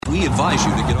We advise you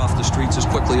to get off the streets as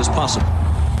quickly as possible.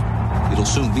 It'll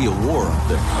soon be a war out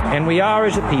there. And we are,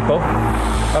 as a people,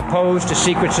 opposed to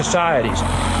secret societies,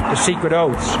 to secret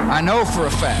oaths. I know for a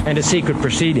fact. And to secret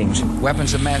proceedings.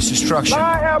 Weapons of mass destruction.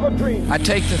 I have a dream. I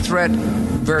take the threat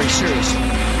very seriously.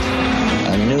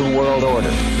 A new world order.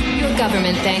 Your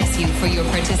government thanks you for your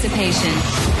participation.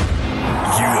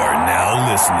 You are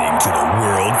now listening to the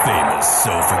world-famous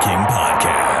Sofa King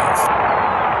podcast.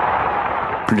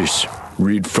 Please,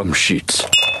 read from sheets.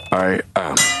 I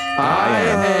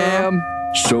am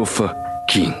Sofa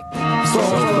King.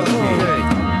 Sofa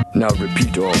King. Now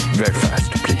repeat all very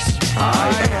fast, please.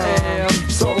 I am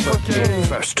Sofa King.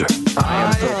 Faster.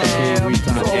 I am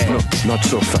Sofa King. No, not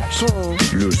so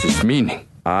fast. Loses meaning.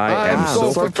 I am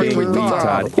Sofa King.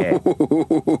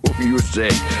 You say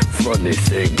funny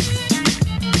things.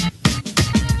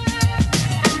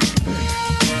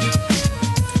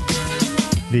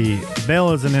 The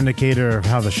bell is an indicator of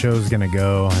how the show's going to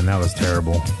go, and that was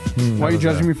terrible. Why are you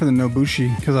judging me for the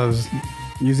Nobushi? Because I was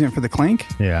using it for the clank?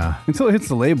 Yeah. Until it hits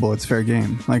the label, it's fair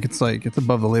game. It's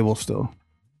above the label still.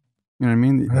 You know what I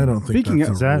mean? I don't think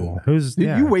that's a rule.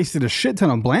 You wasted a shit ton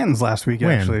of Blanton's last week,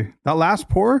 When? actually. That last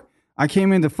pour, I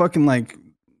came into fucking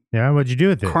yeah, what'd you do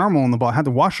with it? Caramel in the bottle. I had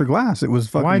to wash your glass. It was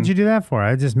fucking... Why'd you do that for?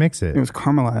 I just mix it. It was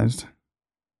caramelized.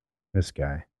 This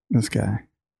guy.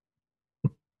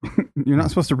 You're not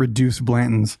supposed to reduce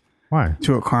Blanton's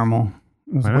to a caramel.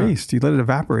 It was waste. You let it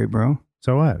evaporate, bro.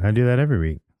 So what? I do that every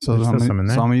week. So There's still some in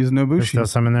there. I'm using Nobushi. There's still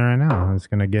some in there right now. It's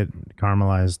going to get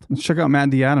caramelized. Let's check out Matt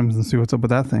D. Adams and see what's up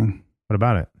with that thing. What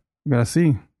about it? We gotta see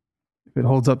if it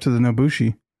holds up to the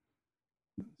Nobushi.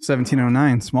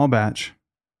 1709, small batch.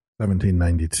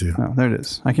 1792. Oh, there it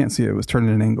is. I can't see it. It was turned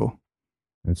at an angle.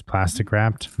 It's plastic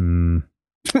wrapped.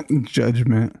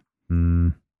 Judgment.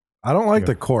 I don't like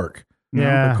the cork.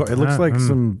 Yeah. It looks like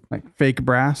some fake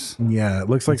brass. Yeah, it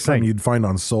looks like something you'd find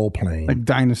on Soul Plane. Like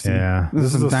Dynasty. Yeah.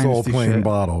 This is a Soul Dynasty Plane shit.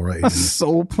 bottle right A here.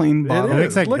 Soul Plane bottle. It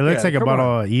looks like a Come bottle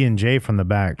on. of E&J from the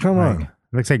back. Come on. It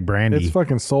looks like brandy. It's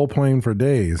fucking Soul Plane for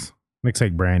days. Looks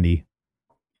like brandy.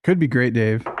 Could be great,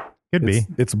 Dave. Could be.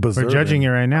 It's Bezerbin. We're judging it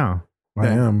right now. I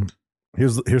am.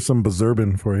 Here's some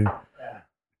Bezerbin for you.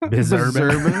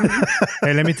 Bezerbin.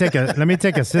 Hey, let me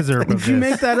take a scissor. Did you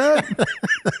make that up?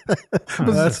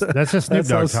 That's just Snoop That's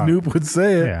how Dogg talk. Snoop would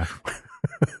say it. Yeah.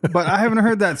 But I haven't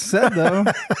heard that said, though.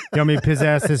 You want me to piss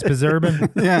ass this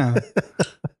Bezerbin? Yeah.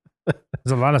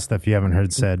 There's a lot of stuff you haven't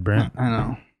heard said, Brent. I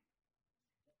know.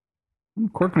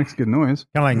 Cork makes good noise.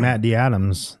 Kind of like Matt D.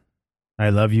 Adams. I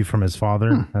love you from his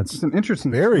father. It's That's an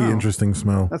interesting Very smell. interesting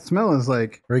smell. That smell is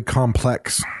like... Very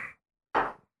complex.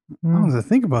 How does I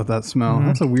think about that smell?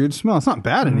 That's a weird smell. It's not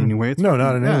bad in any way. It's No,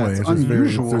 not in any way. It's It's just very,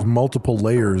 unusual. there's multiple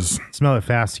layers. smell it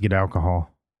fast to get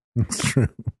alcohol. It's true.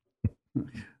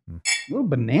 A little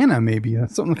banana, maybe.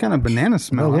 That's something kind of banana A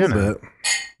smell. little bit.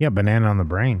 Yeah, banana on the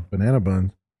brain. Banana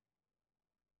buns.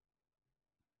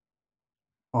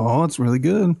 Oh, it's really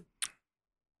good.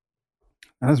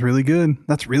 That's really good.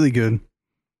 That's really good.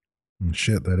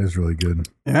 Shit, that is really good.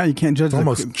 Yeah, you can't judge It's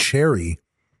almost cherry.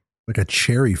 Like a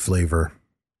cherry flavor.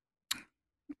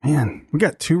 Man, we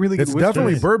got two really good It's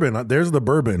definitely whiskeys. bourbon. There's the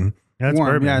bourbon. That's Warm,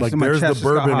 bourbon. yeah, Like in my there's the chest just got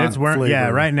bourbon. hot. It's warm. Yeah,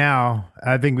 flavor. right now,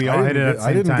 I think we all hit it at the same time.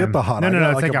 I didn't get the hot. No, I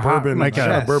got it's like a hot, bourbon. like I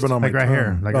got a bourbon on like my right here.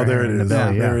 tongue. Like oh, right there here it in the is.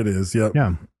 belly, There it is. Yep. Yeah.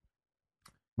 Man,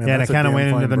 Yeah, and it that's a kind of damn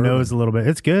went fine into the bourbon. nose a little bit.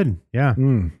 It's good. Yeah.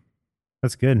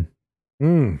 That's good.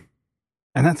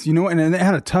 And that's, you know, and they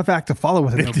had a tough act to follow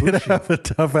with it. It did have a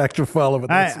tough act to follow.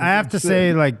 But I that's have to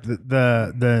say, like the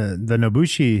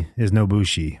Nobushi is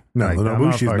Nobushi. No, Like, the that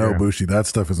Nobushi is motherfucker- Nobushi. That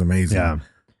stuff is amazing. Yeah.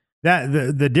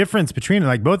 That the difference between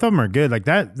like both of them are good. Like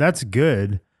that's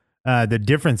good. The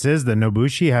difference is the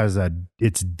Nobushi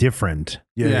it's different.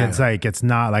 Yeah. It's like it's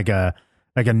not like a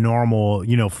normal,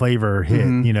 flavor hit.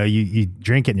 Mhm. You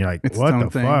drink it and you're like, It's what its the own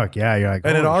thing. fuck? Yeah, you're like,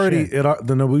 And it holy already, shit.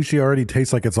 the Nobushi already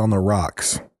tastes like it's on the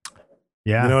rocks.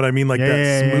 Yeah. You know what I mean? Like Yeah, that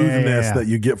yeah, yeah, smoothness yeah. that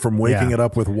you get from waking Yeah. it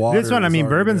up with water. This one, I is mean,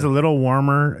 already bourbon's there. a little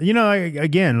warmer. Like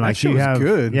again, like shit you was have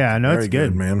good. Yeah, no, Very it's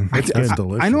good, man. It's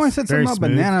delicious. I know I said Very something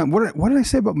about smooth. banana. What did I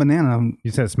say about banana? You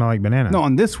said it smelled like banana. No,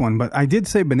 on this one, but I did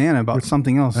say banana about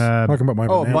something else. Talking about my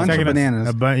Oh, a banana. bunch of Second,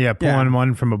 bananas. Pulling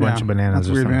one from a bunch Yeah, of bananas that's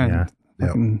or weird, something. man. Yeah.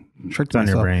 Fucking tricked It's on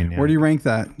your myself. brain, yeah. Where do you rank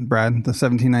that, Brad? The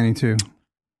 1792.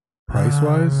 Price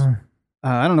wise?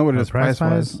 I don't know what it is price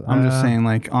wise. price-wise? I'm just saying,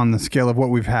 like on the scale of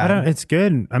what we've had. It's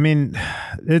good. I mean,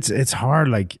 it's hard.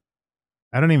 Like,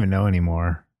 I don't even know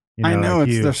anymore. I know like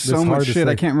there's so much shit.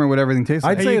 I can't remember what everything tastes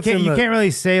like. I'd say You it's in you the- can't really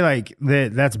say like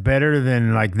that's better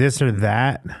than like this or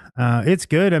that. It's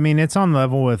good. I mean, it's on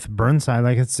level with Burnside.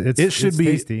 Like it should it's be.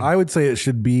 tasty. I would say it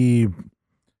should be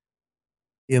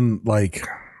in like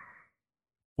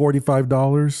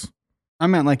 $45. I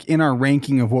meant like in our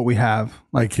ranking of what we have.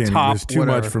 Like I can't. top, There's too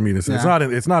whatever. much for me to say. Yeah.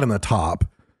 It's not in the top.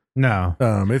 No.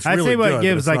 It's I'd really say what good,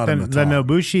 gives but it's like not the in top.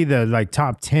 Nobushi, the like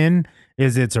top 10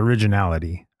 is its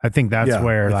originality. I think that's Yeah,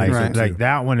 where I think like so, like too.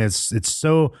 that one is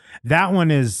that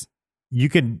one is you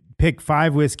could pick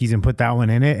 5 whiskeys and put that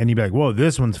one in it and you'd be like, whoa,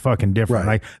 this one's fucking different.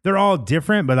 Right. Like they're all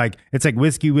different, but like it's like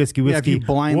whiskey. if you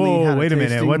blindly Whoa, had a wait a minute.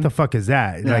 tasting- What the fuck is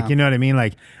that? Yeah. Like, you know what I mean?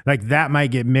 Like that might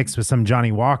get mixed with some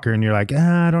Johnny Walker and you're like,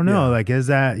 I don't know. Yeah. Like, is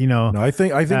that, you know? No, I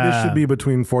think this should be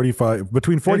between $45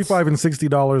 and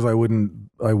 $60.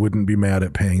 I wouldn't be mad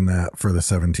at paying that for the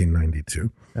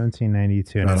 1792.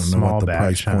 1792 I and a don't know small what the batch,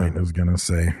 price huh? point is gonna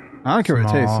say. I don't care what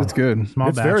it tastes. It's good. Small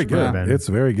It's batch very good. bourbon. It's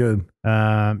very good.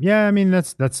 Yeah, I mean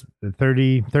that's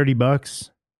 $30.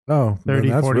 Oh, $30,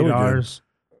 that's $40. really good.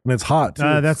 And it's hot too.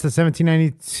 That's the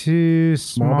 1792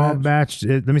 small batch.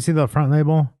 Let me see the front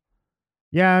label.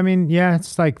 Yeah, I mean, yeah,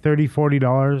 it's like $30,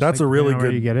 $40. That's like, a really depending on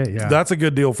where good. you get it. Yeah, That's a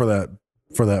good deal for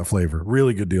that flavor.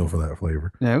 Really good deal for that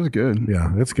flavor. Yeah, it was good.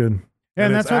 Yeah, it's good. Yeah,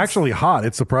 and it's that's what's- actually hot.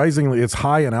 It's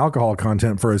high in alcohol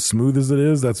content for as smooth as it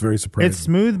is. That's very surprising. it's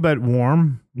smooth but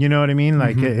warm. You know what I mean?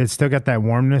 Like it's still got that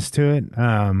warmness to it.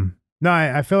 No,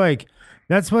 I feel like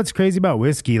that's what's crazy about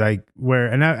whiskey. Like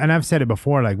I've said it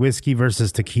before. Like whiskey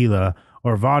versus tequila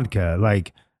or vodka.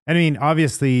 Like I mean,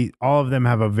 obviously, all of them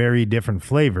have a very different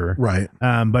flavor, right?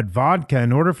 But vodka,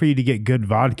 in order for you to get good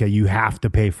vodka, you have to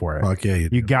pay for it. Fuck yeah,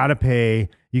 you got to pay.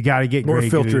 You got to get or Grey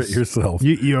filter Goose. it yourself.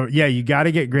 You got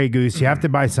to get Grey Goose. You have to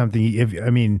buy something.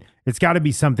 It's got to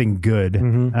be something good.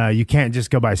 You can't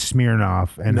just go buy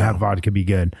Smirnoff and have vodka be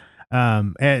good.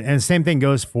 And same thing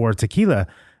goes for tequila.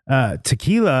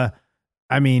 Tequila.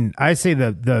 I mean, I say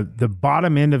the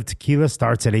bottom end of tequila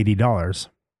starts at $80.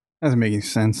 Doesn't make any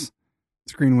sense.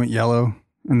 Screen went yellow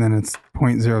and then it's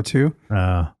 0.02.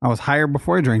 I was higher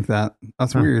before I drank that.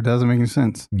 That's weird. Doesn't make any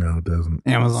sense. No, it doesn't.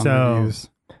 Amazon reviews.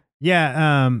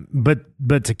 Yeah,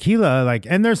 but tequila, like,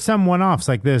 and there's some one-offs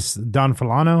like this Don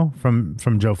Fulano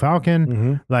from Joe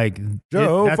Falcon, like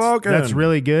Falcon. That's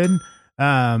really good.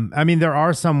 I mean, there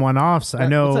are some one-offs. I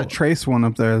know. What's that Trace one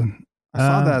up there? I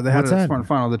saw that they had what's it that? at Smart and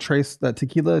Final. The Trace, that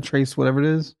tequila Trace, whatever it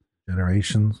is.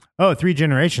 Generations. Oh, 3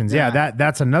 Generations. Yeah, Yeah.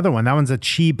 that's another one. That one's a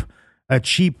cheap,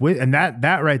 and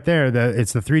that right there,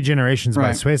 it's the 3 Generations by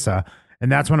Right. Sueza,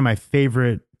 and that's one of my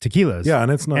favorite tequilas. Yeah,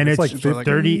 and it's not. And it's like it's 50.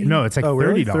 30. No, it's like Oh,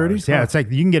 really? $30. 30? Yeah, Huh. it's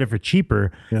like you can get it for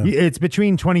cheaper. Yeah. It's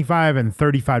between $25 and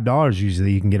 $35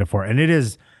 usually. You can get it for, and it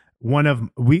is one of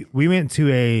we went to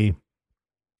a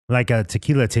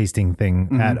tequila tasting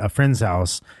thing at a friend's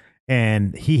house,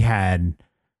 and he had.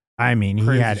 I mean, he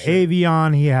Crazy had shit.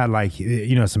 Avion. He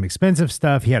had some expensive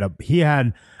stuff. He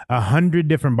had 100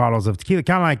 different bottles of tequila,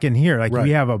 kind of like in here. Like Right.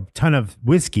 we have a ton of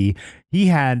whiskey. He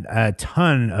had a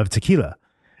ton of tequila,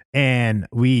 and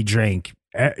we drank,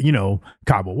 Cabo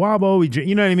Wabo. We drink,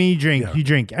 you know what I mean? You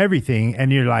drink everything,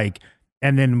 and you're like,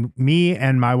 and then me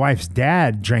and my wife's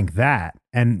dad drank that,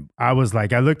 and I was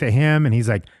like, I looked at him, and he's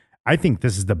like, I think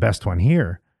this is the best one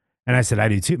here, and I said, I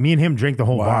do too. Me and him drank the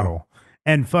whole bottle.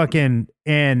 And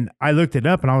I looked it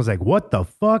up and I was like, what the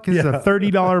fuck is a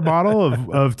 $30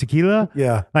 bottle of tequila?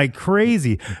 Yeah. Like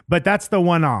crazy. But that's the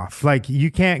one off. Like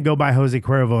you can't go buy Jose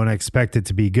Cuervo and expect it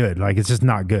to be good. Like it's just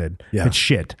not good. Yeah. It's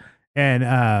shit. And,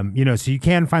 so you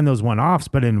can find those one offs,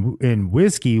 but in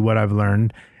whiskey, what I've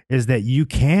learned is that you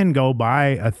can go buy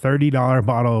a $30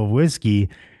 bottle of whiskey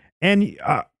and,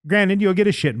 granted, you'll get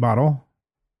a shit bottle.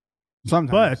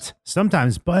 Sometimes,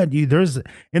 there's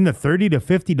in the $30 to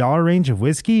 $50 range of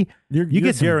whiskey, you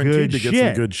get some guaranteed good to shit. get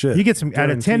some good shit. You get some out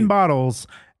of 10 Guaranteed. bottles,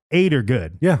 8 are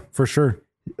good. Yeah, for sure.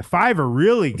 5 are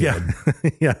really good. Yeah.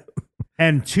 Yeah.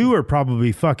 And 2 are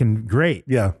probably fucking great.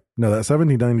 Yeah. No, that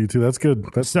 1792, that's good.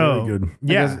 That's So, very good.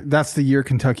 yeah. That's the year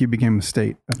Kentucky became a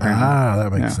state. Apparently.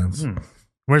 That makes Yeah. sense.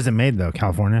 Where's it made though?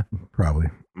 California? Probably.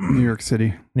 New York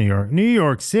City. New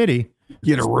York City.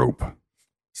 Get a rope.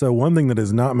 So one thing that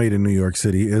is not made in New York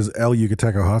City is El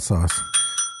Yucateco hot sauce.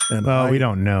 And we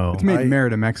don't know. It's made in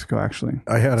Merida, Mexico, actually.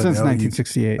 I had since an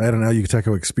 1968. I had an El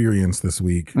Yucateco experience this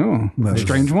week. Oh, a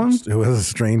strange one? It was a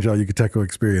strange El Yucateco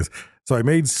experience. So I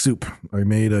made soup. I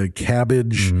made a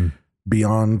cabbage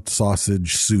Beyond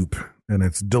sausage soup, and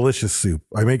it's delicious soup.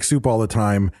 I make soup all the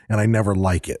time, and I never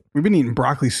like it. We've been eating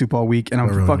broccoli soup all week, and I'm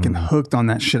really fucking hooked on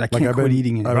that shit. I can't quit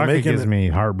eating it. Broccoli gives me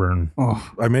heartburn.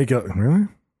 Oh, I make it. Really?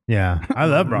 Yeah, I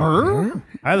love broccoli.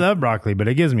 I love broccoli, but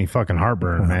it gives me fucking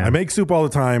heartburn, man. I make soup all the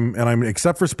time, and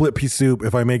except for split pea soup.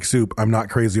 If I make soup, I'm not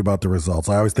crazy about the results.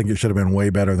 I always think it should have been way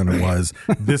better than it was.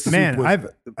 This Man, soup was,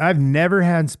 I've never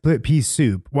had split pea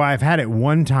soup. Well, I've had it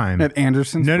one time At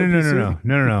Anderson's.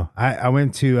 No. I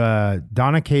went to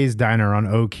Donna Kay's Diner on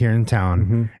Oak here in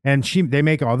town, and they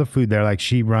make all the food there. Like,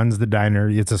 she runs the diner.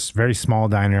 It's a very small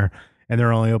diner, and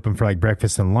they're only open for like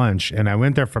breakfast and lunch. And I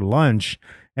went there for lunch,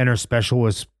 and her special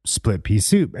was split pea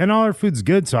soup, and all her food's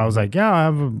good. So I was like, yeah,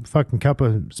 I'll have a fucking cup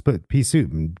of split pea soup.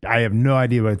 And I have no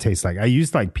idea what it tastes like. I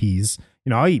used to like peas.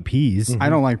 I'll eat peas. I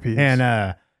don't like peas.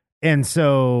 And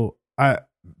so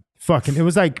it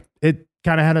was like, it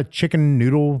kind of had a chicken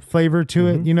noodle flavor to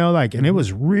it, and it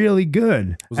was really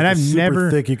good. was and it I've super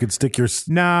never thick. You could stick your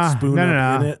spoon up in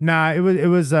it.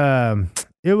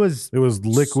 It was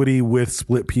liquidy with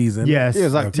split peas in yes. It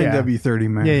was like 10W30,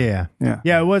 man. Yeah.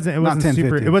 It wasn't super.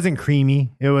 1050. It wasn't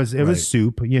creamy. It was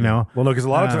soup, Well, no, because a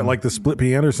lot of times, like the split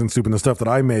pea Anderson soup and the stuff that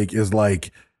I make is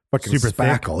like fucking super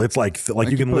spackle. thick. It's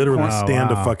like you can literally stand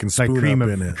a fucking It's like spoon up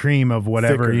in it. cream of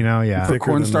whatever, Thicker. yeah. Put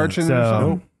cornstarch in it or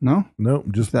something? No? No,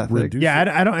 just that thick? reduce Yeah, it.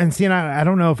 I don't, and see, and I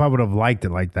don't know if I would have liked it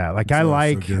like that. Like, I also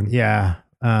like, good.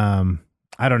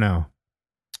 I don't know.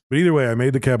 But either way, I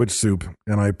made the cabbage soup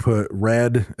and I put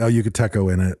red El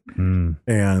Yucateco in it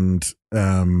and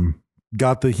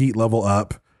got the heat level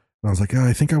up. And I was like,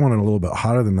 I think I want it a little bit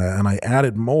hotter than that. And I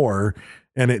added more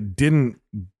and it didn't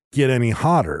get any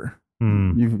hotter.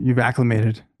 You've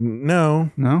acclimated.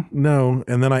 No.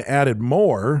 And then I added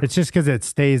more. It's just because it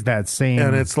stays that same.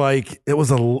 And it's like,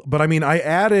 but I mean, I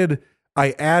added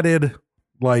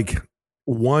like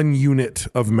 1 unit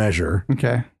of measure.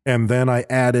 Okay. And then I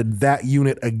added that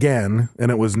unit again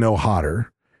and it was no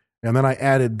hotter. And then I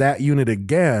added that unit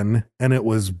again and it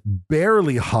was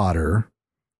barely hotter.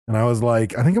 And I was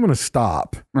like, I think I'm going to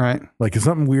stop. Right. Like, if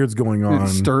something weird's going on. It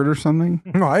stirred or something?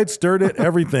 No, I had stirred it,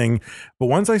 everything. But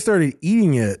once I started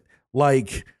eating it,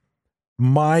 like,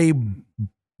 my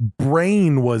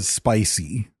brain was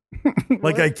spicy.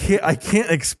 Like, I can't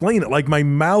explain it. Like, my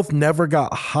mouth never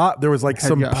got hot. There was like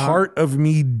some part of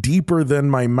me deeper than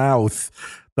my mouth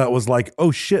that was like,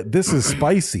 oh shit, this is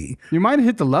spicy. You might have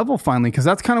hit the level finally, because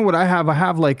that's kind of what I have. I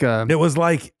have like a. It was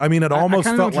like, I mean, it almost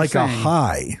felt like a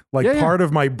high. Like part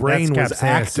of my brain was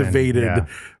activated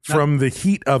from the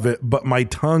heat of it, but my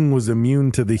tongue was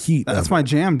immune to the heat. That's my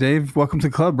jam, Dave. Welcome to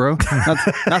the club, bro.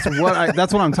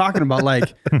 That's what I'm talking about.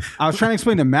 Like, I was trying to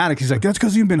explain to Maddox. He's like, that's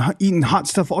because you've been eating hot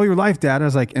stuff all your life, Dad. I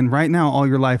was like, and right now, all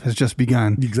your life has just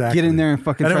begun. Exactly. Get in there and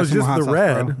fucking. And it try was some just hot the sauce,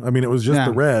 red. bro. I mean, it was just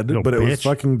the red, but it was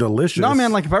fucking delicious. No,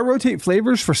 man. Like, if I rotate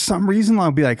flavors for some reason,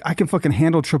 I'll be like, I can fucking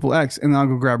handle XXX, and then I'll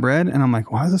go grab red, and I'm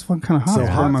like, why is this fucking kind of hot? So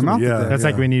It's hot in my to me, mouth. yeah. That's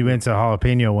like when you went to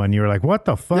jalapeno one. You were like, what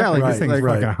the fuck? Yeah, like this thing's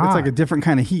fucking hot. It's like a different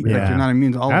kind of heat. Like, you're not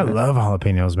immune to all I of it. love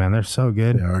jalapenos, man. They're so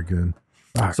good. They are good.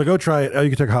 So go try it. You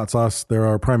can take hot sauce. They're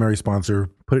our primary sponsor.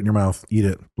 Put it in your mouth. Eat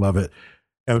it. Love it.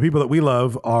 And the people that we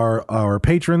love are our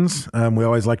patrons. We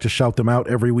always like to shout them out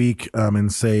every week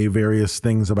and say various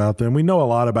things about them. We know a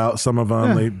lot about some of them.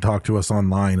 Yeah. They talk to us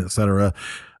online, etc.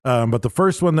 But the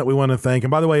first one that we want to thank,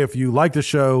 and by the way, if you like the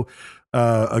show,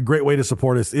 a great way to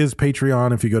support us is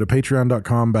Patreon. If you go to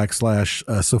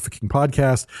patreon.com/Sofa King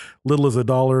Podcast, little as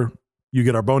 $1, you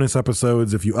get our bonus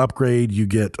episodes. If you upgrade, you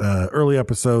get early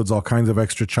episodes, all kinds of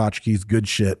extra tchotchkes, good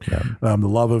shit. Yeah. The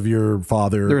love of your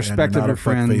father, the respect of your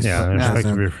friends, the respect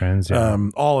of your friends,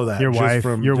 all of that. Your wife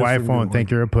won't think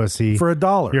you're a pussy for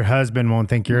 $1. Your husband won't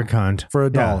think you're a cunt for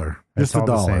 $1. Just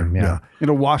 $1. Yeah,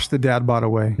 it'll wash the dad bod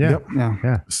away. Yeah,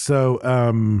 yeah. So,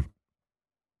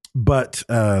 but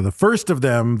the first of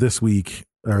them this week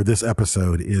or this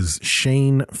episode is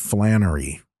Shane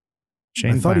Flannery.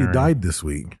 I thought he died this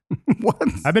week. What?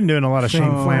 I've been doing a lot of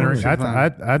Shane Flannery.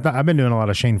 I've been doing a lot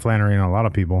of Shane Flannery and a lot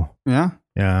of people. Yeah?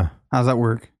 Yeah. How's that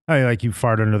work? Oh, like you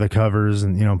fart under the covers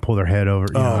and, pull their head over.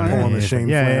 Pulling the Shane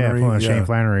Flannery. Yeah, pulling the Shane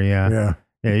Flannery. Yeah.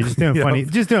 Yeah, you're just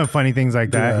doing funny things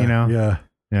like that,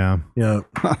 Yeah.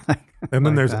 And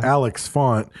then there's Alex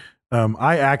Font.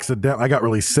 I got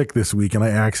really sick this week and I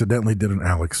accidentally did an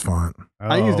Alex Font.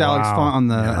 I used Alex Font on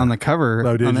the cover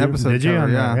on the episode. Did you?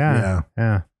 Cover,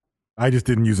 Yeah. I just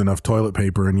didn't use enough toilet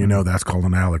paper, and that's called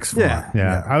an Alex font.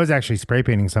 Yeah. I was actually spray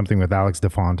painting something with Alex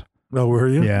DeFont. Oh, were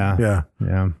you? Yeah.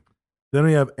 Then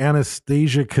we have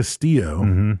Anastasia Castillo.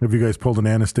 Mm-hmm. Have you guys pulled an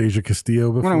Anastasia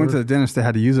Castillo before? When I went to the dentist, they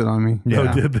had to use it on me. Yeah.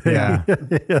 Oh, did they? Yeah.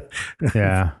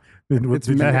 Yeah.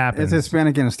 That happens. It's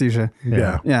Hispanic anesthesia.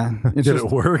 Yeah. Yeah. It's Did it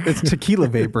work? It's tequila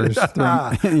vapors.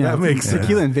 That makes sense.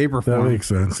 Tequila in vapor That form. makes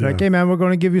sense. Like, hey man, we're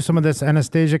going to give you some of this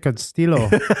anesthesia Castillo.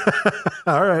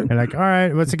 All right. You're like, all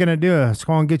right, what's it gonna do? It's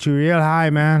going to get you real high,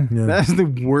 man. That's the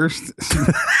worst.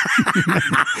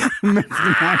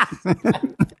 Mexican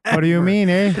accent. What do you mean,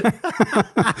 eh?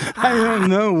 I don't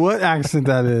know what accent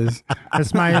that is.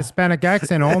 That's my Hispanic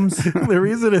accent, Holmes. The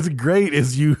reason it's great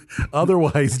is you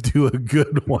otherwise do a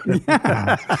good one.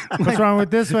 What's wrong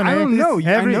with this one? I eh? don't know.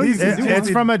 I know you can do It's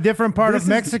one. from a different part of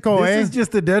Mexico, This eh? is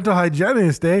just a dental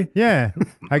hygienist, eh? Yeah,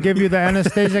 I give you the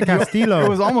anesthesia Castillo. It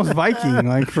was almost Viking,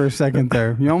 like for a second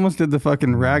there. You almost did the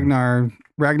fucking Ragnar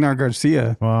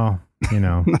Garcia. Well, you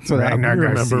know, That's what happened. You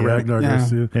remember Ragnar Yeah.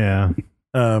 Garcia? Yeah,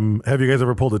 Have you guys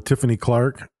ever pulled a Tiffany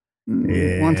Clark?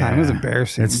 One time, it was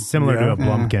embarrassing. it's similar to a Yeah.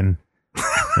 Blumpkin.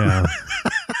 Yeah,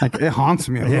 Like it haunts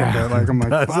me a little Yeah. bit. Like I'm like,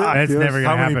 That's it. fuck, it's dude. never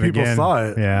How gonna many happen people again. saw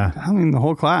it? Yeah. I mean, the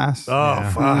whole class. Oh, Yeah.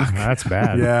 fuck. That's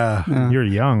bad. Yeah. You're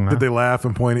young. Huh? Did they laugh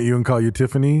and point at you and call you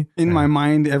Tiffany? In my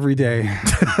mind every day.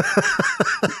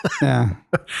 Yeah,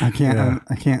 I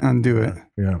can't undo it.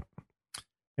 Yeah.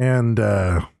 And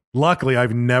luckily,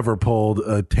 I've never pulled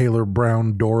a Taylor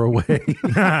Brown door away.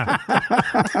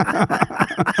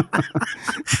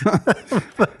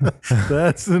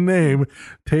 That's the name,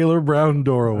 Taylor Brown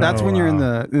doorway. That's when you're in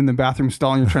the bathroom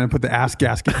stall and you're trying to put the ass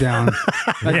gasket down.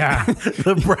 Yeah.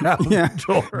 the brown Yeah.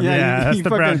 door. Yeah, that's the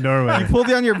brown doorway. You pull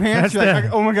down your pants. You're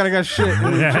like, oh my god, I got shit.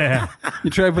 And then Yeah. you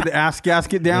try to put the ass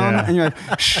gasket down, Yeah. and you're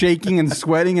like shaking and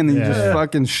sweating, and then you Yeah. just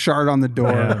fucking shard on the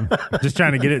door. Yeah. Just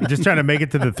trying to get it. Just trying to make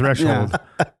it to the threshold.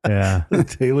 Yeah. The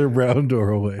Taylor Brown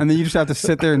doorway. And then you just have to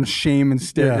sit there and shame and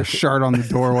stare at your shard on the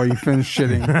door while you finish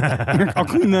shitting. You're like, I'll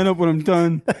clean that up when I'm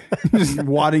done. Just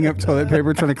wadding up toilet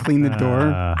paper trying to clean the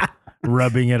door.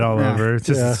 Rubbing it all Yeah. over. It's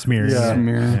just Yeah. a smear. Yeah.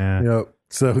 Smear. Yeah. Yep.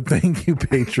 So thank you,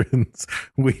 patrons.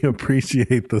 We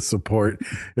appreciate the support.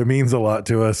 It means a lot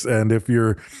to us. And if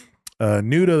you're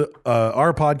new to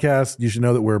our podcast, you should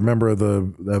know that we're a member of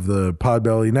the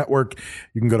Podbelly Network.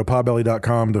 You can go to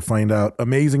podbelly.com to find out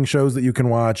amazing shows that you can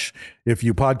watch. If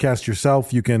you podcast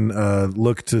yourself, you can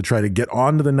look to try to get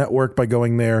onto the network by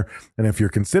going there. And if you're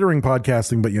considering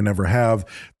podcasting but you never have,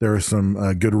 there are some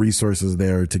good resources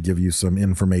there to give you some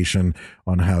information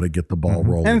on how to get the ball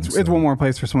rolling. And it's one more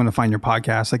place for someone to find your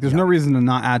podcast. Like, there's no reason to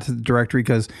not add to the directory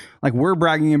because, like, we're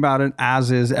bragging about it,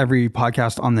 as is every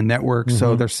podcast on the network.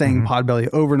 So they're saying Podbelly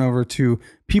over and over to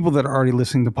people that are already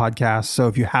listening to podcasts. So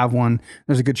if you have one,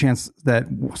 there's a good chance that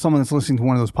someone that's listening to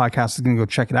one of those podcasts is going to go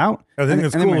check it out. I think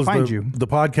it's and cool they is might find the, you. the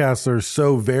podcasts are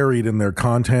so varied in their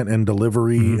content and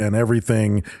delivery and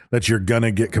everything that you're going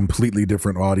to get completely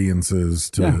different audiences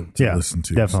to Yeah, listen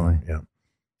to. definitely. So,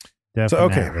 yeah. So,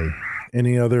 Definitely. okay.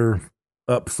 Any other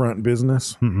upfront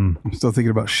business? I'm still thinking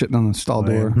about shitting on the stall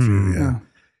door. Yeah.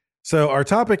 So our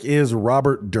topic is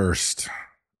Robert Durst.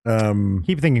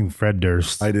 Keep thinking Fred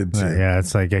Durst. I did too. Yeah,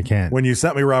 it's like I can't. When you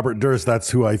sent me Robert Durst, that's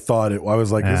who I thought it. I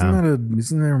was like, Yeah.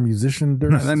 isn't there a musician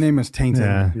Durst? That name is tainted.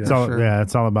 Yeah, for it's all. sure. Yeah,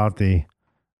 it's all about the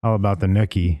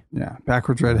nookie. Yeah.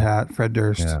 Backwards red hat, Fred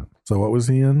Durst. Yeah, So what was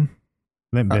he in?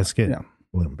 Limp Bizkit. Yeah.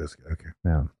 Limp Bizkit. Okay.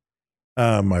 Yeah.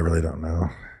 I really don't know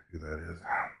who that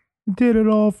is. Did it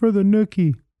all for the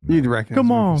nookie. You'd recognize Come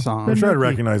him on. from I'm songs. trying to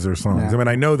recognize their songs. Yeah. I mean,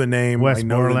 I know the name. Wes I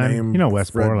know Borland. the name. You know Wes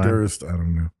Fred Borland. Durst. I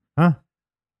don't know. Huh?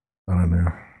 I don't know.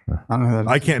 I don't know who that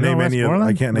I is. can't You know name Wes any of. Borland?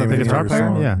 I can't name The any of guitar their player?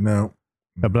 songs. Yeah. No.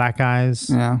 The Black Eyes.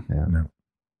 Yeah. Yeah. No.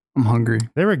 I'm hungry.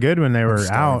 They were good when they were out,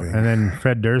 starving. and then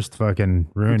Fred Durst fucking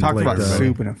We ruined talked it. about that.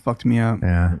 soup and it fucked me up.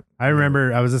 Yeah, I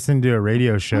remember I was listening to a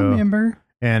radio show, Remember?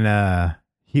 and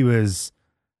he was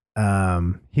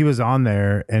on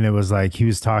there, and it was like he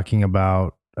was talking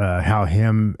about how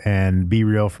him and Be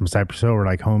Real from Cypress Hill were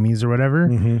like homies or whatever,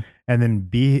 and then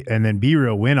Be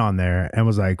Real went on there and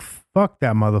was like, "Fuck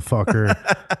that motherfucker!"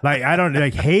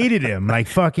 Like hated him, like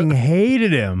fucking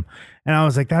hated him. And I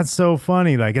was like, that's so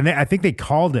funny. Like, and I think they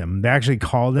called him. They actually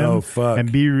called him. Oh, fuck.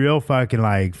 And Be Real fucking,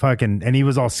 and he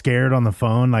was all scared on the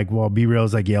phone, like, while Be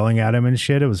Real's like yelling at him and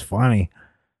shit. It was funny.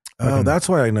 Oh, that's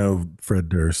why I know Fred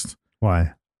Durst,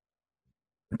 Why?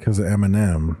 because of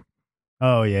Eminem.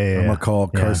 Oh, yeah. I'm gonna call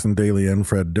Yeah. Carson Daly and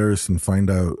Fred Durst and find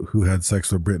out who had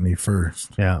sex with Britney first.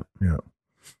 Yeah. Yeah.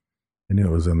 I knew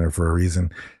it was in there for a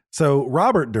reason. So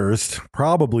Robert Durst,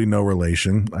 probably no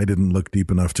relation. I didn't look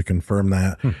deep enough to confirm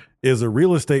that. Is a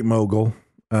real estate mogul.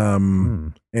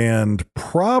 And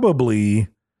probably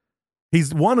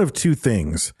he's one of two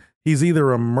things. He's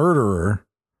either a murderer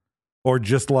or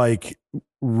just like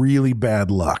really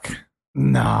bad luck.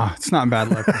 Nah, it's not bad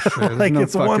luck for sure. There's Like, no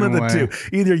it's one of fucking the way.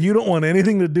 two. Either you don't want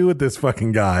anything to do with this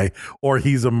fucking guy, or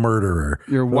he's a murderer.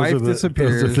 Your wife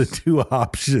disappears. Those are the two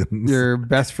options. Your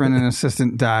best friend and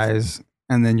assistant dies,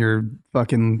 and then your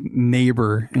fucking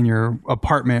neighbor in your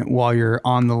apartment while you're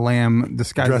on the lam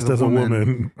disguised Dressed as a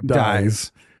woman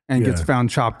dies. and Yeah. gets found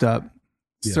chopped up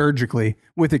surgically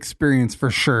with experience for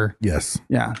sure. Yes.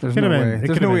 Yeah, there's Could no have way. been. It There's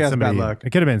could no have way he been has bad somebody. luck. It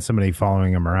could have been somebody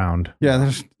following him around.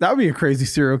 Yeah, that would be a crazy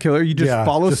serial killer. You just Yeah,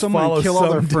 follow just someone follow and kill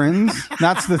all their some- friends.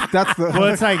 That's the Well,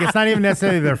 it's like it's not even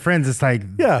necessarily their friends. It's like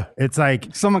it's like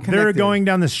Someone they're connected. going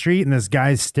down the street and this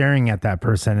guy's staring at that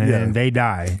person and, Yeah. and they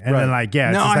die. And then like it's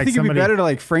no, just I like think it'd be better to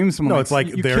like frame someone. No, it's like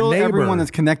you their kill neighbor everyone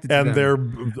that's connected to and them. their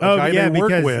guy yeah, they work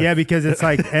because with. because it's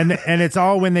like and it's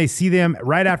all when they see them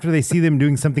right after they see them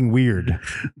doing something weird.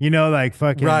 You know, like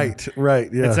fucking Right.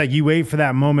 Yeah. It's like you wait for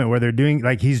that moment where they're doing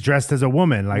like he's dressed as a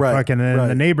woman, like Right, fucking, and then right.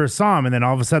 the neighbor saw him, and then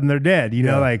all of a sudden they're dead. You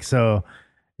know, Yeah. like so.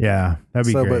 Yeah, that'd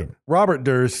be great. But Robert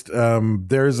Durst,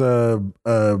 there's a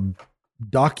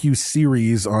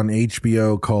docu-series on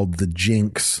HBO called The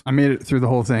Jinx. I made it through the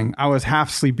whole thing. I was half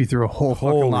sleepy through a whole fucking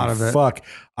Holy lot of it. fuck.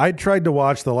 I tried to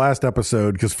watch the last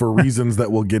episode because for reasons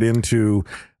that we'll get into,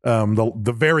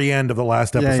 the very end of the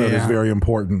last episode is very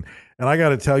important. And I got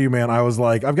to tell you, man, I was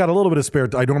like, I've got a little bit of spare.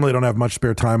 I normally don't have much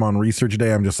spare time on research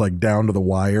day. I'm just like down to the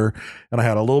wire. And I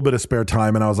had a little bit of spare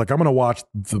time and I was like, I'm going to watch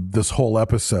this whole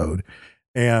episode.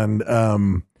 And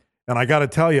I got to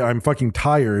tell you, I'm fucking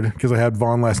tired because I had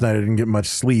Vaughn last night. I didn't get much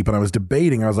sleep. And I was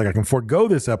debating. I was like, I can forego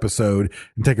this episode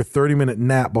and take a 30-minute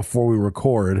nap before we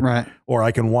record. Right. Or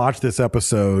I can watch this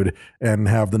episode and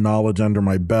have the knowledge under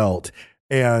my belt.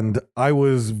 And I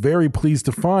was very pleased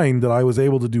to find that I was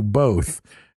able to do both.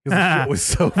 Because the shit was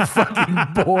so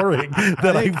fucking boring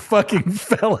that I fucking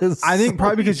fell asleep. I think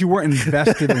probably because you weren't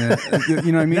invested in it.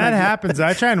 You know what I mean? that happens.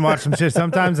 I try and watch some shit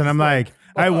sometimes, and I'm like,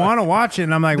 I want to watch it,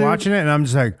 and I'm like watching it, and I'm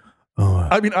just like, oh.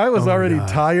 I mean, I was already God.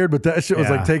 tired, but that shit was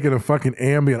Yeah. like taking a fucking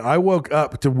Ambien. I woke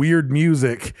up to weird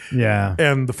music. Yeah.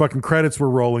 And the fucking credits were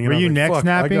rolling. And Were I was you like, neck fuck, I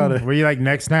snapping? gotta- Were you like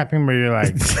neck snapping? Where you're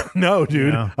like, No,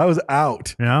 dude. No. I was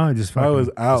out. no, just fucking, I was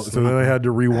out. So then I had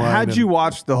to rewind. Had and- you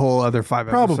watched the whole other 5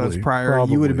 episodes Probably, prior,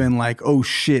 probably. you would have been like, "Oh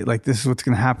shit! Like this is what's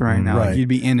going to happen right now." Right. Like you'd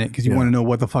be in it because you Yeah. want to know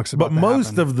what the fuck's about. But to most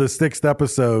happen. of the 6th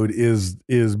episode is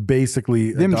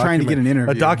basically Them trying to get an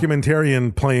interview. a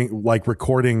documentarian playing, like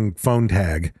recording phone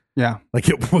tag. yeah, Like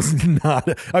it was not.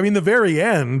 I mean, the very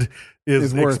end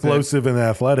is It's worth explosive and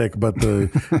athletic, but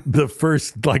the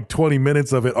first like 20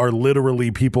 minutes of it are literally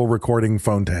people recording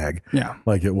phone tag. Yeah.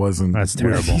 like it wasn't. That's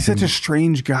terrible. he's such a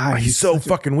strange guy. He's so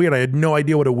fucking weird. I had no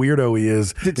idea what a weirdo he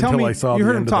is Tell until me, I saw. you the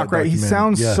heard him end of talk, that right? He documentary.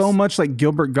 sounds Yes. so much like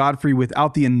Gilbert Godfrey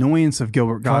without the annoyance of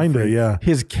Gilbert Godfrey. Kinda, yeah.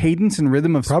 His cadence and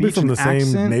rhythm of Probably speech from and the same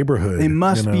accent, neighborhood, It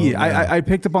must you know? be. Yeah. I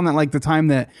picked up on that like the time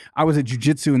that I was at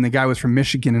jiu-jitsu and the guy was from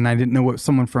Michigan and I didn't know what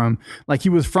someone from. Like he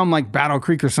was from like Battle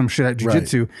Creek or some shit at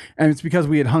jiu-jitsu, and it's because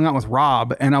we had hung out with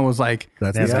Rob and I was like,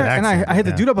 That's this the guy, and accent, I hit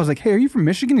the yeah. dude up. I was like, hey, are you from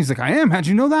Michigan? He's like, I am. How'd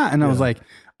you know that? And I was like,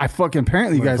 I fucking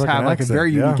apparently you guys Fucking have like accent. a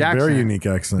very unique Yeah, accent. Very unique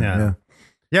accent. Yeah. Yeah.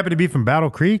 Yeah, but to be from Battle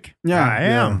Creek, Yeah, I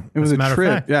am. It was As a matter of trip.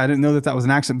 fact. Yeah, I didn't know that was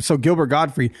an accent. So Gilbert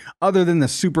Godfrey, other than the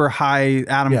super high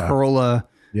Adam Yeah. Carolla,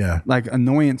 Yeah. like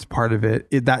annoyance part of it,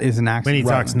 that is an accent. When he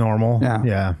Right. talks normal, Yeah.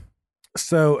 yeah.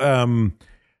 So,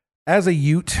 as a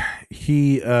Ute,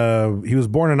 he was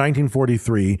born in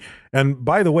 1943, and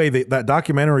by the way, that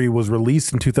documentary was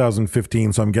released in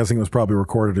 2015. So I'm guessing it was probably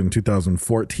recorded in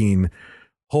 2014.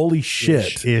 Holy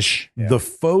shit! Ish. Yeah. The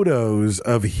photos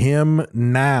of him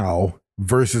now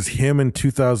versus him in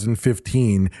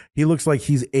 2015, he looks like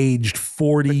he's aged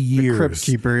 40 years. Crypt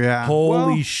Keeper, yeah. Holy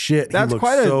Well, shit! That's he looks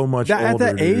quite a, so much that, older,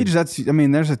 at that dude. age.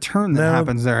 There's a turn that No,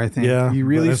 happens there. I think. Yeah, you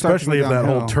really but start to especially go if that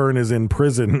whole downhill. turn is in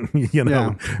prison, you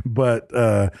know. Yeah.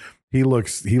 But he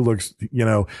looks, you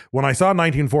know. When I saw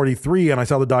 1943 and I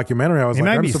saw the documentary, I was He like,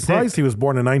 might I'm be surprised sick. he was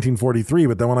born in 1943.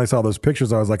 But then when I saw those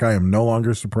pictures, I was like, I am no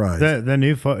longer surprised. The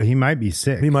new he might be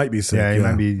sick. He might be sick. Yeah, he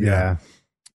might be. Yeah.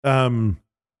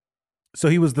 So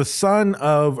he was the son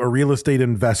of a real estate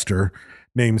investor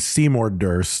named Seymour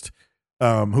Durst,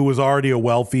 who was already a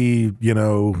wealthy, you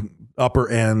know, upper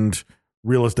end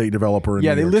real estate developer. In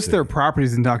Yeah, New they York list City. their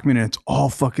properties in the documentary. It's all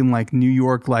fucking like New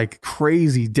York, like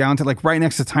crazy down to like right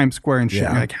next to Times Square and shit. Yeah.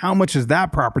 And you're like, how much is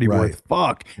that property Right. worth?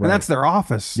 Fuck. Right. And that's their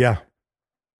office. Yeah.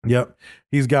 Yep.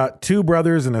 He's got 2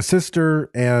 brothers and a sister.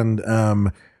 And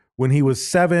when he was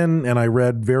 7, and I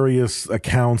read various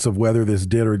accounts of whether this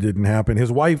did or didn't happen,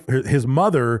 his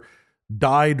mother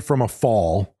died from a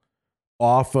fall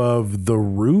off of the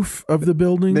roof of the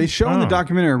building. They show in the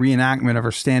documentary a reenactment of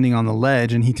her standing on the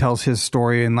ledge, and he tells his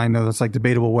story. And I know that's like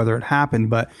debatable whether it happened,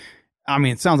 but I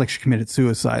mean, it sounds like she committed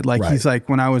suicide. Like Right. he's like,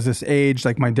 when I was this age,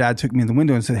 like my dad took me in the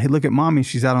window and said, "Hey, look at mommy.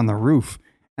 She's out on the roof."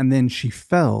 And then she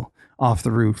fell off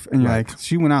the roof. And you're Right. like,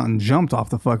 she went out and jumped off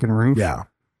the fucking roof. Yeah.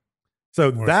 So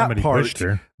Or that somebody pushed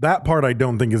her. part I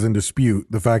don't think is in dispute.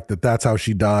 The fact that that's how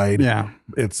she died, Yeah.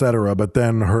 etc. But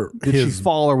then Did she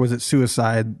fall or was it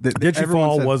suicide? Did she Everyone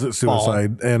fall? said Was it fall.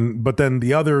 suicide? But then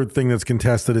the other thing that's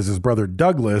contested is his brother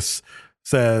Douglas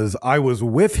says, I was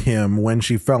with him when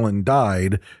she fell and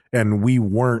died, and we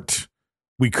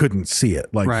couldn't see it.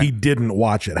 Like Right. he didn't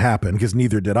watch it happen because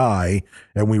neither did I,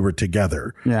 and we were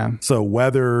together. Yeah. So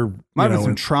whether Might have you been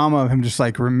some trauma of him just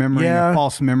like remembering a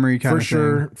false memory kind of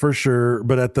thing. for sure.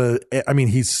 But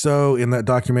he's so in that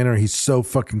documentary, he's so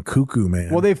fucking cuckoo, man.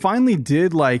 Well, they finally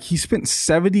did he spent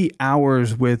 70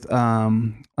 hours with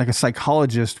like a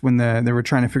psychologist when they were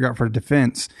trying to figure out for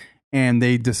defense. And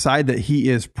they decide that he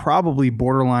is probably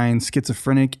borderline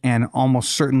schizophrenic and almost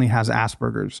certainly has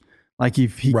Asperger's. Like he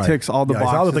Right. ticks all the I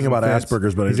boxes. saw the thing about and fits.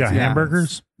 Asperger's, but He's got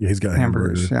hamburgers. Yeah, he's got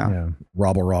hamburgers. Yeah.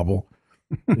 Robble.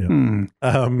 Yeah.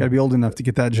 Gotta be old enough to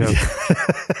get that joke.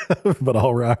 But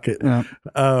I'll rock it. Yeah.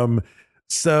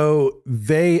 So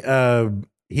he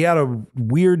had a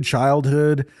weird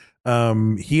childhood.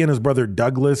 He and his brother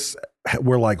Douglas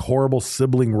were like horrible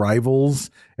sibling rivals,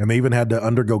 and they even had to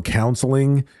undergo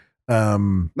counseling.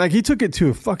 Like he took it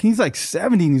to he's like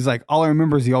 70 and he's like, all I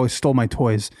remember is he always stole my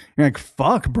toys. You're like,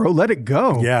 fuck, bro, let it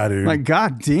go. Yeah, dude. Like,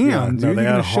 god damn, dude. they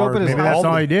You're had gonna show up at his Maybe house. that's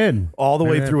all he did. All the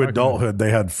way Maybe through fucking- adulthood, they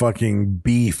had fucking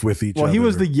beef with each other. Well, he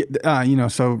was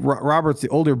so Robert's the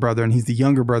older brother and he's the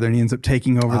younger brother and he ends up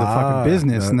taking over the fucking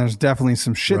business. And there's definitely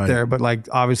some shit Right. there. But like,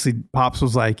 obviously, Pops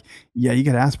was like, yeah, you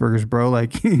got Asperger's, bro.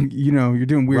 Like, you're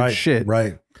doing weird shit.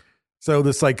 Right. So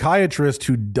the psychiatrist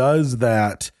who does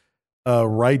that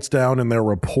writes down in their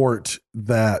report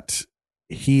that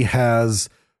he has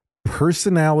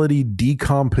personality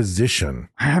decomposition.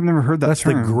 I have never heard that That's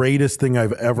term. the greatest thing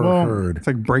I've ever heard. It's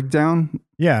like breakdown.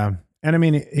 Yeah. And I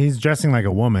mean, he's dressing like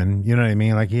a woman. You know what I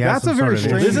mean? Like he has That's some a very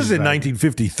sort of strange- This is in like-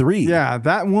 1953. Yeah,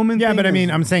 that woman. Yeah, thing but I mean,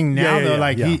 is- I'm saying now Yeah, though, yeah,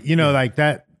 like yeah. he, like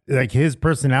that, like his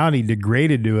personality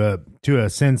degraded to a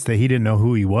sense that he didn't know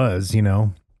who he was.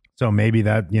 So maybe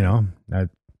that that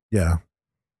Yeah.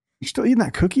 You're still eating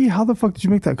that cookie? How the fuck did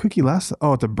you make that cookie last?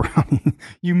 Oh, it's a brownie.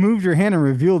 You moved your hand and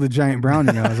revealed a giant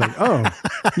brownie. I was like, oh,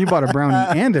 you bought a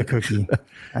brownie and a cookie.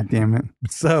 God damn it.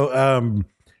 So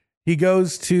he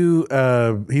goes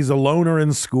to he's a loner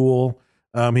in school.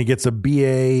 He gets a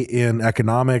BA in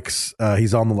economics.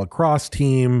 He's on the lacrosse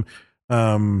team.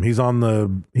 He's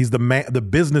the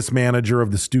business manager of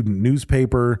the student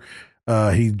newspaper.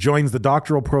 He joins the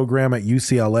doctoral program at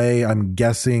UCLA. I'm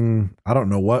guessing, I don't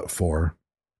know what for,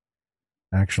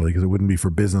 actually, because it wouldn't be for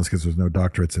business because there's no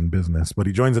doctorates in business. But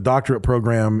he joins a doctorate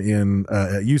program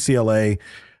at UCLA,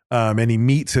 and he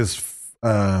meets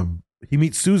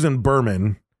Susan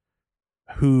Berman,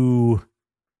 who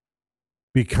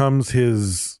becomes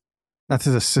That's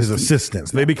his assistant. his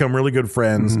assistants. They become really good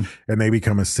friends, and they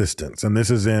become assistants. And this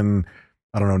is in,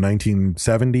 I don't know,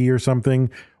 1970 or something.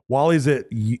 While he's at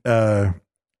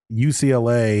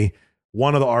UCLA,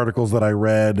 one of the articles that I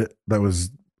read that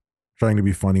was trying to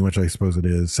be funny, which I suppose it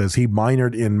is, says he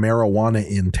minored in marijuana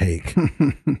intake.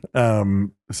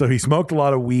 So he smoked a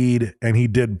lot of weed, and he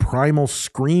did primal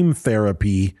scream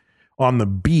therapy on the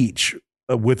beach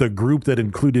with a group that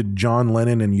included John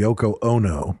Lennon and Yoko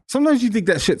Ono. Sometimes you think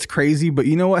that shit's crazy, but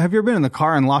you know what? Have you ever been in the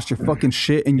car and lost your fucking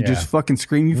shit and you just fucking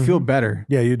scream? You feel better.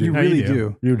 Yeah, you do. You Yeah, really you do.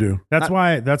 do. You do. That's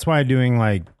why doing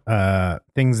like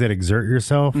things that exert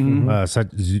yourself,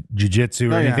 such as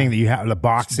jujitsu or Oh, yeah. anything that you have, the Beat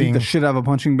boxing. the shit out of a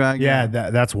punching bag. Yeah,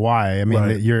 that's why. I mean, Right.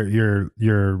 that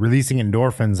you're releasing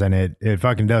endorphins, and it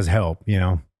fucking does help.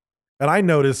 And I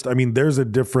noticed, I mean, there's a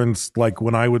difference. Like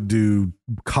when I would do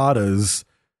katas,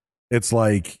 it's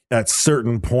like at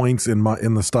certain points in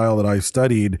the style that I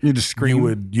studied, You just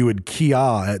scream. You would kia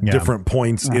at Yeah. different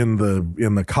points in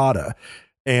the kata.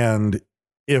 And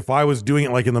if I was doing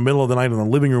it like in the middle of the night in the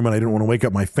living room and I didn't want to wake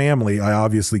up my family, I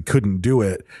obviously couldn't do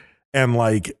it. And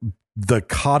like the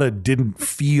kata didn't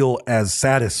feel as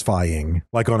satisfying,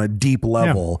 like on a deep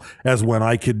level, as when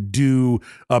I could do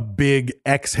a big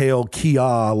exhale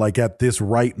kia, like at this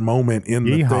right moment in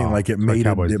the Yeehaw. thing. Like it That's what made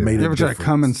cowboys it do. made You a ever try to difference.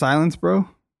 come in silence, bro?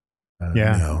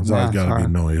 Yeah. No, it's always got to sorry. be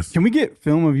noise. Can we get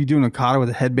film of you doing a kata with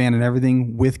a headband and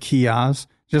everything with kias?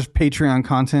 Just Patreon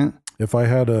content? If I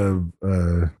had a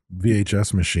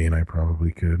VHS machine, I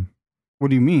probably could. What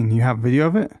do you mean? You have video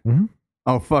of it? Mhm.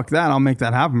 Oh, fuck that. I'll make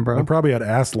that happen, bro. I probably had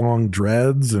ass long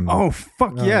dreads and Oh,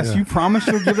 fuck yes. yeah. You promise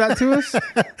you'll give that to us?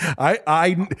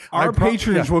 Our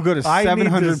patronage will go to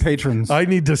 700 patrons. I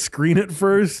need to screen it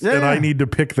first, and I need to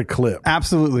pick the clip.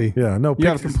 Absolutely. Yeah, no, You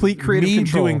have complete creative me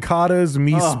control. doing katas,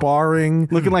 me sparring,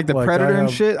 Looking like the Predator and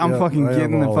shit. I'm fucking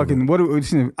getting the fucking.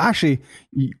 Actually,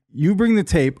 you bring the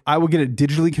tape. I will get it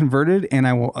digitally converted, and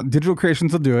I will Digital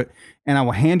Creations will do it, and I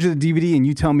will hand you the DVD, and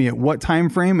you tell me at what time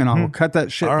frame, and I will cut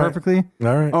that shit All right. perfectly.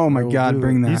 All right. Oh my I will god, do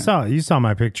bring it. that. You saw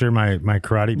my picture, my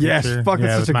karate picture. Yes, fuck, it's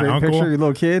such with a my great uncle. picture. Your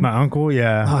little kid. My uncle,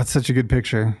 yeah. Oh, it's such a good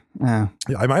picture. Yeah.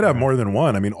 I might have more than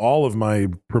one. I mean, all of my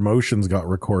promotions got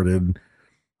recorded,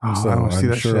 Oh, so I want to see I'm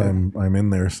that sure shit. I'm in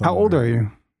there. Somewhere. How old are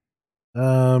you? You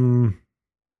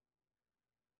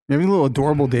have any little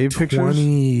adorable Dave pictures?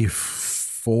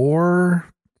 24,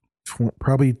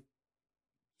 probably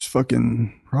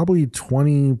fucking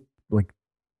 20, like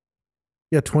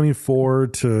 24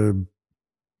 to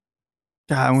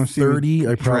God, I want to see 30.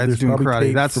 I probably there's doing probably karate.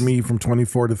 tape That's for me from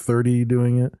 24 to 30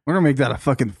 doing it. We're gonna make that a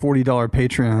fucking $40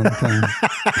 Patreon thing.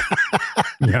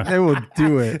 Yeah. They will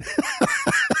do it.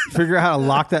 Figure out how to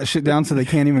lock that shit down so they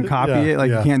can't even copy it. Like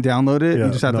you can't download it. Yeah.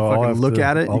 You just have to No, I'll fucking have look to-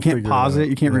 at it. I'll You can't figure it pause out. it.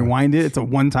 You can't Yeah. rewind it. It's a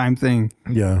one-time thing.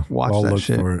 Yeah, Watch I'll that look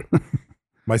shit. for it.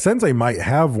 My sensei might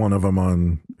have one of them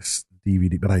on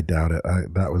DVD, but I doubt it.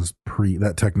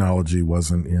 That technology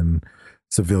wasn't in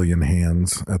civilian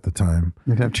hands at the time.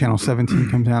 You'd have Channel 17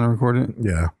 come down and record it.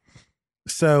 Yeah.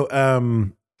 So,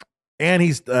 and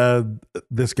he's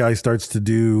this guy starts to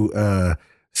do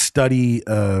study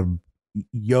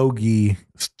yoga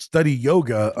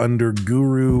under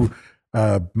Guru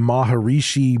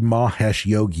Maharishi Mahesh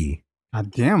Yogi. God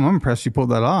damn, I'm impressed you pulled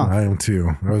that off. I am too.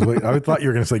 I thought you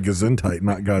were going to say Gesundheit,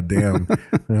 not goddamn.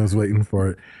 I was waiting for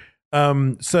it.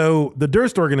 So the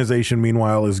Durst organization,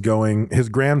 meanwhile, is going. His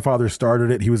grandfather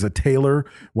started it. He was a tailor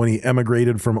when he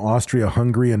emigrated from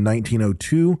Austria-Hungary in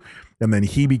 1902. And then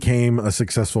he became a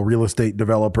successful real estate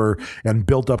developer and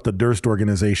built up the Durst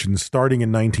organization starting in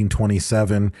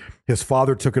 1927. His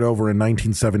father took it over in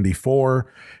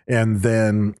 1974. And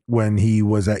then when he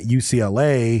was at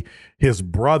UCLA, his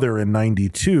brother in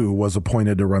 92 was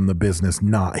appointed to run the business,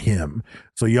 not him.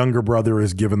 So younger brother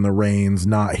is given the reins,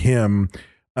 not him.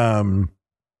 And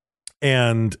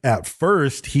at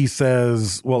first he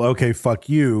says, well, okay, fuck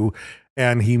you.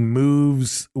 And he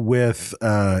moves with,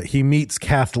 he meets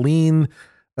Kathy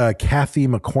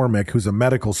McCormick, who's a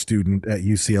medical student at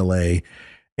UCLA,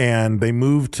 and they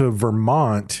move to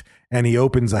Vermont, and he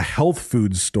opens a health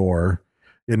food store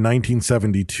in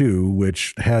 1972,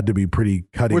 which had to be pretty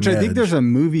cutting edge. Which I think there's a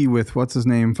movie with, what's his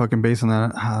name, fucking based on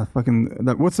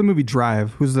that. What's the movie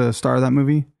Drive? Who's the star of that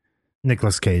movie?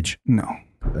 Nicolas Cage. No.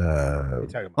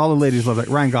 All the ladies love that.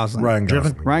 Ryan Gosling. Ryan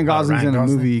Gosling's Ryan in a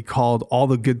Gosling? movie called All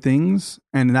the Good Things,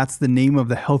 and that's the name of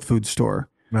the health food store.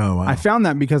 Oh, wow. I found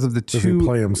that because of the Does two. he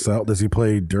play himself? Does he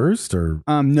play Durst or?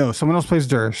 No, someone else plays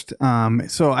Durst.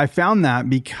 So I found that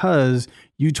because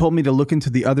you told me to look into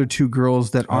the other two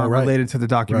girls that are right. related to the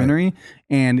documentary,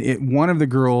 and one of the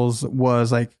girls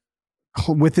was like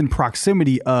within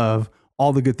proximity of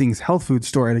All the Good Things health food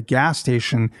store at a gas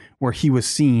station where he was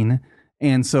seen.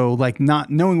 And so, like,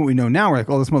 not knowing what we know now, we're like,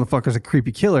 oh, this motherfucker's a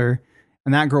creepy killer.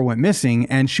 And that girl went missing,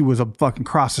 and she was a fucking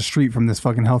cross the street from this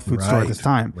fucking health food store at this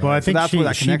time. Well, I think that's where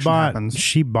that connection happens.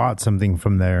 she bought something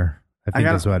from there. I think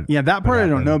that's what. Yeah, that part what I don't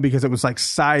happened. know because it was like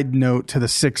side note to the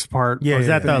 6th part. Yeah, is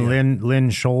that the Lynn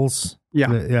Scholes?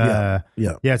 Yeah.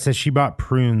 Yeah. Yeah, it says she bought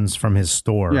prunes from his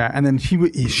store. Yeah, and then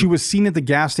she was seen at the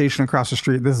gas station across the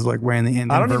street. This is like way in the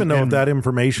end. I don't even know if that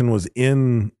information was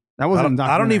in. That wasn't.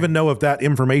 I don't even know if that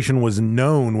information was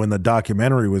known when the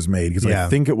documentary was made, because I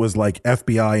think it was like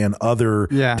FBI and other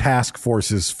task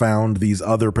forces found these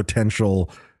other potential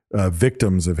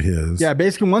victims of his. Yeah,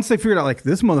 basically once they figured out like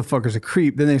this motherfucker's a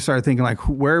creep, then they started thinking like,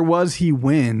 where was he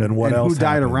when, and what else who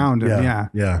died happened? around him?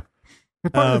 Yeah.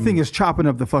 But part of the thing is chopping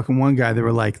up the fucking one guy. They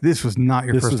were like, this was not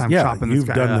your first time chopping this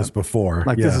guy You've done up. this before.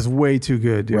 Like this is way too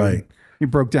good, dude. Right. He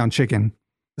broke down chicken.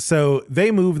 So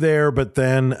they move there, but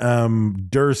then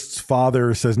Durst's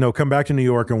father says, no, come back to New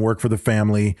York and work for the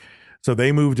family. So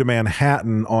they move to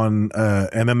Manhattan and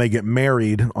then they get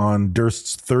married on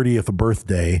Durst's 30th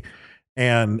birthday.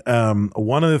 And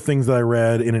one of the things that I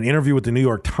read in an interview with the New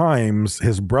York Times,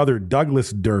 his brother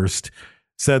Douglas Durst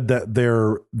said that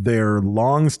their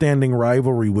long-standing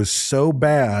rivalry was so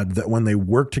bad that when they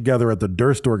worked together at the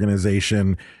Durst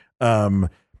organization,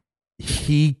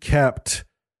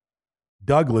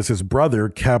 Douglas, his brother,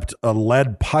 kept a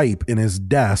lead pipe in his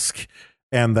desk,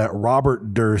 and that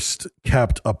Robert Durst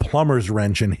kept a plumber's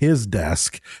wrench in his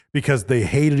desk because they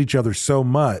hated each other so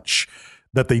much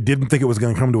that they didn't think it was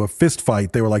going to come to a fist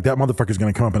fight. They were like, that motherfucker's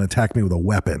going to come up and attack me with a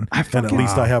weapon. And at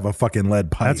least I have a fucking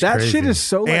lead pipe. That shit is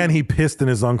so like, and he pissed in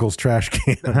his uncle's trash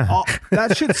can.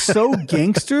 That shit's so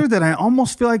gangster that I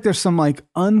almost feel like there's some like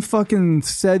unfucking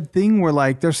said thing where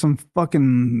like there's some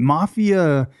fucking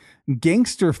mafia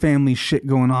gangster family shit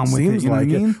going on with Seems it. You like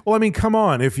know what I mean? it. Well, I mean, come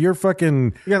on. If you're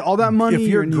fucking, you got all that money. if your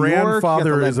you're in New York, grandfather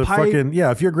you got the is a lead pipe. fucking,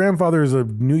 if your grandfather is a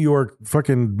New York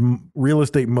fucking real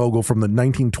estate mogul from the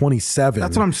 1927,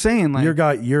 That's what I'm saying. Like,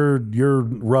 you're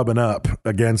rubbing up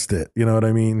against it. You know what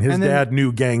I mean? His dad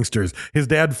knew gangsters. His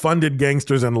dad funded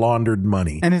gangsters and laundered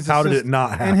money. and his how did it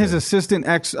not happen? And his assistant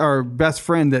or best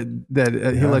friend that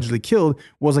he allegedly killed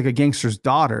was like a gangster's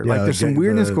daughter. Like there's some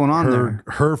weirdness going on there.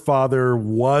 Her father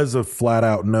was a flat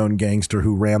out known gangster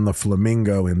who ran the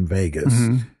Flamingo in Vegas.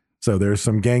 So there's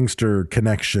some gangster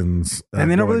connections. And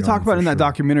they don't really going talk on about it for in that sure.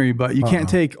 documentary, but you can't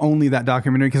take only that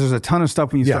documentary because there's a ton of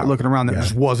stuff when you start looking around that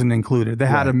just wasn't included. They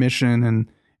had a mission and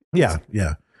yeah.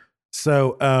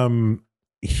 So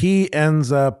he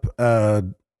ends up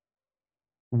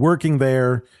working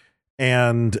there,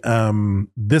 and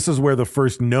this is where the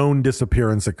first known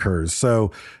disappearance occurs.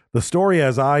 So the story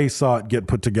as I saw it get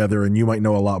put together, and you might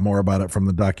know a lot more about it from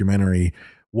the documentary,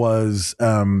 was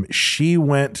she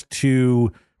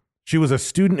was a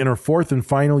student in her fourth and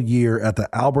final year at the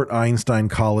Albert Einstein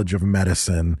College of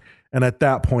Medicine. And at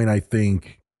that point, I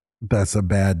think that's a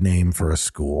bad name for a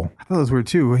school. I thought that was weird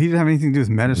too. He didn't have anything to do with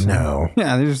medicine. No.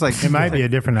 Yeah, they're just like It might be a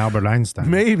different Albert Einstein.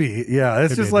 Maybe, yeah.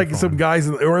 It's Could just be a like different some one. guys,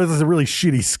 or it's a really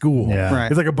shitty school. Yeah. Right.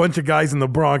 It's like a bunch of guys in the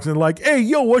Bronx and like, hey,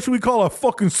 yo, what should we call a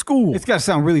fucking school? It's got to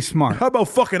sound really smart. How about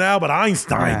fucking Albert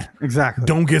Einstein? Yeah, exactly.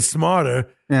 Don't get smarter.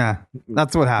 Yeah,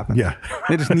 that's what happened. Yeah.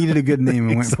 They just needed a good name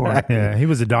and went for it. Yeah, he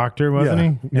was a doctor,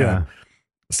 wasn't he? Yeah.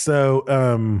 So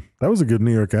that was a good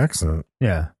New York accent.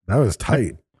 Yeah. That was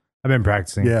tight. I've been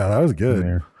practicing. Yeah, that was good.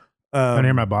 Want to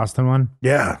hear my Boston one?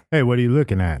 Yeah. Hey, what are you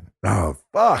looking at? Oh,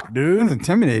 fuck, It's dude.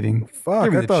 intimidating. Fuck.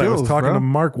 Give me I the thought I was chills, talking bro. to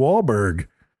Mark Wahlberg.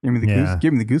 Give me the Yeah. goose.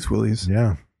 Give me the goose willies.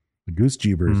 Yeah. The Goose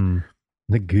Jeebers.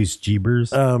 The Goose Jeebers.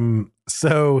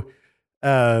 So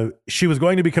she was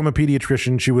going to become a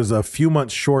pediatrician. She was a few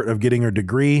months short of getting her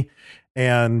degree.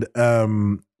 And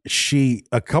she,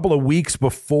 a couple of weeks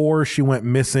before she went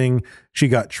missing, she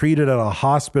got treated at a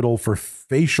hospital for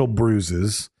facial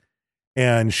bruises.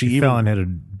 And she even fell and hit a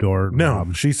door.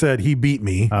 No, she said he beat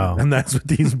me, and that's what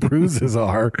these bruises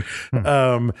are.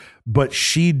 But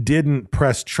she didn't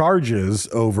press charges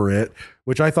over it,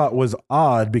 which I thought was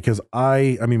odd because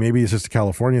I mean, maybe it's just a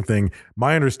California thing.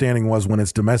 My understanding was when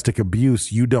it's domestic abuse,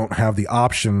 you don't have the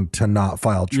option to not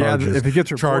file charges. Yeah, if it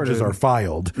gets reported. charges are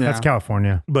filed. Yeah. That's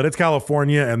California. But it's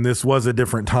California, and this was a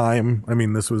different time. I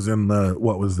mean, this was in the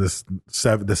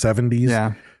 70s.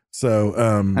 Yeah. So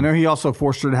I know he also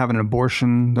forced her to have an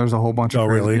abortion. There's a whole bunch of Oh,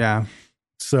 crazy- really? Yeah.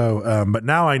 So, but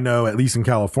now I know, at least in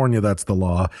California, that's the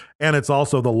law. And it's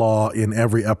also the law in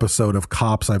every episode of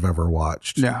Cops I've ever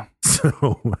watched. Yeah.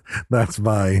 So that's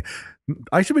I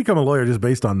should become a lawyer just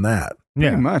based on that.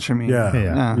 Pretty much. I mean,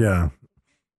 Yeah. yeah.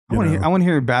 I want to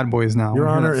hear Bad Boys now. Your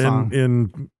I wanna hear Honor, that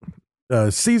song.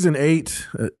 in season 8,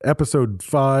 episode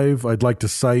 5, I'd like to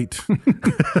cite.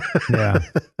 Yeah.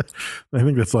 I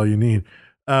think that's all you need.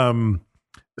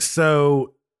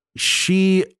 So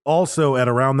she also, at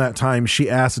around that time, she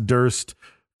asked Durst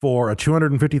for a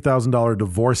 $250,000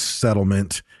 divorce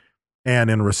settlement. And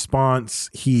in response,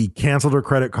 he canceled her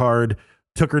credit card,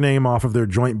 took her name off of their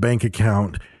joint bank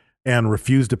account, and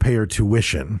refused to pay her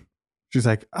tuition. She's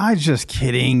like, I'm just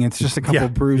kidding. It's just a couple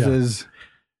bruises.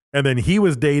 And then he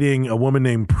was dating a woman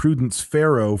named Prudence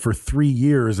Farrow for 3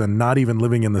 years and not even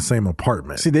living in the same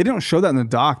apartment. See, they don't show that in the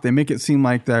doc. They make it seem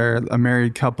like they're a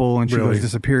married couple and she Really? was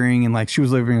disappearing and like she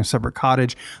was living in a separate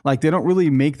cottage. Like they don't really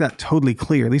make that totally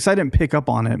clear. At least I didn't pick up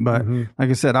on it. But like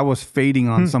I said, I was fading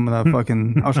on some of the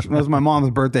fucking, it was my mom's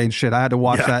birthday and shit. I had to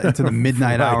watch that into the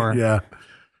midnight Right, hour. Yeah.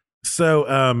 So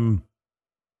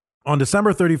on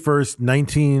December 31st,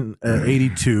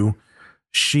 1982,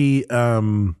 she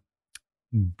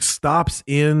stops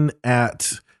in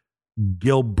at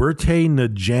Gilberte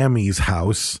Najami's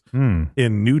house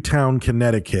in Newtown,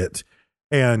 Connecticut.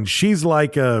 And she's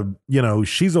like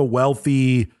she's a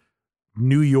wealthy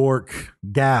New York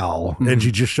gal. And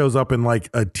she just shows up in like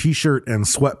a t-shirt and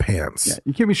sweatpants. Yeah,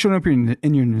 you can't be showing up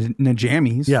in your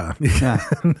Najamis. Yeah.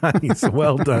 Nice.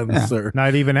 Well done, sir.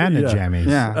 Not even at the jammies.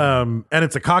 Yeah. And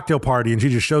it's a cocktail party, and she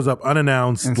just shows up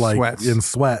unannounced, In like sweats. in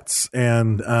sweats.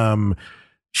 And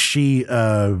she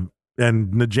and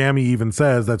Najami even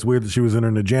says that's weird that she was in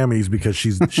her Najamis because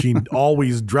she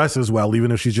always dresses well,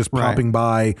 even if she's just Right. popping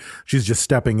by, she's just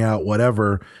stepping out,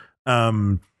 whatever.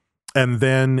 And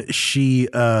then she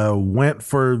went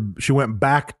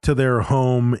back to their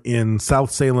home in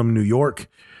South Salem, New York,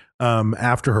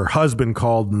 after her husband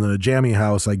called in the Najami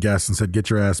house, I guess, and said, "Get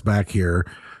your ass back here."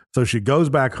 So she goes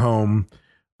back home.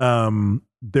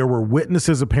 There were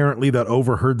witnesses apparently that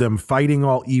overheard them fighting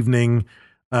all evening.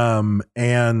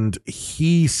 And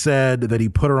he said that he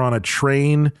put her on a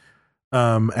train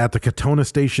at the Katona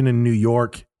station in New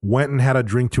York, went and had a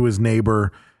drink to his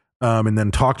neighbor, and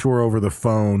then talked to her over the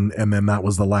phone. And then that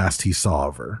was the last he saw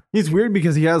of her. He's weird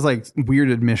because he has like weird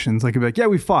admissions. Like he'd be like, yeah,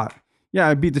 we fought. Yeah,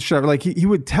 I beat the shit out of her. Like he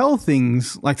would tell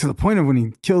things like to the point of when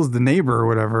he kills the neighbor or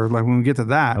whatever. Like when we get to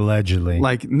that. Allegedly.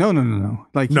 Like, no.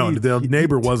 Like the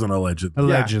neighbor wasn't alleged.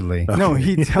 Allegedly. Yeah. No,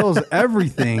 he tells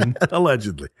everything.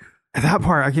 Allegedly. That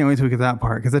part, I can't wait till we get to that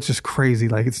part because that's just crazy.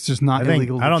 Like it's just not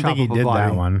illegal. I don't think he did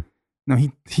that one. No,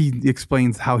 he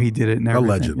explains how he did it and everything.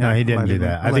 Allegedly. No, he didn't do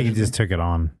that. I think he just took it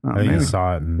on. I think he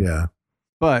saw it. And yeah.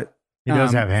 But he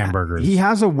does have hamburgers. He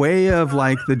has a way of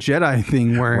like the Jedi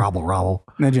thing where Robble.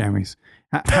 No jammies.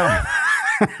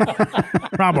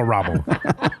 Robble.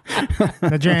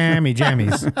 The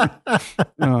jammies.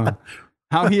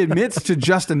 How he admits to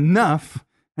just enough.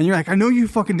 And you're like, I know you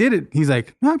fucking did it. He's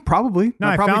like, no, probably. No,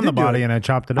 I probably found the did do body it. and I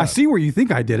chopped it up. I see where you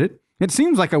think I did it. It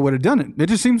seems like I would have done it. It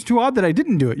just seems too odd that I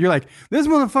didn't do it. You're like, this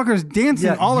motherfucker's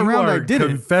dancing all around. I did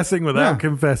confessing without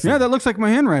confessing. Yeah, that looks like my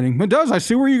handwriting. It does. I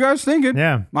see where you guys think it.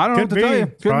 Yeah. I don't know what to tell you.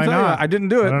 Couldn't tell you. I didn't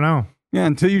do it. I don't know. Yeah,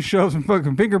 until you show some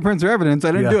fucking fingerprints or evidence,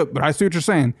 I didn't do it. But I see what you're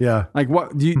saying. Yeah. Like,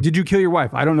 what? Did you kill your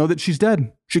wife? I don't know that she's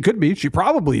dead. She could be. She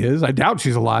probably is. I doubt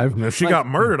she's alive. If she got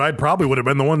murdered, I probably would have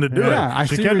been the one to do it.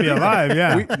 She could be alive.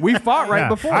 Yeah. We fought right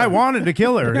before. I wanted to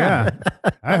kill her. Yeah.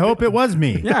 I hope it was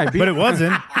me. Yeah, but it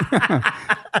wasn't.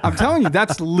 I'm telling you,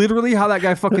 that's literally how that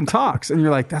guy fucking talks. And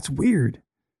you're like, that's weird.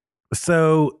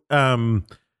 So,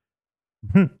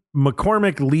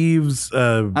 McCormick leaves.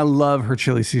 I love her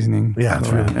chili seasoning. Yeah, it's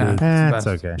really good. That's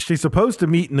okay. She's supposed to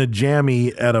meet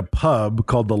Najami at a pub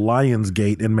called the Lions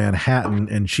Gate in Manhattan,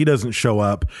 and she doesn't show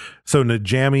up. So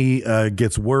Najami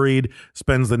gets worried,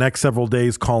 spends the next several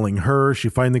days calling her. She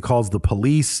finally calls the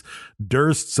police.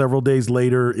 Durst, several days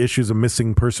later, issues a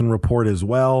missing person report as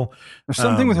well. There's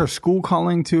something with her school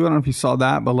calling, too. I don't know if you saw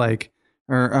that, but like,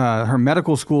 her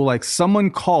medical school, like someone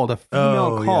called, a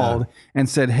female called and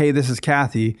said, hey, this is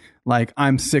Kathy. Like,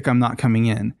 I'm sick. I'm not coming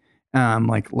in.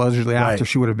 Like allegedly after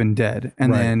she would have been dead.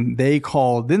 And then they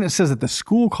called, then it says that the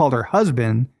school called her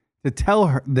husband to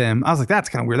tell them. I was like, that's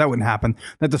kind of weird. That wouldn't happen.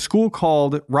 That the school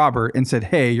called Robert and said,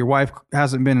 hey, your wife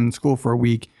hasn't been in school for a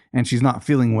week and she's not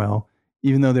feeling well,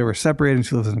 even though they were separated and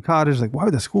she lives in a cottage. Like, why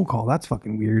would the school call? That's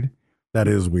fucking weird. That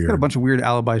is weird. Got a bunch of weird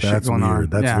alibi shit going on.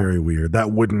 That's very weird.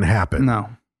 That wouldn't happen. No.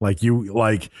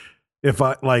 If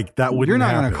I like that wouldn't. You're not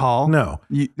happen. going to call. No.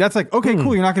 That's like, okay,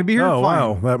 cool. You're not going to be here. Oh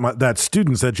Fine. wow, that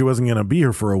student said she wasn't going to be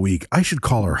here for a week. I should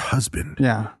call her husband.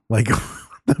 Yeah. Like,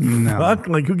 fuck?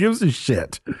 Like, who gives a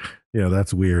shit? Yeah,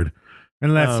 that's weird.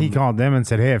 Unless he called them and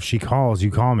said, hey, if she calls,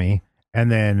 you call me, and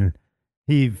then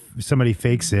somebody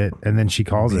fakes it, and then she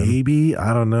calls him. Maybe,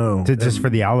 I don't know. Just for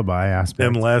the alibi aspect.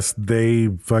 Unless they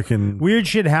fucking weird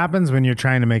shit happens when you're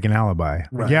trying to make an alibi.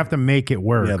 Like, you have to make it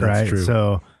work, that's right? true.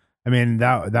 So, I mean,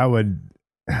 that's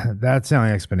the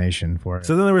only explanation for it.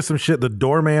 So then there was some shit. The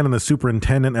doorman and the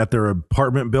superintendent at their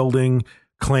apartment building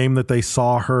claimed that they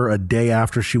saw her a day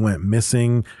after she went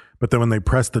missing. But then when they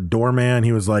pressed the doorman,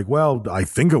 he was like, well, I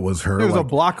think it was her. It was a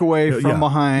block away from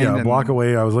behind. Yeah, a block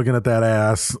away. I was looking at that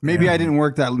ass. Maybe I didn't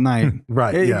work that night.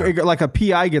 Right. Like a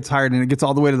PI gets hired and it gets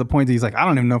all the way to the point that he's like, I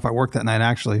don't even know if I worked that night,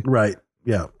 actually. Right.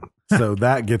 Yeah. So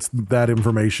that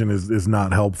information is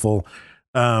not helpful.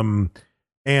 And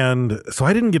so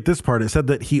I didn't get this part. It said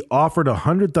that he offered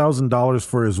 $100,000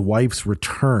 for his wife's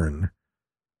return.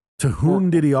 To whom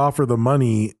did he offer the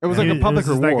money? It was like a public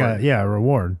reward. Like a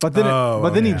reward. But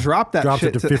then he dropped that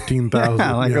shit it to $15,000.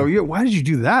 Yeah, like, why did you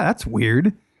do that? That's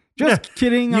weird. Just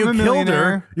kidding. I'm a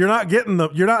millionaire. You're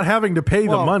not having to pay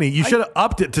the money. You should have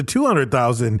upped it to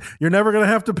 $200,000. You're never going to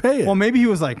have to pay it. Well, maybe he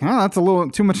was like, that's a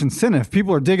little too much incentive.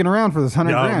 People are digging around for this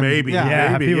 $100,000. Maybe.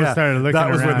 Yeah. People started looking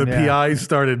around. That was when the PIs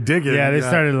started digging. Yeah, they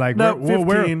started like,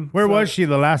 where was she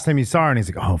the last time you saw her? And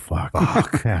he's like, oh, fuck.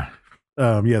 Yeah.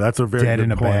 That's a very dead good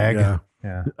in a point. bag.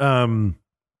 Yeah.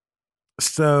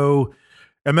 So,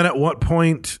 and then at what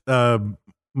point,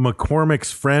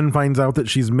 McCormick's friend finds out that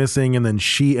she's missing, and then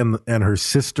she and her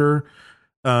sister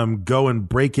go and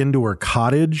break into her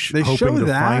cottage, they hoping show to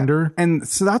that, find her. And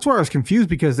so that's where I was confused,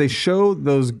 because they show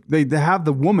those, they have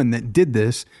the woman that did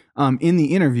this in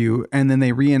the interview, and then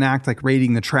they reenact like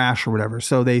raiding the trash or whatever.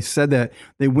 So they said that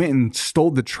they went and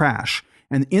stole the trash,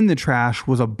 and in the trash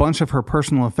was a bunch of her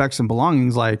personal effects and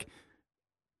belongings, like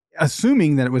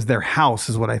assuming that it was their house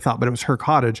is what I thought, but it was her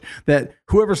cottage, that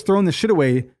whoever's throwing the shit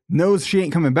away knows she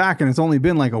ain't coming back and it's only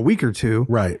been like a week or two.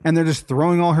 Right. And they're just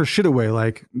throwing all her shit away.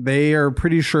 Like they are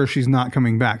pretty sure she's not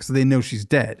coming back. So they know she's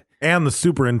dead. And the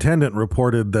superintendent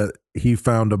reported that he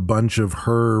found a bunch of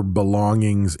her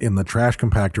belongings in the trash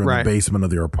compactor in the basement of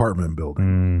their apartment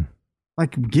building.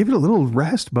 Like, give it a little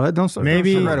rest, bud. Don't start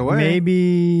right away.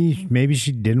 Maybe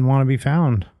she didn't want to be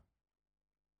found.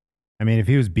 I mean, if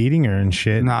he was beating her and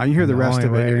shit. No, you hear the rest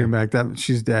of it. way- You're back. That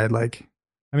she's dead. Like,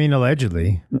 I mean,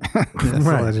 allegedly. yes,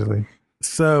 Right. allegedly.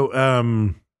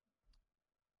 So,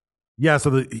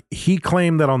 he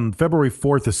claimed that on February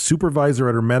 4th, a supervisor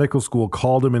at her medical school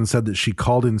called him and said that she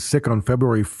called in sick on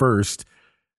February 1st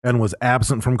and was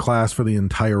absent from class for the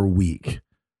entire week.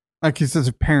 Like he says,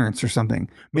 parents or something.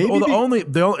 Maybe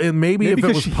maybe if it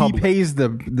because was he public. pays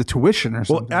the tuition or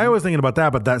something. Well, I was thinking about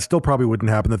that, but that still probably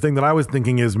wouldn't happen. The thing that I was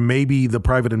thinking is maybe the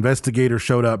private investigator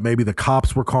showed up, maybe the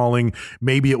cops were calling,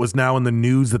 maybe it was now in the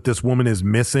news that this woman is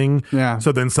missing. Yeah.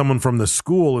 So then someone from the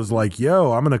school is like,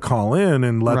 yo, I'm going to call in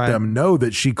and let them know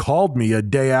that she called me a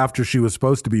day after she was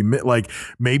supposed to be, like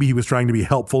maybe he was trying to be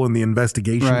helpful in the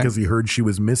investigation because he heard she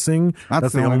was missing.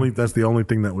 That's the only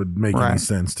thing that would make any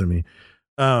sense to me.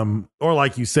 Or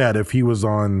like you said, if he was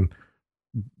on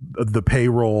the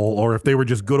payroll or if they were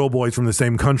just good old boys from the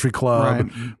same country club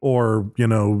or,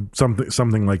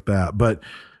 something like that. But,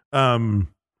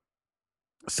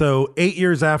 so 8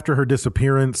 years after her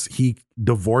disappearance, he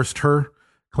divorced her,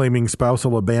 claiming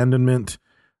spousal abandonment.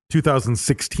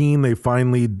 2016, they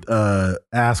finally,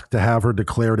 asked to have her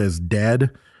declared as dead.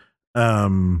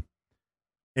 And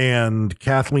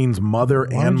Kathleen's mother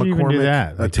Why and would you even do McCormick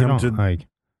that? Like, you don't, attempted.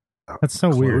 that's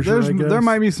so weird. There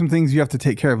might be some things you have to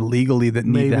take care of legally that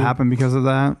need to happen because of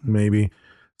that. Maybe.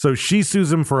 So she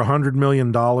sues him for $100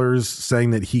 million, saying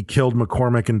that he killed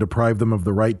McCormick and deprived them of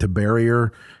the right to bury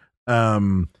her.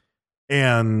 And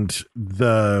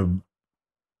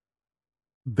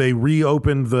they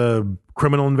reopened the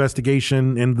criminal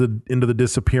investigation into the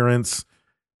disappearance,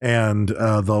 and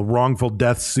the wrongful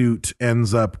death suit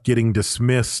ends up getting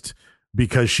dismissed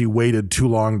because she waited too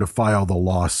long to file the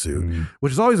lawsuit,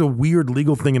 which is always a weird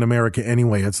legal thing in America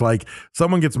anyway. It's like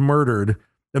someone gets murdered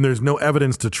and there's no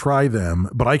evidence to try them,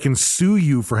 but I can sue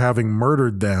you for having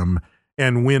murdered them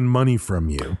and win money from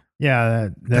you. Yeah,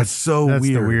 that's so that's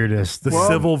weird. the weirdest. The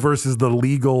civil versus the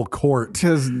legal court.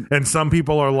 And some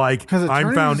people are like,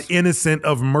 I'm found innocent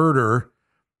of murder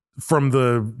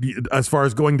as far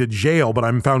as going to jail, but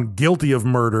I'm found guilty of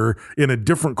murder in a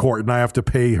different court and I have to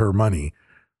pay her money.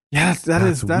 Yeah, that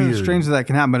is strange that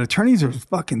can happen. But attorneys are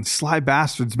fucking sly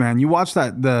bastards, man. You watch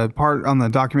the part on the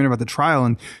documentary about the trial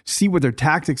and see what their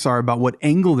tactics are about what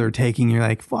angle they're taking. You're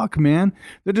like, fuck, man.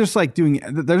 They're just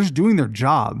doing their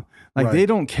job. Like they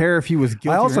don't care if he was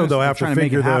guilty. I also or though have to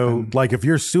figure though, like if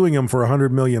you're suing him for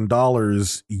 $100 million,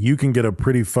 you can get a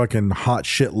pretty fucking hot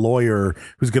shit lawyer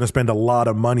who's going to spend a lot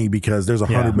of money because there's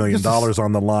 $100 million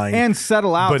on the line and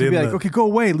settle out to be like, okay, go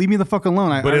away, leave me the fuck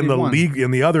alone. But in the league,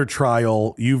 in the other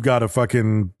trial, you've got a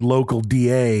fucking local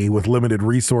DA with limited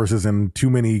resources and too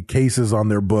many cases on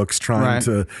their books trying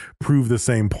to prove the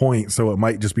same point. So it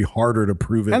might just be harder to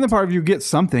prove it. And the part of you get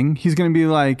something, he's going to be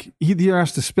like, he either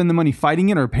has to spend the money fighting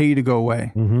it or pay you to go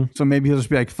away. So maybe he'll just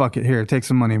be like, fuck it, here, take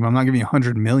some money, but I'm not giving you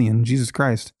 $100 million. Jesus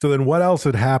Christ. So then what else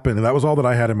had happened? And that was all that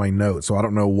I had in my notes. So I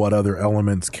don't know what other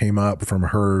elements came up from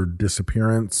her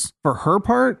disappearance. For her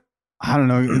part, I don't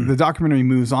know. The documentary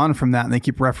moves on from that and they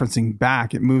keep referencing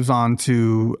back. It moves on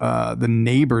to the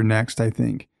neighbor next, I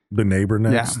think. The neighbor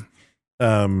next?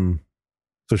 Yeah.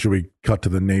 So should we cut to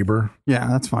the neighbor? Yeah,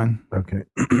 that's fine. Okay.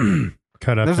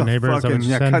 Cut up the neighbor.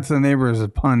 Cut to the neighbor is a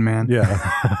pun, man.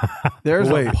 Yeah. There's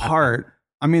a part.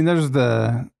 I mean, there's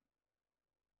the.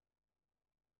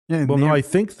 Yeah. Well, no, I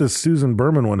think the Susan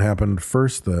Berman one happened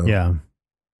first, though. Yeah.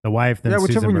 The wife. Then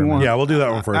whichever Susan one you Berman. want. Yeah, we'll do that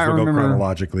one first. We'll go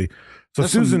chronologically. So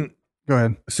Susan. Go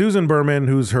ahead. Susan Berman,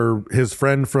 who's his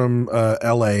friend from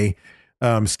L.A.,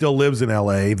 still lives in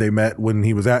L.A. They met when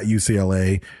he was at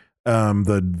UCLA.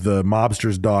 The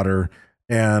mobster's daughter.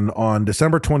 And on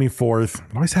December 24th,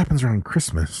 it always happens around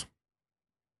Christmas.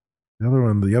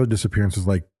 The other disappearance was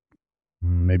like,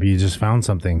 maybe you just found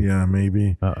something. Yeah,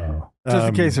 maybe. Just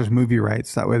in case there's movie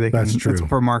rights, that way they can. That's true. It's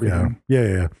for marketing.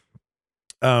 Yeah.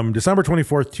 December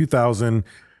 24th, 2000,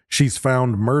 she's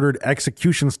found murdered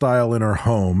execution style in her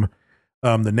home.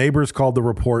 The neighbors called to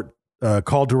report that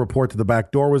the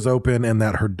back door was open and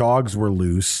that her dogs were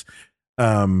loose.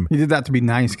 He did that to be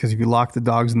nice because if you lock the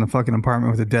dogs in the fucking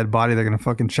apartment with a dead body, they're gonna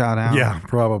fucking shout out. Yeah,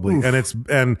 probably. Oof.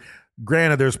 And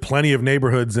granted, there's plenty of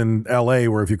neighborhoods in LA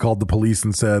where if you called the police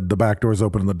and said the back door's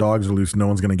open and the dogs are loose, no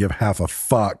one's going to give half a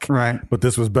fuck. Right. But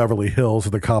this was Beverly Hills, so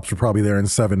the cops were probably there in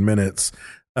 7 minutes.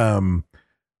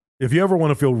 If you ever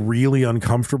want to feel really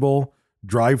uncomfortable,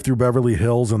 drive through Beverly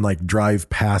Hills and like drive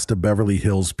past a Beverly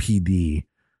Hills PD.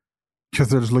 Because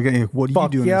they're just looking at you, what are you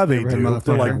doing? Yeah, they neighborhood,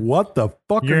 do. They're motherfucker? like, what the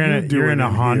fuck You're are in you a- doing? you're in a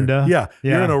here? Honda? Yeah,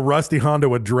 Yeah. you're in a rusty Honda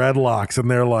with dreadlocks,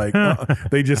 and they're like,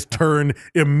 they just turn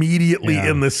immediately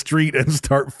Yeah. in the street and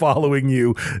start following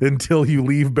you until you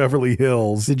leave Beverly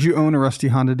Hills. Did you own a rusty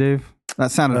Honda, Dave?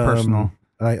 That sounded personal.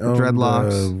 I owned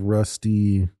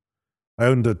dreadlocks. I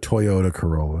owned a Toyota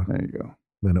Corolla. There you go.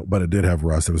 But it did have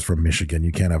rust. It was from Michigan.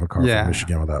 You can't have a car Yeah. from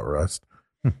Michigan without rust.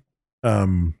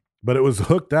 But it was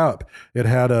hooked up. It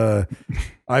had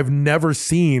I've never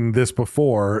seen this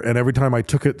before. And every time I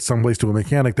took it someplace to a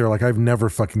mechanic, they're like, I've never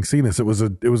fucking seen this. It was a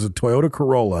Toyota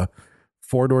Corolla,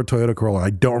 4-door Toyota Corolla. I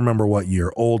don't remember what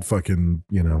year. Old fucking,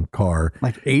 car.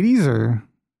 Like 80s or?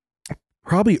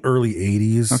 Probably early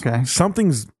 80s. Okay.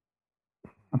 Something's,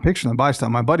 I'm picturing the buy stuff.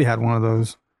 My buddy had one of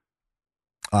those.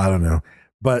 I don't know.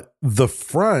 But the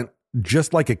front,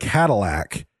 just like a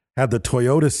Cadillac, had the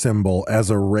Toyota symbol as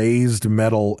a raised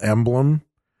metal emblem.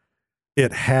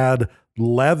 It had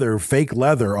fake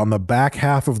leather on the back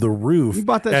half of the roof. You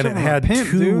bought that and shit it from a had pimp,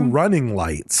 2 dude. running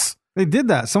lights. They did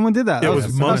that. Someone did that. It That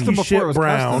was monkey custom before shit it was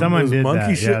brown. custom. Someone It was did monkey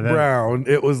that. shit Yeah, that- brown.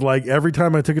 It was like every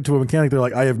time I took it to a mechanic, they're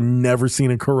like, I have never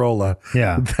seen a Corolla.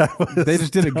 Yeah. They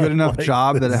just did a good enough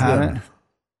job that it had it.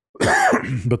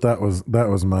 But that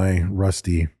was my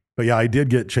rusty. But yeah, I did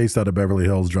get chased out of Beverly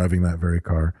Hills driving that very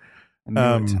car.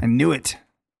 I knew it.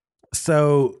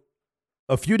 So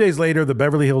a few days later, the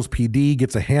Beverly Hills PD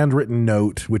gets a handwritten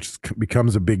note, which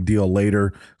becomes a big deal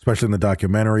later, especially in the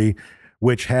documentary,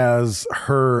 which has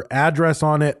her address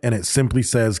on it, and it simply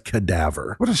says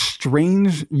cadaver. What a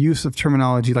strange use of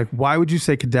terminology. Like, why would you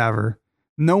say cadaver?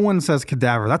 No one says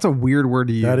cadaver. That's a weird word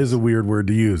to use. That is a weird word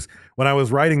to use. When I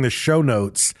was writing the show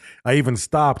notes, I even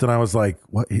stopped and I was like,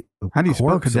 "What? How do you spell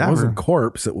corpse? It cadaver? wasn't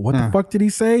corpse. What Yeah. the fuck did he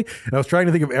say?" And I was trying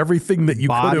to think of everything that you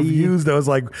could have Body, used. I was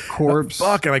like, corpse.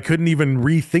 fuck," and I couldn't even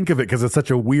rethink of it because it's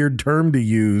such a weird term to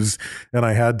use, and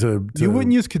I had to. You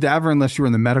wouldn't use cadaver unless you were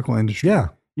in the medical industry. Yeah.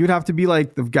 You would have to be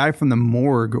like the guy from the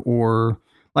morgue or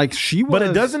like she was. But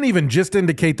it doesn't even just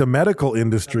indicate the medical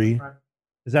industry.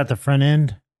 Is that the front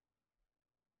end?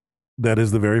 That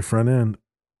is the very front end.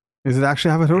 Does it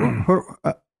actually have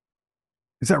a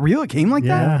is that real? It came like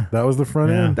Yeah. That was the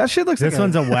front Yeah. end. that? That shit looks This like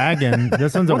one's a wagon.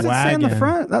 This one's a What's it say wagon. on the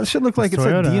front? That shit looked like It's it's a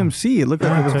Toyota. DMC. It looked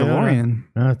like it was DeLorean.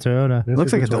 No, Toyota. This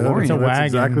looks is like a DeLorean. It's a That's wagon.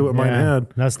 exactly what mine Yeah. had.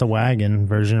 That's the wagon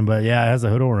version, but yeah, it has a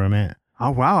hood over it.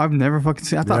 Oh wow, I've never fucking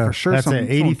seen. I thought Yeah. for sure That's someone an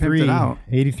pimped 83. it out.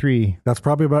 83. That's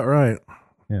probably about right.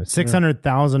 Yeah,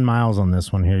 600,000 miles on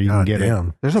this one here. You God can get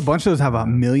damn. There's a bunch of those have a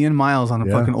million miles on the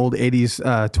Yeah. fucking old 80s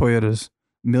Toyotas.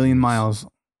 Million miles.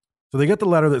 So they get the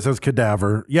letter that says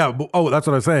cadaver. Yeah. That's what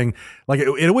I was saying. Like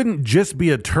it wouldn't just be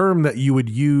a term that you would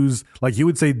use. Like you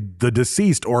would say the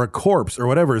deceased or a corpse or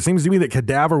whatever. It seems to me that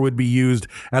cadaver would be used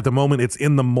at the moment it's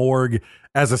in the morgue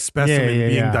as a specimen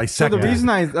being So dissected. the reason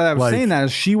I was Like- saying that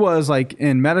is she was like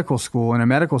in medical school and a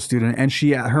medical student, and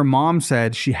her mom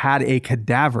said she had a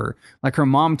cadaver. Like her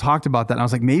mom talked about that. And I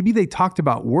was like, maybe they talked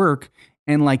about work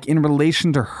and like in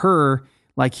relation to her,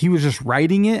 like he was just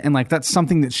writing it, and like that's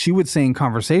something that she would say in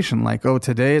conversation, like, "Oh,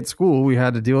 today at school we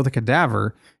had to deal with a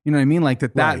cadaver." You know what I mean? Like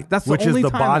that. Right. That's the which only is the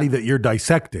time body that you're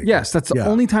dissecting. Yes, that's the Yeah.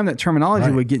 only time that terminology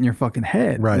Right. would get in your fucking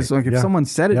head. Right. It's like if Yeah. someone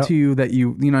said it Yep. to you that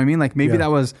you know what I mean? Like maybe Yeah.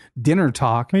 that was dinner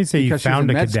talk. You'd say you because she was found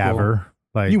in a med school. cadaver.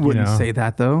 Like, you wouldn't know. say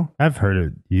that though. I've heard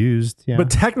it used. Yeah. But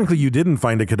technically, you didn't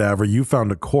find a cadaver. You found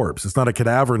a corpse. It's not a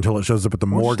cadaver until it shows up at the Or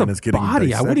morgue just and a it's getting body.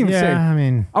 I dissected. wouldn't even say. I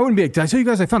mean, I wouldn't be like, did I tell you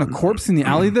guys I found a corpse in the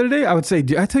alley the other day? I would say,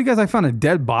 did I tell you guys I found a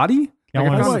dead body? y'all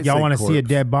Like, I found- want to see a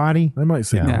dead body? I might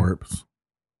say Yeah. corpse.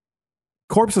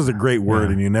 Corpse is a great word,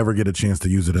 Yeah. and you never get a chance to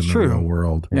use it in the True. real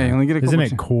world. Yeah, you only get a Isn't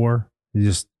couple it core? You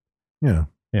just Yeah.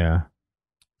 yeah.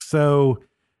 So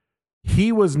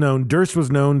Durst was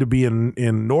known to be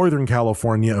in Northern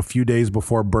California a few days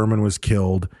before Berman was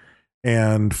killed,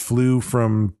 and flew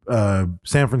from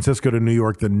San Francisco to New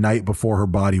York the night before her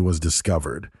body was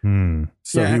discovered.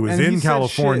 So Yeah, he was and in said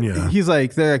California. shit. He's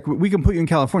like, they're like, we can put you in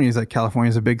California. He's like,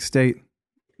 California's a big state.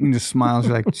 And just smiles.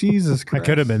 You're like, Jesus I Christ.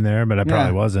 could have been there, but I probably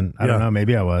Yeah. wasn't. I don't Yeah. know.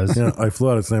 Maybe I was. Yeah, I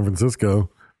flew out of San Francisco.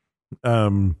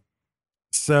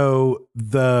 So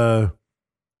the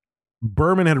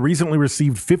Berman had recently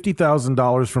received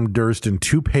 $50,000 from Durst in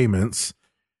 2 payments.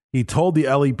 He told the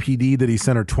LAPD that he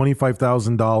sent her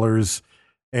 $25,000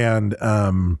 and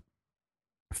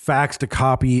faxed a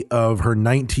copy of her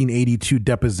 1982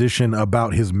 deposition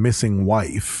about his missing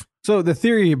wife. So the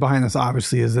theory behind this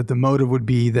obviously is that the motive would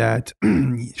be that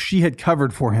she had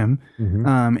covered for him,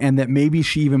 and that maybe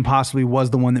she even possibly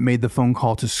was the one that made the phone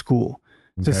call to school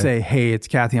to say, hey, it's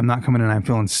Kathy, I'm not coming in, I'm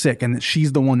feeling sick. And that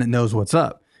she's the one that knows what's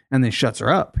up. And then shuts her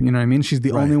up. You know what I mean? She's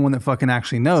the only one that fucking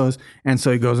actually knows. And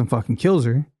so he goes and fucking kills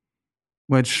her,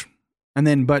 but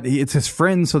it's his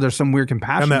friend. So there's some weird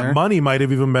compassion And that there. money might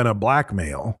have even been a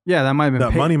blackmail. Yeah, that might have been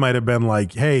That money might have been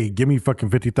like, hey, give me fucking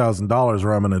 $50,000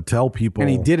 or I'm going to tell people.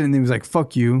 And he did it, and he was like,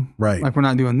 fuck you. Right. Like, we're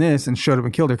not doing this, and showed up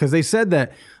and killed her. Because they said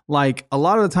that, like, a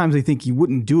lot of the times they think he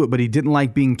wouldn't do it, but he didn't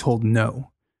like being told no.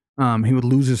 He would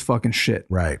lose his fucking shit.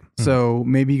 Right. So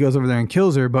maybe he goes over there and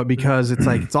kills her, but because it's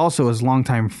like, it's also his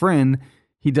longtime friend,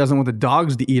 he doesn't want the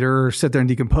dogs to eat her or sit there and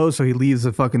decompose, so he leaves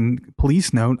a fucking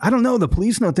police note. I don't know. The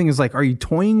police note thing is like, are you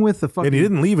toying with the fucking... And he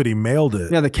didn't leave it. He mailed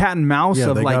it. Yeah, the cat and mouse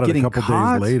of they like got it getting a couple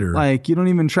caught. days later. Like, you don't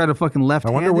even try to fucking I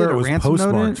left-handed wonder where or it was ransom note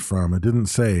postmarked it. from. It didn't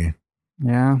say.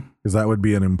 Yeah. Because that would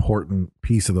be an important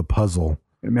piece of the puzzle.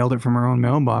 It mailed it from her own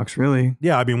mailbox, really.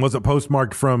 Yeah, I mean, was it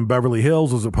postmarked from Beverly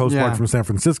Hills? Was it postmarked from San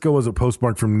Francisco? Was it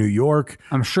postmarked from New York?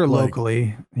 I'm sure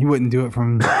locally. He wouldn't do it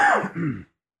from...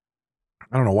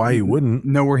 I don't know why he wouldn't.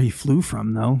 Know where he flew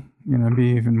from, though. You know, it'd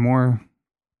be even more...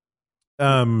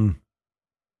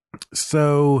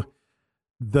 So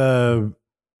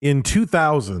in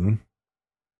 2000,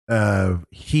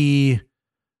 he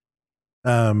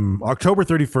October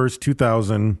 31st,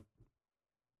 2000,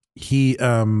 he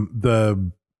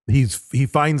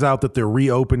finds out that they're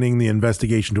reopening the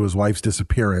investigation to his wife's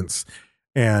disappearance,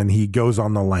 and he goes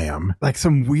on the lam. Like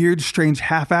some weird, strange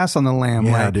half-ass on the lam.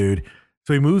 Yeah, like, dude.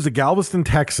 So he moves to Galveston,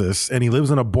 Texas, and he lives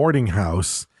in a boarding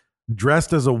house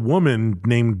dressed as a woman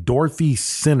named Dorothy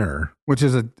Sinner. Which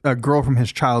is a girl from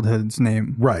his childhood's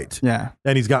name. Right. Yeah.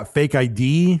 And he's got fake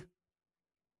ID.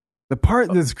 The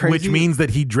part that's crazy... Which means that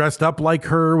he dressed up like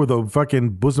her with a fucking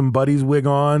Bosom Buddies wig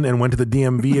on and went to the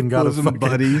DMV and got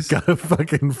a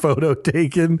fucking photo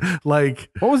taken. Like...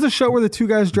 What was the show where the two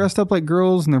guys dressed up like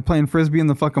girls and they're playing Frisbee in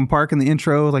the fucking park in the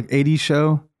intro, like 80s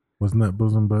show? Wasn't that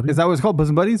Bosom Buddies? Is that what it's called,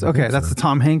 Bosom Buddies? Okay, that's the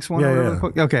Tom Hanks one. Yeah.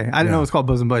 Okay, I didn't know it was called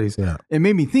Bosom Buddies. Yeah. It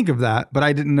made me think of that, but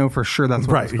I didn't know for sure that's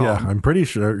what it was called. Yeah, I'm pretty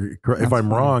sure. If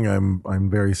I'm wrong, I'm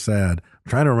very sad. I'm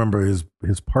trying to remember his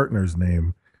partner's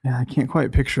name. Yeah, I can't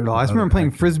quite picture it all. I just remember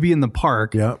playing Frisbee in the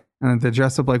park. Yeah. And they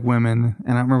dressed up like women,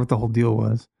 and I don't remember what the whole deal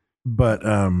was. But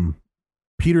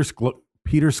Peter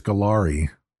Scolari.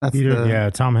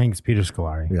 That's Tom Hanks, Peter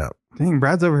Scolari. Yeah. Dang,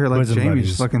 Brad's over here like Bosom Jamie, Buddies.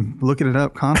 just fucking looking it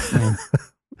up constantly.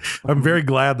 I'm very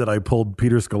glad that I pulled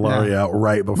Peter Scolari out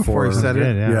right before he said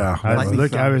it. Yeah.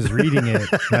 I was reading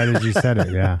it right as you said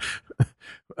it. Yeah.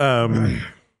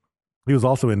 He was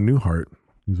also in Newhart.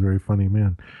 He's a very funny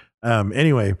man.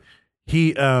 Anyway,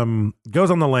 he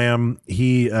goes on the lam.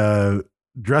 He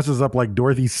dresses up like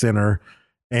Dorothy Sinner,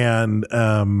 and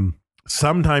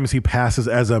sometimes he passes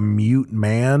as a mute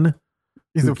man.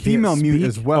 He's a female mute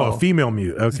as well. Oh, a female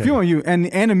mute. Okay. He's a female mute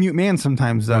and a mute man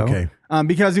sometimes, though. Okay.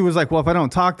 Because he was like, well, if I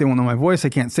don't talk, they won't know my voice. I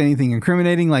can't say anything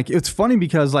incriminating. Like, it's funny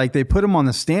because like they put him on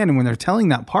the stand, and when they're telling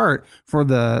that part for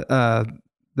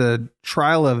the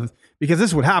trial of, because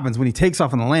this is what happens when he takes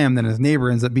off on the lam, then his neighbor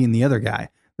ends up being the other guy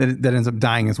that ends up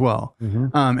dying as well. Mm-hmm.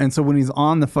 And so when he's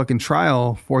on the fucking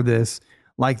trial for this,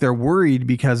 like they're worried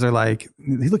because they're like,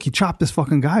 look, he chopped this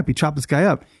fucking guy up. He chopped this guy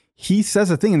up. He says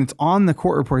a thing, and it's on the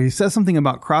court report. He says something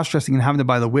about cross-dressing and having to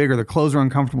buy the wig, or the clothes are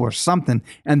uncomfortable or something.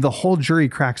 And the whole jury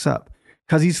cracks up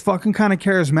because he's fucking kind of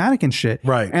charismatic and shit.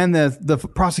 Right. And the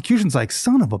prosecution's like,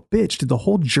 son of a bitch, did the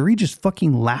whole jury just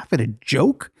fucking laugh at a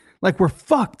joke? Like, we're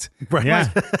fucked. Right.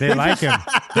 Yeah, they like him.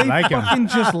 They like him. fucking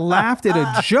just laughed at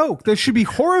a joke. They should be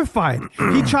horrified.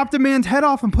 He chopped a man's head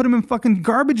off and put him in fucking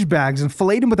garbage bags and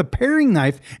filleted him with a paring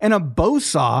knife and a bow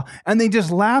saw, and they just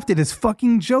laughed at his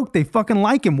fucking joke. They fucking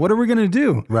like him. What are we going to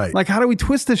do? Right. Like, how do we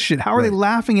twist this shit? How are they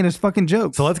laughing at his fucking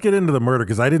jokes? So let's get into the murder,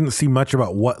 because I didn't see much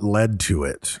about what led to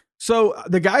it. So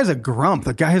the guy's a grump.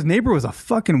 His neighbor was a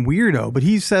fucking weirdo, but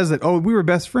he says that, oh, we were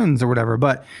best friends or whatever.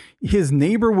 But his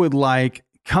neighbor would like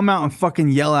come out and fucking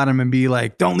yell at him and be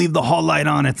like, don't leave the hall light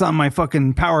on. It's on my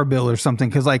fucking power bill or something.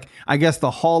 Cause like, I guess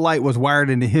the hall light was wired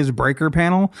into his breaker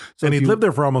panel. So and he lived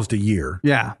there for almost a year.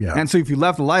 Yeah. And so if you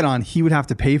left the light on, he would have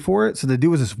to pay for it. So the dude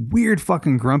was this weird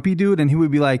fucking grumpy dude. And he would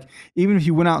be like, even if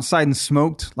you went outside and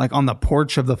smoked like on the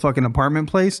porch of the fucking apartment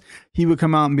place, he would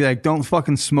come out and be like, don't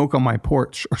fucking smoke on my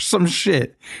porch or some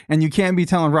shit. And you can't be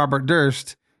telling Robert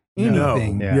Durst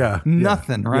anything.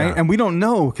 Nothing. Right. Yeah. And we don't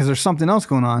know because there's something else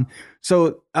going on.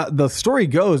 So the story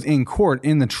goes in court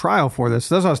in the trial for this.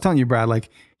 So that's what I was telling you, Brad. Like,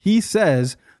 he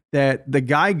says that the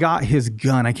guy got his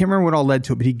gun. I can't remember what all led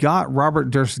to it, but he got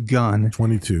Robert Durst's gun.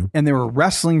 22. And they were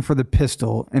wrestling for the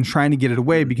pistol and trying to get it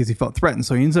away because he felt threatened.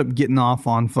 So he ends up getting off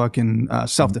on fucking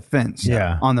self-defense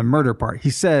on the murder part. He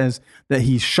says that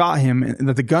he shot him and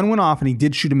that the gun went off and he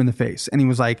did shoot him in the face. And he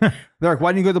was like, they're like,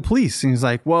 why didn't you go to the police? And he's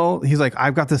like,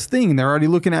 I've got this thing. They're already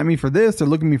looking at me for this. They're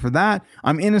looking at me for that.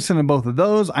 I'm innocent in both of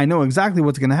those. I know exactly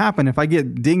what's going to happen. If I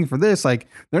get dinged for this, like,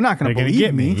 they're not going to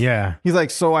believe me. Yeah. He's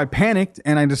like, so I panicked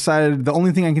and I decided the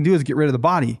only thing I can do is get rid of the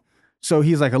body. So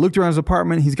he's like, I looked around his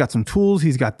apartment. He's got some tools.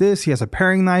 He's got this. He has a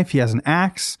paring knife. He has an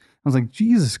axe. I was like,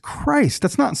 Jesus Christ.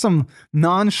 That's not some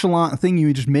nonchalant thing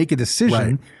you just make a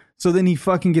decision. Right. So then he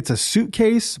fucking gets a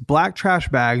suitcase, black trash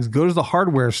bags, goes to the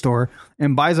hardware store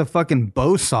and buys a fucking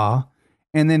bow saw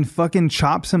and then fucking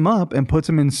chops him up and puts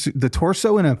him in the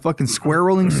torso in a fucking square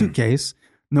rolling suitcase.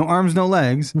 No arms, no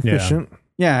legs. Efficient.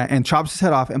 Yeah. And chops his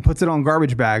head off and puts it on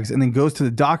garbage bags and then goes to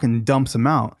the dock and dumps him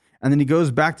out. And then he goes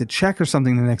back to check or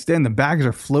something the next day and the bags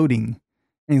are floating.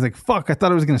 And he's like, fuck, I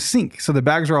thought it was going to sink. So the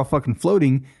bags are all fucking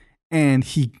floating and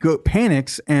he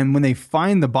panics. And when they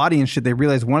find the body and shit, they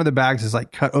realize one of the bags is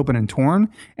like cut open and torn.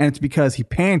 And it's because he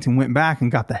panicked and went back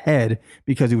and got the head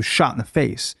because he was shot in the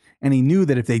face. And he knew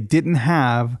that if they didn't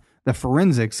have the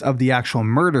forensics of the actual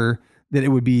murder, that it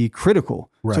would be critical.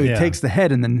 Right. So he takes the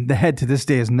head, and then the head to this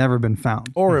day has never been found.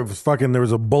 Or if fucking there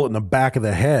was a bullet in the back of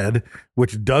the head,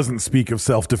 which doesn't speak of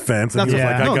self-defense. That's,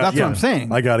 that's what I'm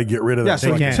saying. I got to get rid of that. Yeah,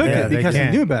 so he took it because he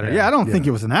knew better. Yeah, I don't think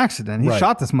it was an accident. He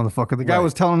shot this motherfucker. The guy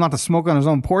was telling him not to smoke on his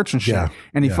own porch and shit.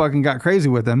 And he fucking got crazy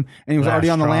with him. And he was already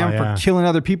on the lam for killing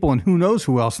other people and who knows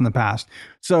who else in the past.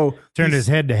 So turned his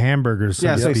head to hamburgers.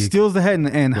 So he steals the head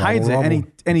and hides it.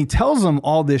 And he tells them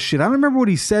all this shit. I don't remember what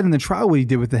he said in the trial, what he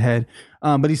did with the head.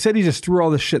 But he said he just threw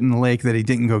all this shit in the lake that he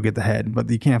didn't go get the head, but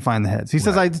you can't find the heads. He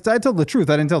says, I told the truth.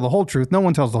 I didn't tell the whole truth. No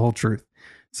one tells the whole truth.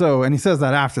 So, and he says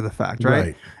that after the fact,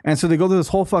 right? And so they go through this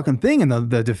whole fucking thing, and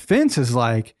the defense is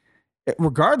like,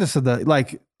 regardless of the,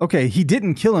 like, okay, he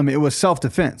didn't kill him. It was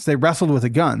self-defense. They wrestled with a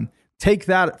gun. Take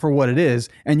that for what it is,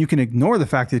 and you can ignore the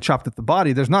fact that he chopped up the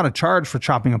body. There's not a charge for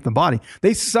chopping up the body.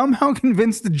 They somehow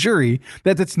convinced the jury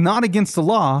that it's not against the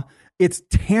law. It's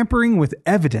tampering with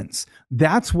evidence.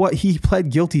 That's what he pled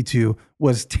guilty to,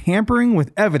 was tampering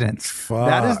with evidence. Fuck.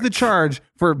 That is the charge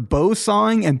for bow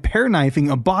sawing and pear knifing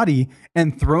a body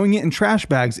and throwing it in trash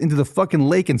bags into the fucking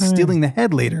lake and stealing the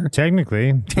head later.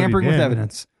 Technically. Tampering with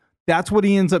evidence. That's what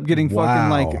he ends up getting fucking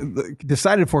like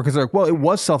decided for, because they're like, well, it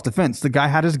was self-defense. The guy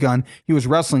had his gun. He was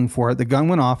wrestling for it. The gun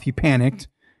went off. He panicked.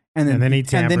 And then he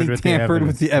tampered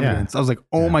with the evidence. I was like,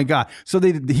 oh my God. So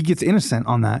he gets innocent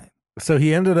on that. So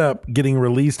he ended up getting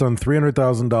released on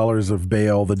 $300,000 of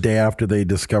bail the day after they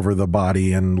discover the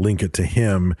body and link it to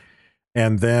him.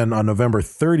 And then on November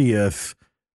 30th,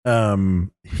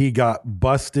 he got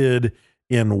busted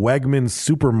in Wegmans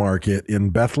supermarket in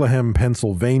Bethlehem,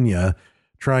 Pennsylvania,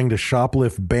 trying to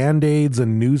shoplift Band-Aids, a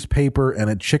newspaper, and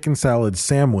a chicken salad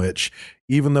sandwich,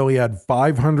 even though he had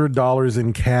 $500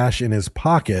 in cash in his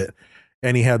pocket.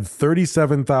 And he had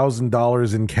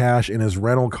 $37,000 in cash in his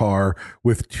rental car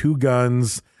with 2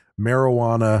 guns,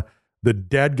 marijuana, the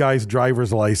dead guy's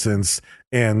driver's license,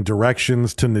 and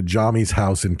directions to Najami's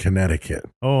house in Connecticut.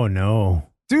 Oh, no.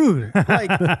 Dude, like,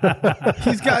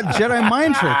 he's got Jedi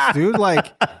mind tricks, dude.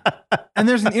 Like, and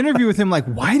there's an interview with him, like,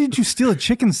 why did you steal a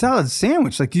chicken salad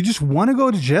sandwich? Like, do you just want to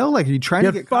go to jail? Like, are you trying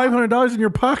to get $500 in your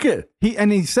pocket?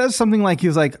 He says something like, he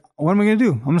was like, what am I going to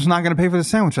do? I'm just not going to pay for the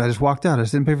sandwich. I just walked out. I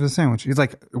just didn't pay for the sandwich. He's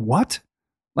like, what?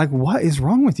 Like, what is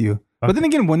wrong with you? But then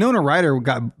again, Winona Ryder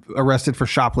got arrested for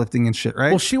shoplifting and shit, right?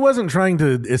 Well, she wasn't trying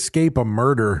to escape a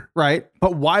murder. Right.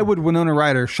 But why would Winona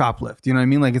Ryder shoplift? You know what I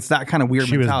mean? Like, it's that kind of weird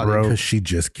mentality. Because she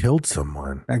just killed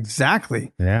someone.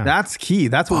 Exactly. Yeah. That's key.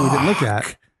 That's what we didn't look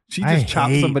at. She just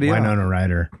chopped somebody up. Winona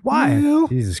Ryder. Why?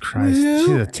 Jesus Christ. She's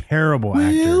a terrible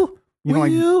actor. You don't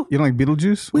like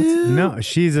Beetlejuice? No,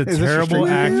 she's a terrible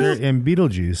actor in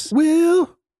Beetlejuice.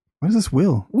 What is this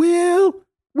Will?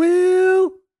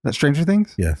 Is that Stranger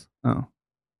Things? Yes. Oh.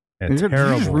 It's Did you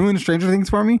just ruin Stranger Things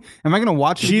for me? Am I going to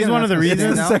watch it She's again? one of the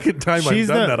reasons. It's the second time I've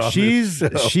done that on this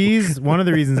show. She's one of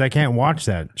the reasons I can't watch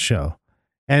that show.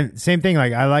 And same thing,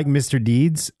 like, I like Mr.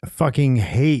 Deeds. Fucking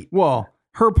hate. Well,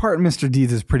 her part in Mr.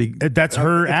 Deeds is pretty. That's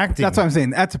her acting. That's what I'm saying.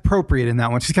 That's appropriate in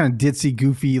that one. She's kind of ditzy,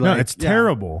 goofy. Like, no, it's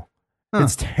terrible.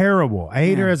 It's terrible. I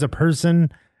hate her as a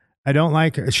person. I don't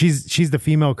like her. She's the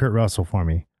female Kurt Russell for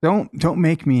me. Don't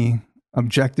make me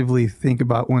objectively think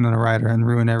about Winona Ryder and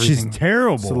ruin everything. She's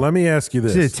terrible. So let me ask you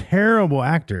this. She's a terrible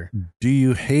actor. Do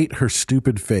you hate her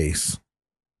stupid face?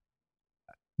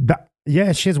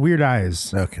 Yeah, she has weird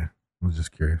eyes. Okay. I was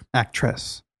just curious.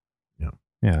 Actress.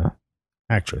 Yeah.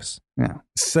 actress. Yeah.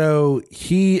 So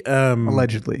he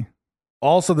Allegedly.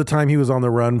 also the time he was on the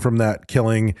run from that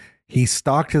killing, he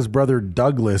stalked his brother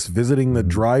Douglas visiting the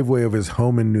driveway of his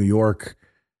home in New York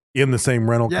in the same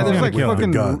rental Yeah, car. there's like with the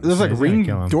fucking guns. there's like He's gonna Ring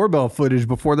kill him. doorbell footage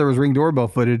before there was Ring doorbell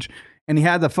footage, and he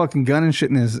had the fucking gun and shit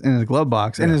in his glove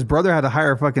box, and his brother had to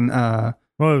hire a fucking Well,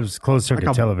 it was closed circuit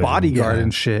like a television. bodyguard Yeah.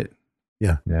 and shit.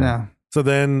 Yeah. Yeah. So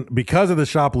then, because of the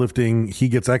shoplifting, he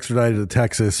gets extradited to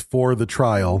Texas for the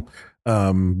trial,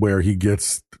 where he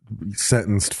gets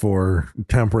sentenced for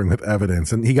tampering with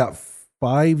evidence, and he got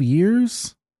 5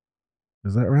 years.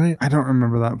 Is that right? I don't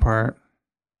remember that part.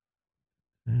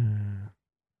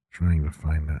 Trying to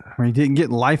find it. Where he didn't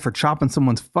get life for chopping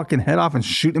someone's fucking head off and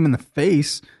shooting him in the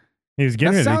face. He was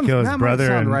getting That ready to sounds- kill his that might brother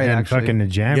sound and, right, and actually. fucking the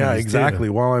jammies. Yeah, exactly.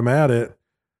 Too. While I'm at it.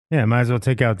 Yeah, might as well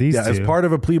take out these Yeah, two. as part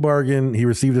of a plea bargain, he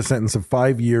received a sentence of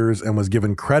 5 years and was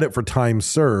given credit for time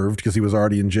served because he was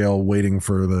already in jail waiting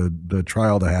for the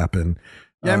trial to happen.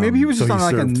 Yeah, maybe he was So just on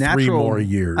like a served 3 natural more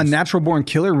years. a natural born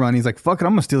killer run. He's like, fuck it,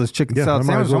 I'm gonna steal this chicken Yeah, salad I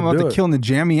might sandwich. as well I'm about do to it. kill the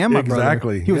jammy and my brother.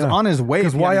 Exactly. He was yeah. on his way.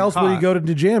 Because if he why hadn't else would he caught. go to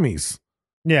the jammies?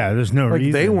 Yeah, there's no Like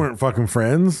reason. they weren't fucking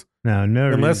friends. No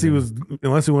unless reason.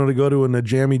 unless he wanted to go to a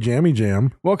Najami Jammy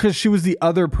Jam. Well, because she was the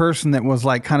other person that was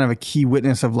like kind of a key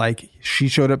witness of like she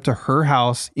showed up to her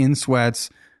house in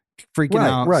sweats, freaking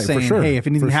out, right, for saying, sure, "Hey, if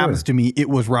anything for happens sure. to me, it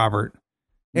was Robert."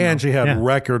 And she had Yeah.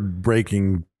 record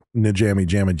breaking Najami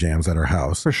Jammy Jams at her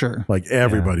house. For sure. Like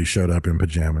everybody showed up in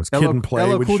pajamas. Kid LL and Play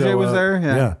LL would Cool J show was up. there?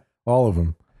 Yeah. all of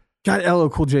them. God, LL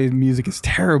Cool J's music is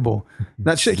terrible.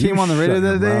 That shit You came on the radio shut the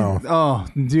other your day. mouth. Oh,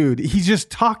 dude, he's just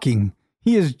talking.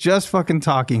 He is just fucking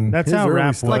talking. That's His how early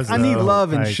rap stuff- was. like I need though.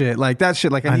 love and Like, shit. Like that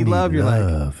shit. Like I need love. You're like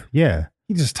love. Yeah.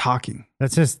 he's just talking.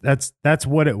 That's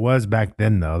what it was back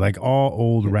then though. Like all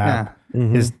old rap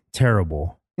is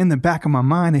terrible. In the back of my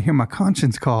mind, I hear my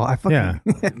conscience call. I fucking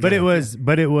Yeah. but it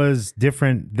was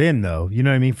different then though. You know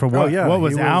what I mean? For what yeah. what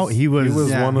was, He out, was- he was he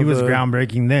was one he of was the-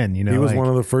 groundbreaking then, you know. He was like- one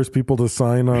of the first people to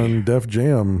sign on Def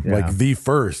Jam, Yeah. like the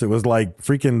first. It was like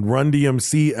freaking Run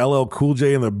DMC, LL Cool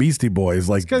J, and the Beastie Boys.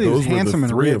 Like 'cause he was those were handsome the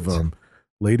and three of ripped. them.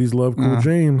 Ladies love Cool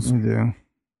James. You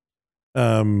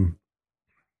do.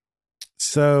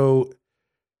 So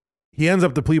he ends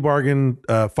up the plea bargain,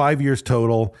 5 years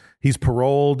total. He's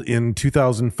paroled in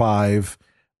 2005.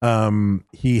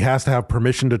 He has to have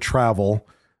permission to travel,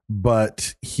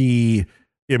 but he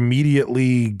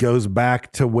immediately goes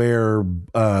back to where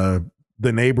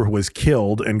the neighbor was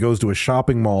killed and goes to a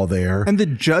shopping mall there. And the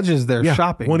judge is there Yeah.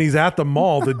 shopping. When he's at the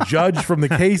mall, the judge from the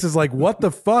case is like, "What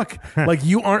the fuck? Like,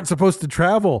 you aren't supposed to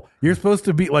travel. You're supposed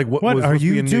to be like, what What was are supposed to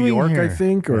be you in New doing York, here?" I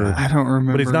think, or I don't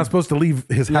remember. but he's not supposed to leave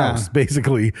his house,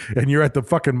 basically. And you're at the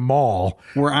fucking mall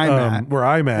where I'm at. Where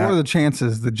I'm at. What are the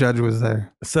chances the judge was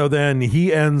there? So then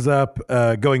he ends up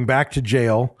going back to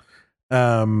jail,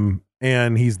 and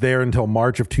he's there until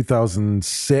March of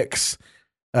 2006.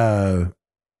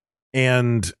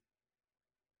 And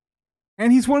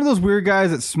he's one of those weird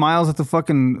guys that smiles at the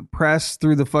fucking press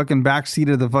through the fucking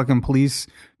backseat of the fucking police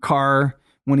car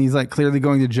when he's like clearly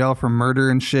going to jail for murder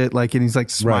and shit. Like, and he's like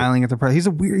smiling at the press. He's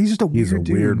just a weird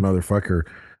dude. Weird motherfucker.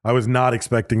 I was not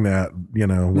expecting that, you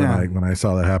know, when I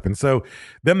saw that happen. So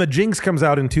then the Jinx comes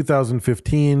out in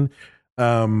 2015.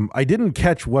 I didn't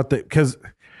catch because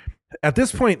at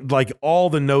this point, like all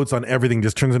the notes on everything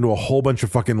just turns into a whole bunch of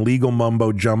fucking legal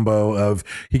mumbo jumbo of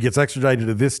he gets extradited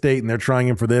to this state and they're trying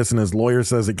him for this and his lawyer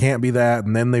says it can't be that.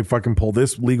 And then they fucking pull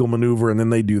this legal maneuver and then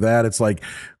they do that. It's like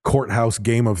courthouse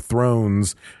Game of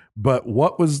Thrones. But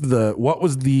what was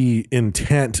the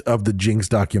intent of the Jinx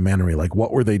documentary? Like,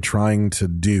 what were they trying to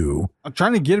do? I'm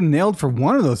trying to get him nailed for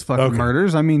one of those fucking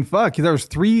murders. I mean, fuck. There was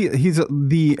 3.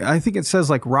 I think it says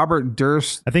like Robert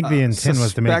Durst. I think the intent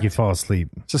was to make you fall asleep.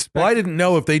 Well, I didn't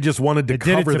know if they just wanted to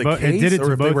cover the case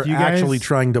or if they were actually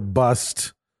trying to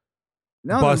bust.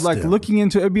 No, like looking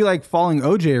into it'd be like following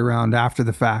OJ around after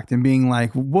the fact and being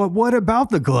like, what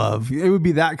about the glove? It would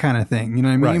be that kind of thing, you know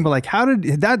what I mean? Right. But like, how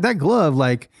did that glove,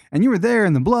 like, and you were there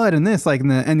and the blood and this, like,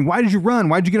 and why did you run?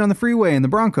 Why'd you get on the freeway in the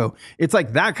Bronco? It's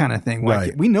like that kind of thing. Like,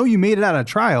 Right. we know you made it out of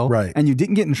trial, Right. and you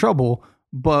didn't get in trouble,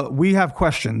 but we have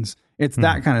questions. It's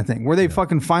that kind of thing where they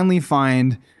fucking finally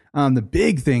find. The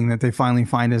big thing that they finally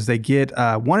find is they get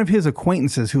one of his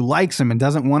acquaintances who likes him and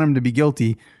doesn't want him to be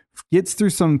guilty. Gets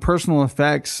through some personal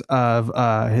effects of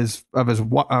his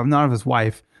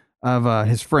wife,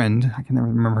 his friend. I can never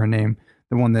remember her name.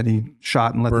 The one that he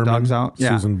shot and let the dogs out. Yeah.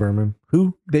 Susan Berman.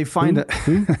 Who? They find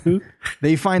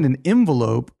they find an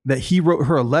envelope that he wrote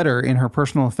her a letter in her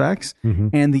personal effects,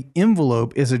 and the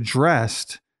envelope is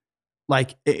addressed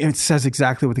like it says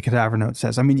exactly what the cadaver note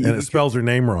says. I mean, And it spells her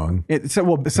name wrong. It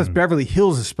says Beverly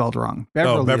Hills is spelled wrong.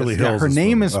 Beverly Hills Her is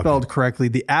name spelled- is spelled okay. correctly.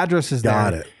 The address is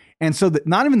Got there. it. And so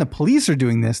not even the police are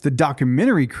doing this. The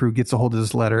documentary crew gets a hold of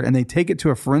this letter and they take it to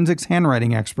a forensics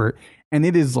handwriting expert, and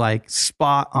it is like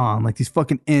spot on. Like these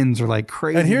fucking ends are like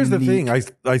crazy. And here's the unique.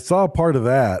 thing. I saw part of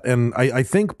that, and I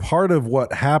think part of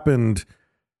what happened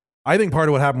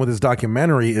with this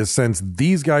documentary is, since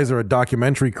these guys are a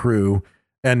documentary crew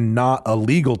and not a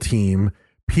legal team,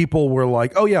 people were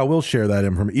like, oh yeah, we'll share that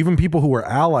information. Even people who were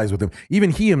allies with him,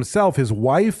 even he himself, his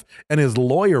wife and his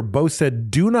lawyer both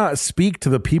said, do not speak to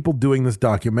the people doing this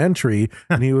documentary.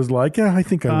 And he was like, yeah, I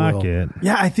think I will.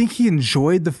 Yeah, I think he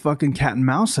enjoyed the fucking cat and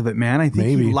mouse of it, man. I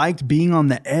think he liked being on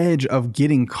the edge of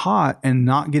getting caught and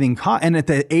not getting caught. And at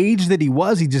the age that he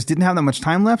was, he just didn't have that much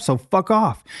time left. So fuck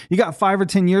off. You got 5 or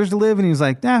 10 years to live. And he was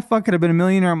like, fuck it. I've been a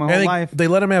millionaire my whole life. They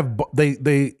let him have,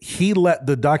 he let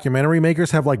the documentary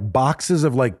makers have like boxes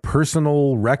of like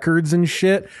personal records and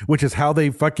shit, which is how they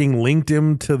fucking linked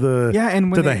him to the,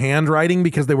 the handwriting,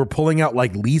 because they were pulling out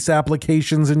like lease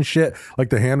applications and shit. Like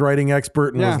the handwriting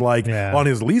expert and was like, on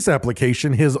his lease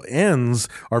application, his N's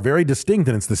are very distinct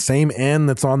and it's the same N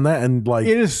that's on that. And like,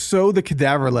 it is so the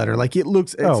cadaver letter. Like it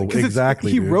looks,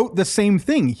 exactly. He wrote the same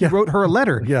thing. He wrote her a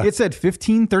letter. Yeah. It said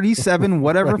 1537,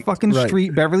 whatever fucking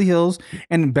street, Beverly Hills.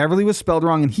 And Beverly was spelled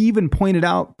wrong. And he even pointed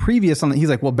out previous on that. He's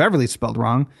like, well, Beverly's spelled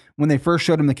wrong. When they first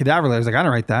showed him the cadaver letter, he's like, I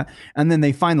didn't write that. And then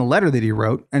they find the letter that he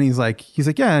wrote. And he's like,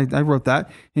 yeah, I wrote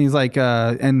that. And he's like,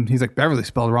 Beverly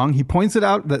spelled wrong. He points it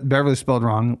out that Beverly spelled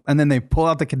wrong. And then they pull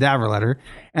out the cadaver letter.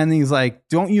 And he's like,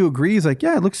 don't you agree? He's like,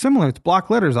 yeah, it looks similar. It's block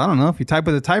letters. I don't know. If you type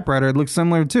with a typewriter, it looks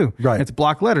similar too. Right. It's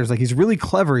block letters. Like he's really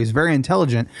clever. He's very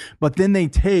intelligent. But then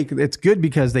it's good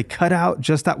because they cut out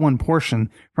just that one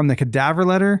portion from the cadaver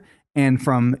letter and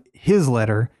from his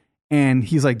letter. And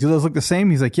he's like, do those look the same?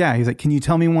 He's like, yeah. He's like, can you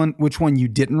tell me which one you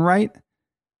didn't write?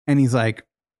 And he's like,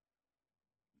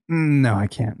 no, I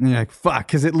can't. And you're like, fuck,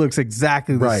 because it looks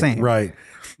exactly the same. Right.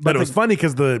 But it was funny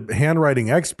because the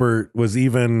handwriting expert was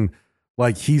even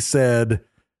like, he said,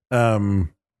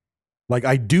 like,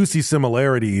 I do see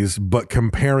similarities, but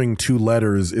comparing 2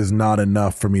 letters is not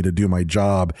enough for me to do my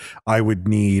job. I would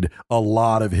need a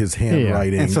lot of his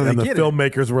handwriting. And so the get it.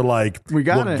 filmmakers were like, we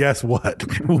got well, it. Guess what?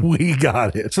 We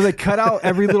got it. So they cut out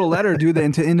every little letter, do that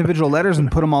into individual letters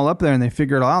and put them all up there, and they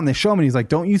figure it all out. And they show him, and he's like,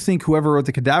 don't you think whoever wrote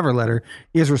the cadaver letter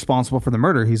is responsible for the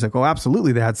murder? He's like, oh,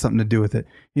 absolutely. They had something to do with it.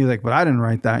 He's like, but I didn't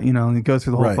write that, and he goes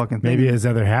through the whole fucking thing. Maybe his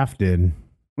other half did.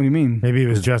 What do you mean? Maybe he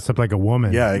was dressed up like a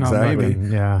woman. Yeah, exactly.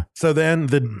 Yeah. So then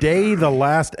the day the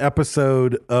last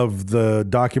episode of the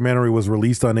documentary was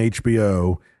released on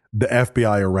HBO, the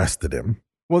FBI arrested him.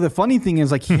 Well, the funny thing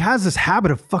is, like, he has this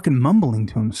habit of fucking mumbling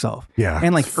to himself. Yeah.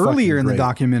 And like it's earlier in fucking the great.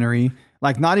 documentary,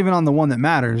 like not even on the one that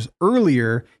matters,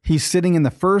 earlier, he's sitting in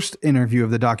the first interview of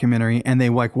the documentary and they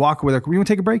like walk away. Like, we want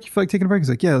to take a break? You feel like taking a break? He's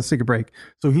like, yeah, let's take a break.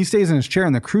 So he stays in his chair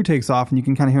and the crew takes off and you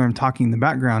can kind of hear him talking in the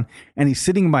background. And he's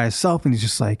sitting by himself and he's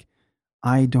just like,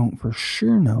 I don't for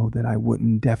sure know that I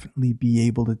wouldn't definitely be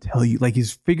able to tell you. Like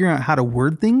he's figuring out how to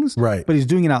word things, right? But he's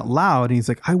doing it out loud, and he's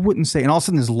like, I wouldn't say. And all of a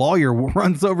sudden, his lawyer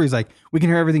runs over. He's like, we can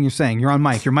hear everything you're saying. You're on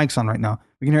mic. Your mic's on right now.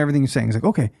 We can hear everything you're saying. He's like,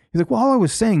 okay. He's like, well, all I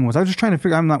was saying was I was just trying to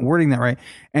figure. I'm not wording that right.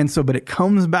 And so, but it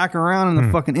comes back around in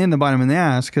the fucking end to bite him in the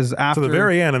ass because after the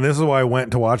very end, and this is why I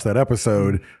went to watch that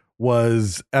episode.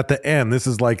 Was at the end. This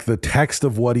is like the text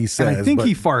of what he says. And I think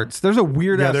he farts. There's a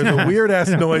weird ass. There's a weird ass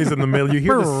noise in the middle. You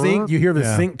hear the sink. You hear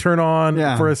the sink turn on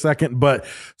for a second. But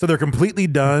so they're completely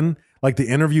done. Like the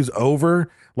interview's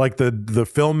over. Like the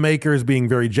filmmaker is being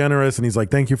very generous, and he's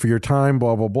like, "Thank you for your time."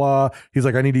 Blah blah blah. He's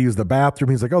like, "I need to use the bathroom."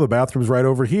 He's like, "Oh, the bathroom's right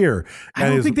over here." I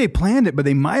don't think they planned it, but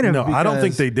they might have. No, I don't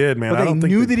think they did, man. But I don't they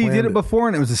think knew that he planned did it before,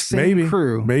 and it was the same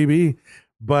crew. Maybe.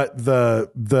 But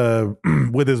the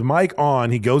with his mic on,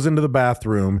 he goes into the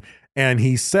bathroom and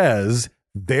he says,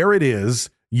 "There it is.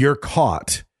 You're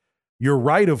caught. You're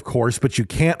right, of course, but you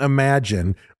can't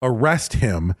imagine. Arrest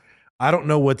him. I don't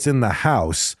know what's in the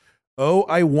house. Oh,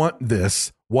 I want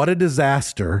this. What a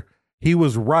disaster. He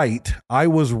was right. I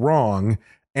was wrong.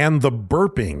 And the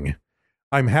burping.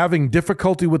 I'm having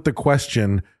difficulty with the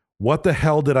question. What the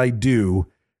hell did I do?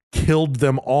 Killed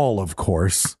them all, of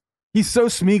course." He's so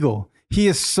Smeagol. He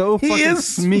is so fucking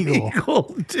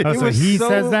Smeagol. So he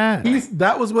says that?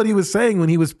 That was what he was saying when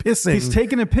he was pissing. He's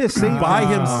taking a piss by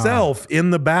himself in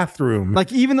the bathroom.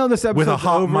 Like, even though this episode's with a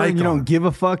hot over mic and you don't give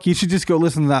a fuck, you should just go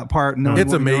listen to that part.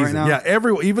 It's amazing.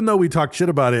 Even though we talk shit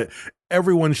about it,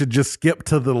 everyone should just skip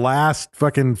to the last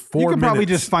fucking 4 You minutes. could probably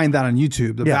just find that on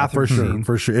YouTube. The bathroom for sure, scene.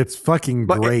 for sure. It's fucking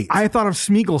But great. I thought of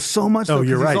Smeagol so much. Oh, though, 'cause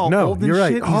you're he's right. all No, old and you're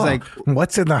right. shit. He's like,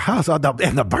 what's in the house? Oh,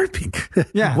 and the burping.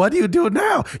 Yeah. What do you do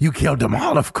now? You killed them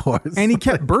all, of course. and he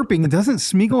kept burping. Doesn't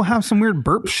Smeagol have some weird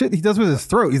burp shit he does with his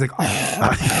throat? He's like,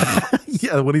 oh.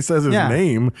 Yeah, when he says his Yeah.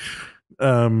 name.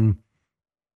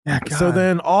 Yeah, So God.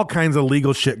 then all kinds of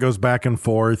legal shit goes back and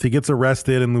forth. He gets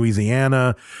arrested in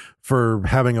Louisiana for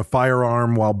having a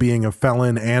firearm while being a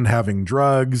felon and having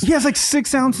drugs. He has like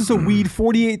 6 ounces of weed,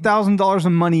 $48,000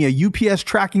 of money, a UPS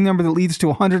tracking number that leads to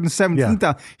 117,000.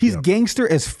 Yeah. He's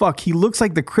gangster as fuck. He looks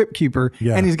like the Crypt Keeper,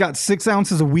 Yeah. and he's got 6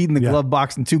 ounces of weed in the glove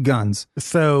box and 2 guns.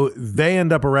 So they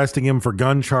end up arresting him for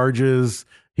gun charges.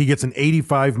 He gets an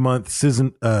 85-month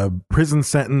prison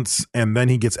sentence, and then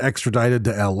he gets extradited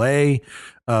to L.A.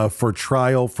 For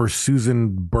trial for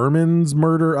Susan Berman's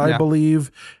murder, I Yeah. believe.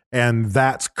 And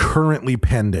that's currently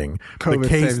pending. COVID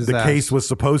saves his The ass. case was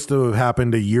supposed to have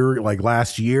happened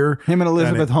last year. Him and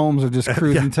Elizabeth Holmes are just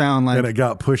cruising town like and it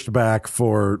got pushed back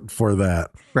for that.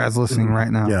 Brad's listening right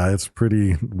now. Yeah, it's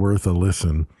pretty worth a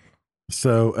listen.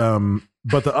 So,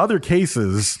 but the other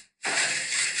cases.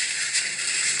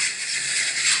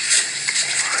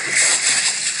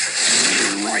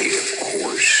 You're right, of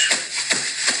course.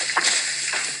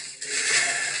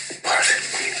 But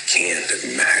you can't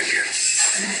imagine.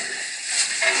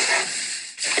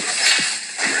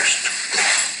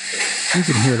 You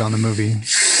can hear it on the movie.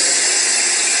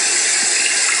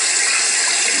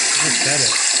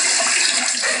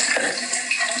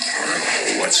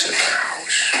 What's in the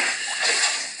house?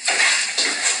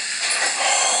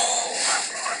 Oh, I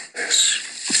want this.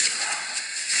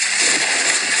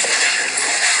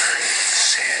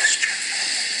 Insist.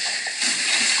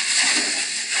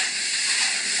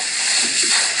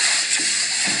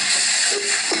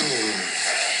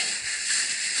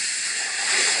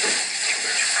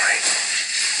 Right.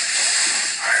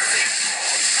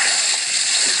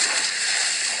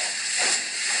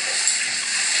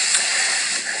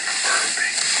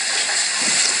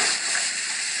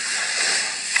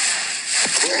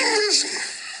 Listen,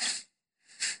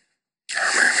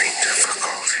 I'm having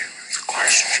difficulty with the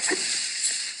question.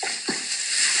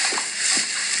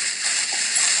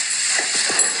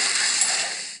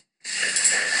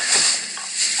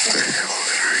 What the hell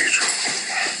did I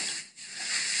do?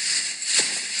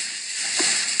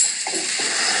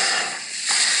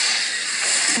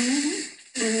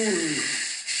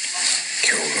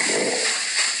 Kill them all,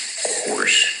 of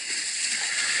course.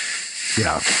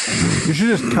 Yeah. You should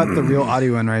just cut the real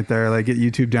audio in right there, like get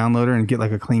YouTube downloader and get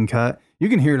like a clean cut. You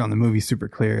can hear it on the movie super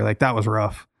clear. Like that was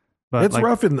rough. But It's like,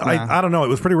 rough in yeah. I don't know. It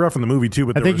was pretty rough in the movie too.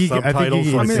 But I there think were you can- I think subtitles.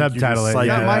 you can so I think subtitle it, cite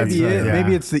yeah. That might be that's it. yeah.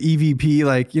 Maybe it's the EVP.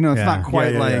 Like, you know, it's Yeah. not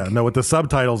quite like. No, with the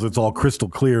subtitles, it's all crystal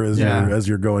clear as Yeah.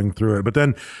 you're going through it. But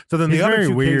then, so then He's the other very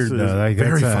two weird, cases, though. Like,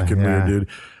 very that's, fucking yeah. weird, dude.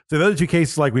 So the other two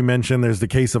cases, like we mentioned, there's the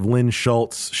case of Lynn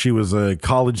Schultz. She was a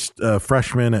college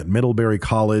freshman at Middlebury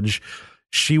College.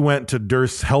 She went to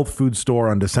Durst's health food store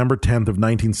on December 10th of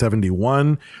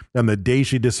 1971. And the day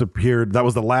she disappeared, that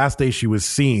was the last day she was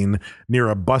seen near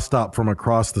a bus stop from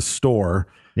across the store.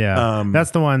 Yeah.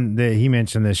 That's the one that he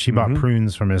mentioned that she bought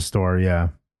prunes from his store. Yeah.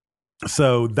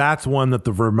 So that's one that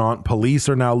the Vermont police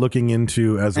are now looking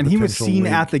into as a And he was potential seen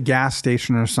link. at the gas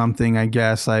station or something, I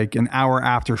guess, like an hour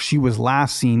after she was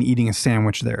last seen eating a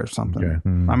sandwich there or something. Okay.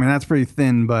 I mean, that's pretty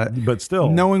thin, but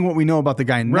still, knowing what we know about the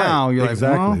guy now, you're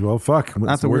exactly. like, Well, fuck,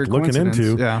 that's it's a worth weird looking coincidence.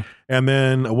 into. Yeah. And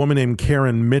then a woman named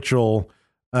Karen Mitchell.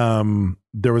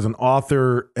 There was an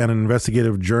author and an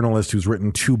investigative journalist who's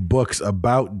written 2 books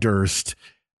about Durst,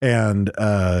 and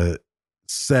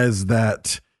says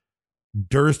that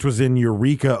Durst was in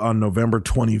Eureka on November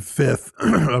 25th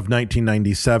of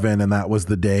 1997, and that was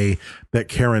the day that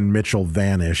Karen Mitchell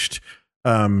vanished.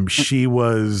 She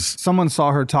was... Someone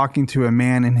saw her talking to a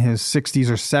man in his 60s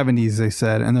or 70s, they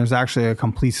said, and there's actually a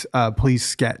complete police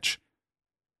sketch.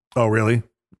 Oh, really?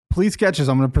 Police sketches,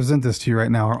 I'm going to present this to you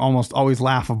right now, are almost always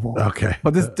laughable. Okay.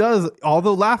 But this does,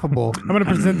 although laughable... I'm going to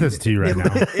present this to you right now.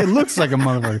 It looks like a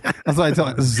motherfucker. That's why I tell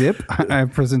it. Zip, I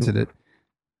presented it.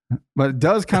 But it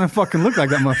does kind of fucking look like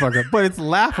that motherfucker. But it's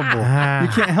laughable. You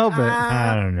can't help it.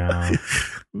 I don't know.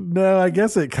 No, I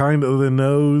guess it kind of, the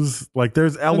nose, like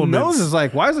there's The elements. nose is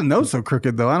like, why is the nose so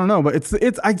crooked though? I don't know. But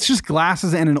it's just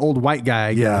glasses and an old white guy,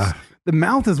 I guess. Yeah. The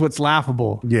mouth is what's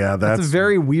laughable. Yeah, that's a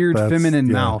very weird feminine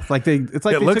yeah. mouth. Like it's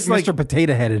like It they looks took like- Mr.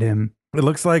 Potato Head at him. It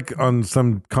looks like on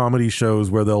some comedy shows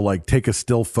where they'll like take a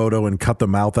still photo and cut the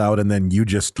mouth out, and then you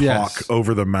just talk Yes.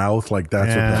 over the mouth. Like that's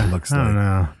what that looks I like. don't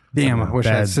know. Damn, I wish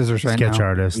I had Bad scissors right sketch now.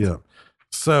 artist. Yeah.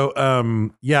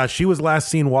 So, yeah, she was last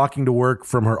seen walking to work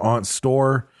from her aunt's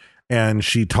store, and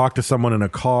she talked to someone in a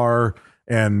car,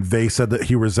 and they said that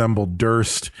he resembled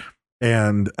Durst,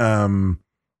 and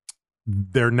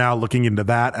they're now looking into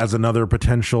that as another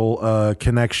potential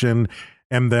connection.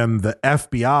 And then the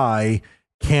FBI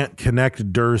can't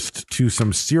connect Durst to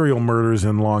some serial murders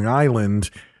in Long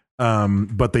Island,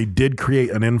 but they did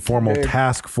create an informal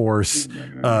task force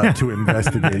to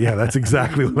investigate. Yeah, that's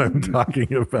exactly what I'm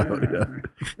talking about.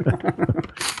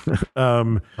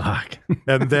 Yeah.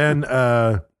 And then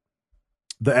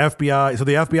the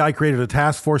FBI created a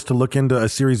task force to look into a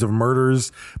series of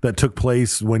murders that took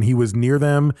place when he was near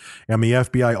them. And the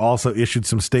FBI also issued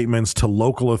some statements to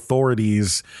local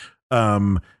authorities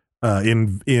in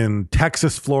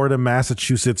Texas, Florida,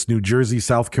 Massachusetts, New Jersey,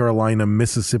 South Carolina,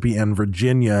 Mississippi, and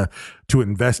Virginia to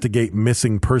investigate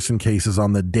missing person cases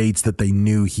on the dates that they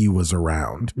knew he was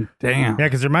around. Damn. Yeah,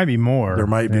 because there might be more. There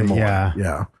might be more.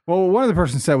 Yeah. Well, one of the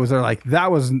persons said was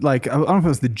that was like, I don't know if it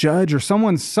was the judge or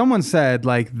someone said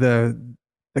like the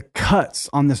cuts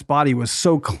on this body was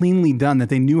so cleanly done that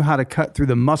they knew how to cut through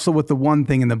the muscle with the one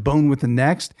thing and the bone with the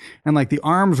next, and like the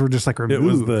arms were just like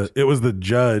removed. It was the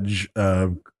judge,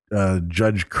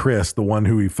 Judge Chris, the one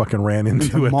who he fucking ran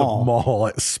into at the mall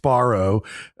at Sparrow.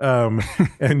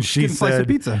 And she said,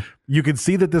 pizza. You could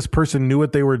see that this person knew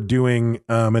what they were doing,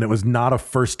 and it was not a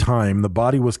first time. The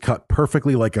body was cut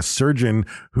perfectly like a surgeon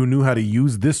who knew how to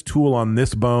use this tool on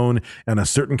this bone and a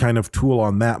certain kind of tool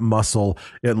on that muscle.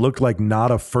 It looked like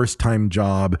not a first time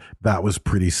job. That was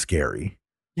pretty scary.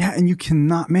 Yeah, and you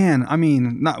cannot, man. I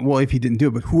mean, if he didn't do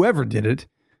it, but whoever did it,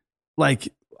 like,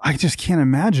 I just can't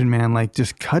imagine, man, like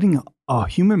just cutting a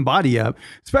human body up,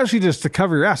 especially just to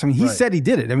cover your ass. I mean, he said he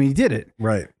did it. I mean, he did it.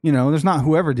 Right. You know, there's not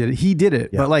whoever did it. He did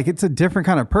it. Yeah. But like, it's a different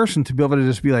kind of person to be able to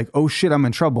just be like, oh shit, I'm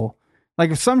in trouble.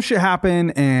 Like if some shit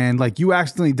happened and like you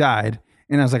accidentally died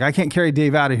and I was like, I can't carry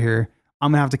Dave out of here,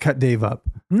 I'm gonna have to cut Dave up.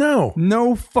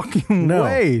 No fucking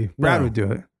way. Brad would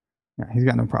do it. Yeah, he's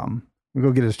got no problem. We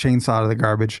go get his chainsaw out of the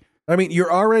garbage. I mean, you've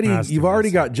already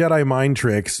got Jedi mind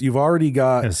tricks. You've already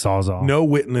got no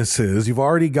witnesses. You've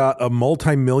already got a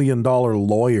multi-million-dollar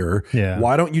lawyer. Yeah.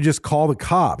 Why don't you just call the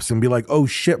cops and be like, oh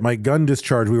shit, my gun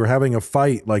discharged. We were having a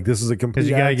fight. Like this is a complete. Because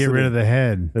you got to get rid of the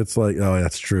head. It's like, oh,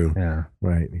 that's true. Yeah.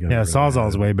 Right. Yeah. Sawzall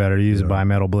is way better. You use a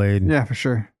bimetal blade. Yeah, for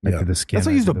sure. To the skin. That's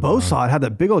why I used a bow saw. It had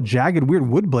that big old jagged weird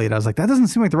wood blade. I was like, that doesn't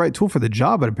seem like the right tool for the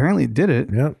job, but apparently it did it.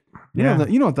 Yeah.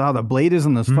 You know how the blade is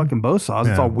on those fucking bow saws.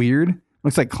 It's all weird.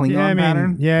 Looks like Klingon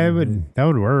pattern. Yeah, that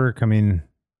would work. I mean,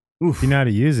 if you know how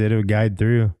to use it, it would guide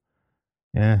through.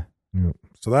 Yeah.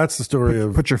 So that's the story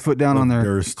of put your foot down on their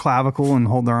Durst. clavicle and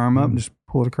hold their arm up and just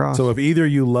pull it across. So if either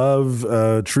you love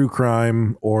true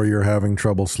crime or you're having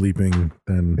trouble sleeping,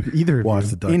 then watch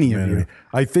the documentary. Any of you.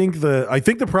 I think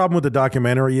the problem with the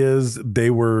documentary is I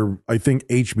think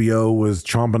HBO was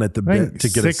chomping at the bit to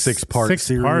get a 6-part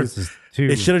series. Parts is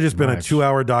it should have just been a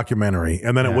 2-hour documentary,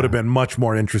 and then it would have been much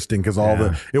more interesting because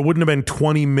it wouldn't have been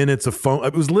 20 minutes of phone.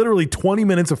 It was literally 20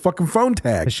 minutes of fucking phone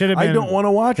tag. It should have been, I don't want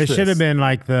to watch it. This. Should have been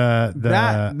like the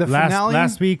finale?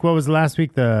 last week. What was the last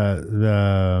week?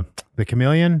 The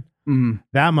Chameleon.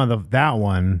 That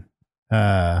one.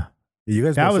 You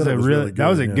guys. That was said a really good, that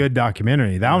was a good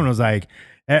documentary. That one was like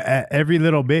every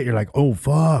little bit. You're like, oh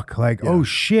fuck, like oh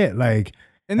shit, like.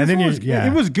 And then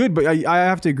it was good, but I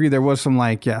have to agree there was some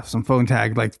some phone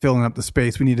tag, like filling up the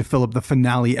space. We need to fill up the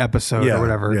finale episode or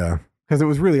whatever. Yeah. Because it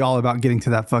was really all about getting to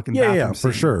that fucking bathroom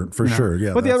scene, for sure.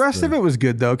 Yeah. But the rest of it was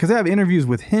good though, because they have interviews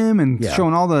with him and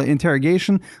showing all the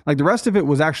interrogation. Like the rest of it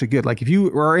was actually good. Like if you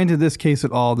are into this case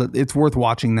at all, that it's worth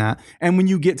watching that. And when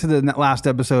you get to the last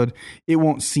episode, it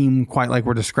won't seem quite like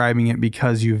we're describing it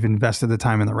because you've invested the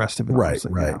time in the rest of it. Right.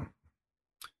 Yeah.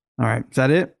 All right. Is that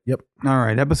it? Yep. All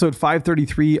right. Episode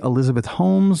 533, Elizabeth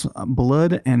Holmes,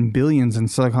 Blood and Billions in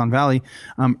Silicon Valley.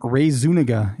 Ray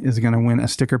Zuniga is going to win a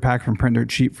sticker pack from Print Dirt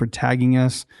Cheap for tagging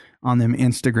us on them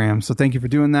Instagram. So thank you for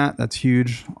doing that. That's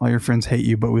huge. All your friends hate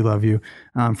you, but we love you.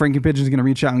 Frankie Pigeon is going to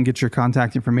reach out and get your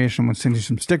contact information. We'll send you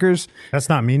some stickers. That's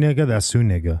not me, nigga. That's Sue,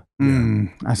 nigga.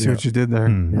 I see what you did there.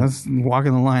 That's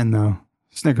walking the line, though.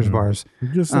 Snickers bars. You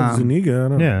just said Zuniga. I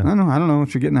don't know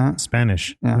what you're getting at.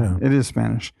 Spanish. Yeah. It is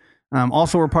Spanish.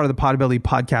 Also, we're part of the Podbelly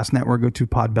Podcast Network. Go to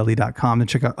podbelly.com to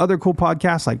check out other cool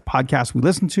podcasts like Podcasts We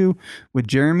Listen To with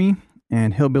Jeremy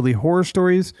and Hillbilly Horror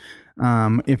Stories.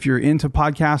 If you're into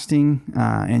podcasting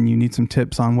and you need some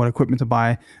tips on what equipment to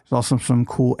buy, there's also some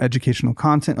cool educational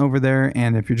content over there.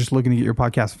 And if you're just looking to get your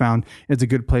podcast found, it's a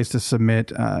good place to submit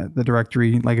the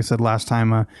directory. Like I said last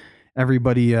time,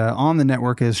 everybody on the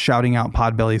network is shouting out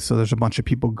Podbelly. So there's a bunch of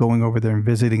people going over there and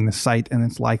visiting the site, and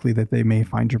it's likely that they may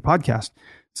find your podcast.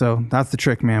 So that's the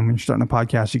trick, man. When you're starting a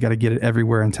podcast, you got to get it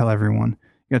everywhere and tell everyone.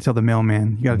 You got to tell the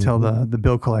mailman. You got to tell the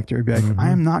bill collector. You'd be like, I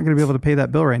am not going to be able to pay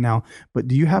that bill right now. But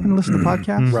do you happen to listen to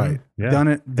podcasts? Right. Yeah. Done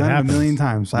it a million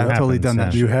times. I've totally done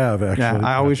that. You shit. have actually. Yeah,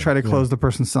 I always try to close the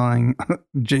person selling.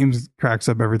 James cracks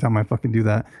up every time I fucking do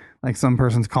that. Like some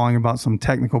person's calling about some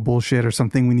technical bullshit or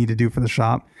something we need to do for the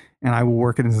shop, and I will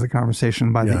work it into the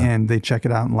conversation. By the end, they check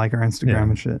it out and like our Instagram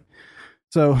and shit.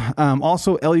 So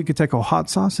also El Yucateco hot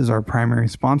sauce is our primary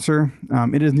sponsor.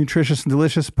 It is nutritious and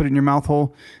delicious. Put it in your mouth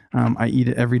hole. I eat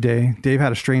it every day. Dave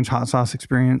had a strange hot sauce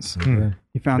experience.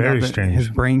 He found out that his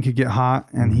brain could get hot,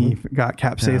 and he got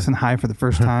capsaicin high for the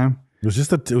first time. It was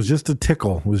just a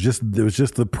tickle. It was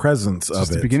just the presence of it. It's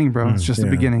just the beginning, bro. It's just the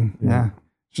beginning. Yeah.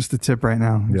 It's just the tip right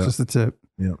now. It's just the tip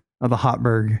of the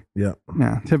hotberg. Yeah.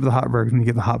 Yeah. Tip of the hotberg when you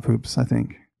get the hot poops, I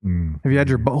think. Have you had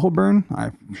your butthole burn?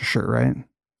 For sure, right?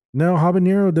 No,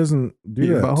 habanero doesn't do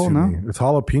your that butthole, to no? me. It's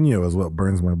jalapeno is what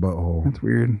burns my butthole. That's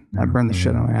weird. I burned the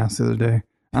shit on my ass the other day.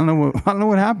 I don't know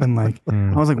what happened. Like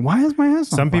I was like, why is my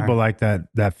ass on Some fire? people like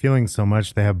that feeling so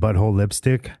much they have butthole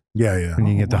lipstick. Yeah. And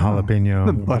you get the jalapeno.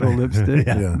 The butthole lipstick.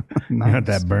 Yeah. Nice. You got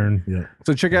that burn. Yeah.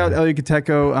 So check out El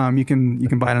Yucateco. You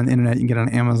can buy it on the internet. You can get it on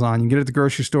Amazon. You can get it at the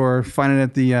grocery store. Find it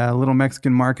at the Little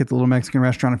Mexican Market, the Little Mexican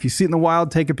Restaurant. If you see it in the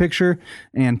wild, take a picture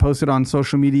and post it on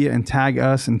social media and tag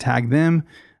us and tag them.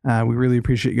 We really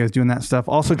appreciate you guys doing that stuff.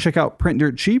 Also, check out Print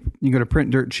Dirt Cheap. You can go to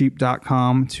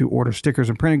printdirtcheap.com to order stickers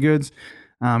and printed goods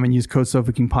and use code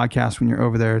Sofa King Podcast when you're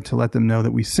over there to let them know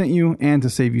that we sent you and to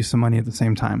save you some money at the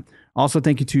same time. Also,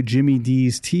 thank you to Jimmy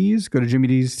D's Tees. Go to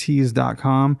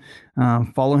jimmydstees.com.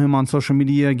 Follow him on social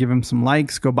media. Give him some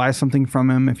likes. Go buy something from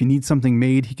him. If you need something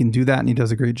made, he can do that, and he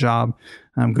does a great job.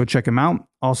 Go check him out.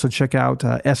 Also, check out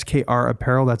SKR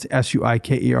Apparel. That's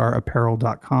SUIKER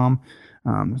apparel.com.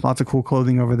 There's lots of cool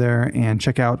clothing over there. And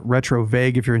check out Retro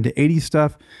Vague if you're into 80s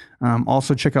stuff.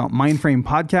 Also, check out Mindframe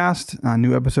Podcast.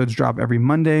 New episodes drop every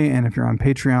Monday. And if you're on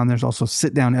Patreon, there's also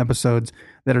sit-down episodes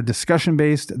that are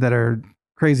discussion-based that are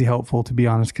crazy helpful, to be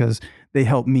honest, because they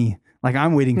help me. Like,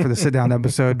 I'm waiting for the sit-down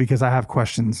episode because I have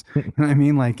questions. You know what I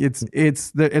mean? Like, it's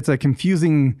a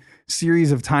confusing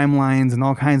series of timelines and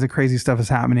all kinds of crazy stuff is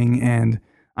happening. And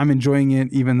I'm enjoying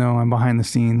it, even though I'm behind the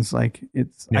scenes. Like,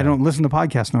 I don't listen to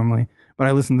podcasts normally, but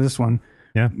I listen to this one.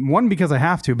 Yeah. One, because I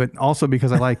have to, but also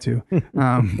because I like to.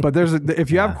 But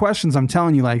if you have questions, I'm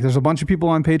telling you, like, there's a bunch of people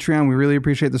on Patreon. We really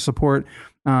appreciate the support.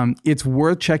 It's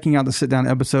worth checking out the sit down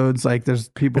episodes. Like, there's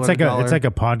people. It's like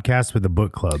a podcast with a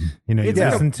book club. You know, you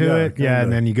listen to it,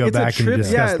 and then you go back and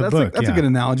discuss the book. That's a good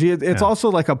analogy. It's also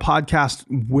like a podcast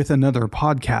with another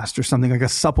podcast or something, like a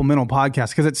supplemental podcast,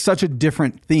 because it's such a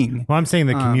different thing. Well, I'm saying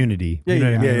the community.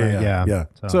 Yeah.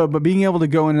 So, but being able to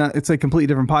go in, it's a completely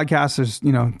different podcast. There's,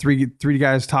 three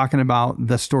guys talking about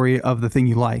the story of the thing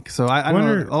you like. So I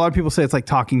know a lot of people say it's like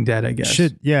Talking Dead, I guess.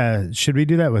 Should we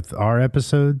do that with our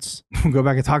episodes? Go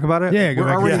back and talk about it? Yeah, we're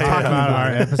already talking about our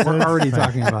episodes. We're already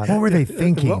talking about it. What were they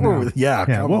thinking?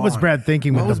 What was Brad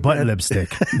thinking with the butt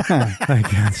lipstick?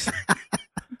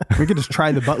 We could just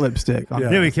try the butt lipstick.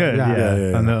 We could.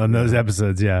 On those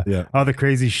episodes. Yeah. All the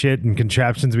crazy shit and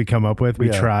contraptions we come up with, we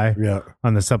try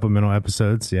on the supplemental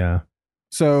episodes. Yeah.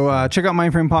 So check out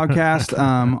Mindframe Podcast.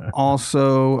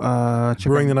 Also, check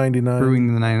Brewing out the 99.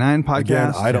 Brewing the 99 podcast.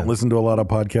 Again, I don't listen to a lot of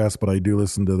podcasts, but I do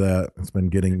listen to that. It's been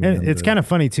getting me. And it's kind of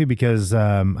funny too, because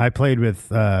I played with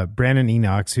Brandon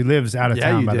Enox, who lives out of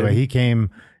town, by the way. He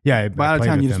came. Yeah, by out of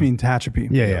town, you just mean Tehachapi.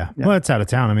 Yeah. Well, it's out of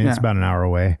town. I mean, it's about an hour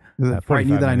away. Does it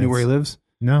frighten you that I knew where he lives?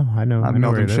 No, I know. I've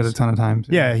met him shit a ton of times.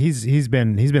 Yeah, he's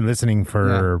been listening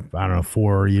for I don't know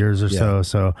 4 years or so.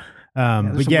 So.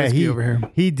 But yeah,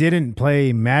 he didn't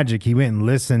play Magic. He went and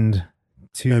listened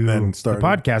to and then the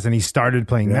podcast, and he started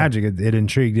playing Magic. It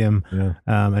intrigued him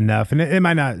enough, and it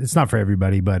might not. It's not for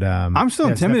everybody, but I'm still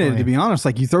intimidated, to be honest.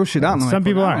 Like, you throw shit out, and some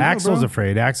people are. Axel's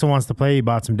afraid. Axel wants to play. He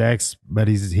bought some decks, but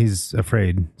he's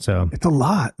afraid. So it's a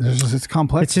lot. It's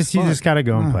complex. It's just you just got to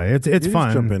go and play. It's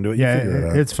fun. Jump into it.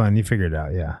 It's fun. You figure it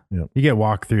out. Yeah. You get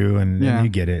walkthrough and you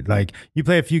get it. Like, you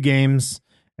play a few games.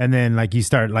 And then, like, you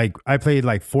start, like, I played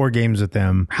like 4 games with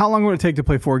them. How long would it take to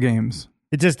play 4 games?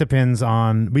 It just depends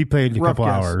on. We played a couple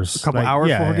hours. A couple hours,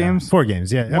 4 games? 4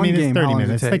 games, yeah. I mean, it's 30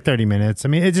 minutes. It's like 30 minutes. I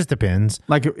mean, it just depends.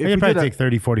 Like, it could probably take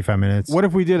 30, 45 minutes. What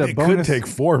if we did a bonus? It could take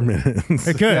 4 minutes.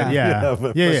 It could, yeah.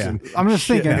 I'm just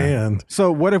thinking.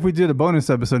 So, what if we did a bonus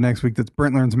episode next week that's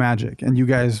Brent Learns Magic, and you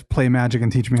guys play Magic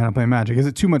and teach me how to play Magic? Is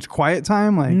it too much quiet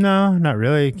time? Like, no, not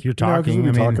really. You're talking.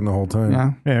 We're talking the whole time.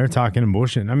 Yeah, we're talking and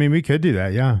bullshit. I mean, we could do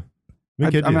that, yeah.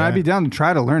 I'd be down to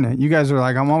try to learn it. You guys are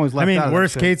like, I'm always left out.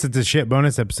 Worst case, it's a shit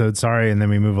bonus episode. Sorry, and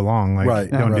then we move along. Like,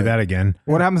 don't do that again.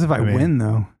 What happens if I win,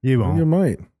 though? You won't. You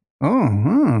might.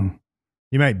 Oh,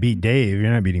 You might beat Dave. You're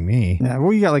not beating me. Yeah,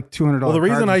 well, you got like $200. Well, the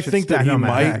reason I think that he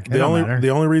might, the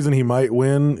only reason he might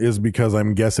win is because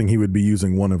I'm guessing he would be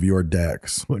using one of your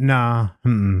decks. Well, nah,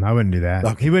 I wouldn't do that.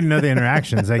 Okay. He wouldn't know the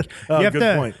interactions. Like you have good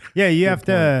to, point. yeah, you have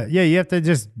to, yeah, you have to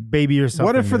just baby yourself.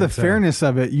 What if, for into the it, so. fairness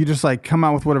of it, you just like come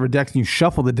out with whatever decks and you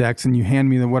shuffle the decks and you hand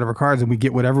me the whatever cards and we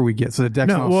get whatever we get. So the decks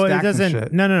No, don't well, it stack and doesn't.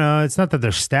 shit. No. It's not that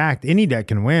they're stacked. Any deck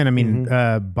can win. I mean,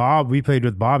 Bob, we played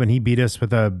with Bob, and he beat us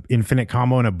with a infinite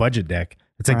combo and a budget deck.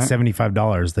 It's like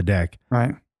 $75 the deck.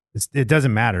 Right. It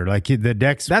doesn't matter. Like the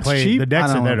decks. That's play, cheap. The decks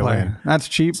I don't are there to wanna play. win. That's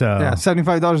cheap. So yeah,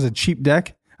 $75 is a cheap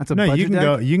deck. That's a no. budget You can deck.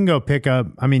 go. You can go pick up.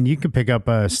 I mean, you can pick up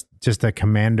just a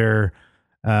Commander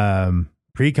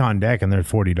pre-con deck, and they're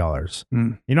 $40.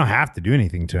 You don't have to do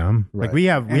anything to them. Right. Like we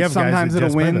have guys sometimes that it'll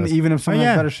just play win those. even if someone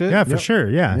has better shit. Yeah, for sure.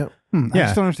 Yeah. Yep. I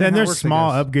just don't understand and how it there's works, I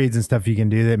small guess. upgrades and stuff you can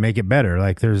do that make it better.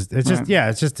 Like it's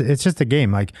just it's just a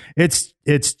game. Like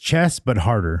it's chess but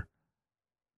harder.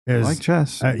 I like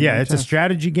chess. It's a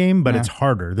strategy game, but it's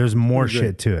harder. There's more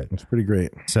shit to it. It's pretty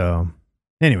great. So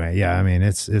anyway, yeah, I mean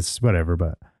it's whatever.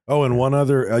 But Oh, and one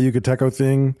other Yucateco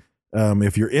thing.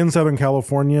 If you're in Southern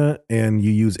California and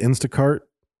you use Instacart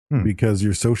because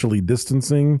you're socially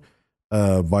distancing,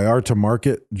 Vallarta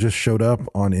Market just showed up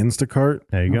on Instacart.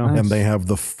 There you go. And they have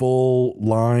the full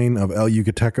line of El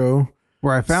Yucateco.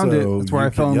 Where I found it. That's where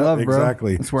I fell in love, bro.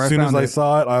 Exactly. That's where as soon I as found I it.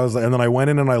 saw it, I was, and then I went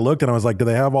in and I looked and I was like, do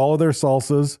they have all of their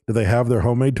salsas? Do they have their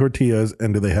homemade tortillas?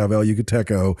 And do they have El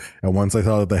Yucateco? And once I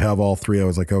saw that they have all three, I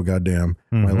was like, oh goddamn,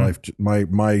 my life,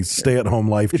 my stay at home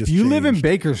life. If just you live in changed.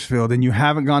 Bakersfield and you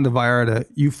haven't gone to Vallarta,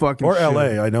 you fucking Or should.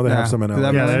 LA. I know they have some in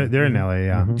LA. yeah, they're in LA.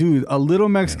 Yeah. Dude, a little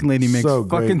Mexican lady makes So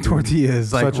great, fucking dude.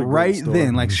 tortillas like Such a great right store.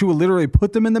 then. Like she will literally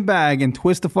put them in the bag and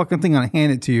twist the fucking thing on and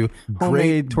hand it to you.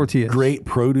 Homemade tortillas. Great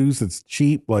produce. It's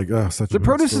cheap. Like, such a The good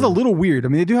produce is store. a little weird. I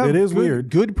mean, they do have It is good, weird.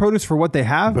 good produce for what they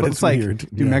have, but But it's it's like, weird.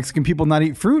 do Yeah. Mexican people not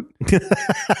eat fruit?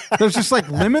 There's just like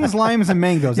lemons, limes, and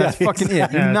mangoes. That's Yeah, fucking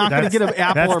it. You're not going to get an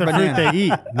apple or That's the banana. fruit they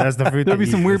eat. That's the fruit. There'll be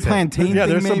they some eat. weird That's it. plantain Yeah, thing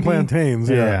there's some maybe. plantains.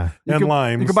 Yeah. Yeah. And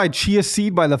limes. You could buy chia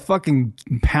seed by the fucking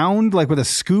pound, like with a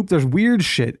scoop. There's weird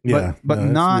shit, Yeah. but No,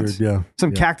 that's not weird. Yeah.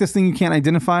 some Yeah. cactus thing you can't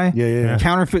identify. Yeah.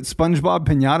 Counterfeit SpongeBob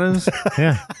pinatas,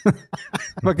 Yeah.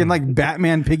 fucking like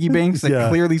Batman piggy banks that Yeah.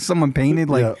 clearly someone painted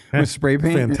like with spray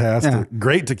paint. Fantastic. Yeah.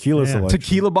 Great tequila selection.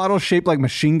 Tequila bottles shaped like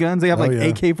machine guns. They have like yeah.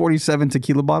 AK-47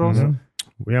 tequila bottles.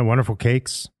 Yeah. Wonderful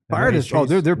cakes. Fire is,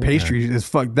 their pastries is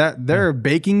fuck that. Their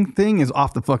baking thing is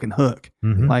off the fucking hook.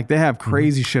 Like they have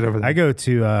crazy shit over there. I go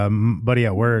to buddy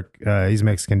at work. He's a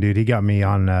Mexican dude. He got me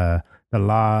on the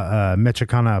La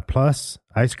Mexicana Plus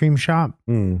ice cream shop.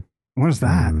 What is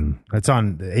that? It's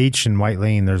on H and White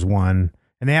Lane. There's one,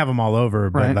 and they have them all over.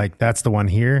 But Right. like that's the one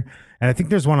here, and I think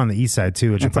there's one on the east side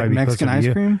too, which It's would probably like be Mexican closer to ice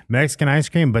you. cream? Mexican ice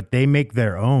cream, but they make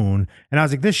their own. And I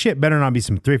was like, this shit better not be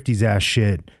some Thrifty's ass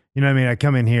shit. You know what I mean? I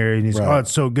come in here and he's like, Right. oh,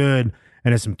 it's so good.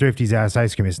 And it's some Thrifty's ass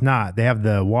ice cream. It's not. They have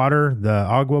the water, the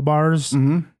agua bars,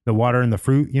 the water and the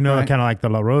fruit, you know, Right. kind of like the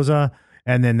La Rosa.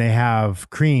 And then they have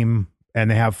cream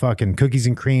and they have fucking cookies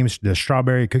and creams, the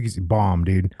strawberry cookies. Bomb,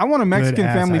 dude. I want a Mexican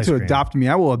Good-ass family ice to cream. adopt me.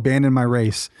 I will abandon my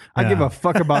race. I give Yeah. a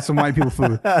fuck about some white people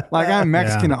food. Like I'm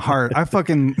Mexican at heart.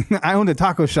 I owned a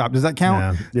taco shop. Does that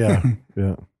count? Yeah.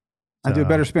 Yeah. I do a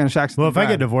better Spanish accent. Well, than if I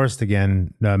get Brad. divorced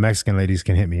again, the Mexican ladies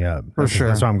can hit me up. For sure.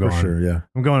 That's why I'm For going. sure. Yeah.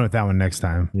 I'm going with that one next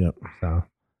time. Yep. So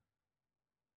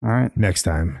All right. next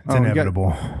time. It's Oh, we got-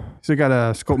 inevitable. So you got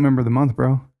a Sculpt member of the month,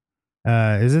 bro.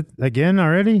 Is it again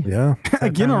already? Yeah.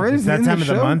 Again already? Is that Isn't it time of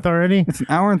the show? month already? It's an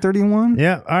hour and 31.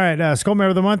 Yeah. All right. Skull Member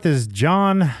of the Month is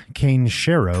John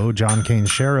Caneshero. John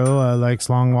Caneshero likes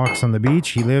long walks on the beach.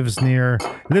 He lives near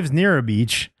a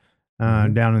beach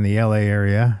down in the LA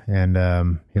area,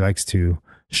 and he likes to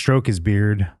stroke his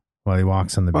beard while he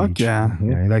walks on the Fuck beach. yeah.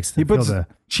 He likes to He puts feel the.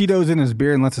 Cheetos in his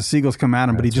beard and lets the seagulls come at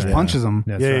him, but he just right. punches them.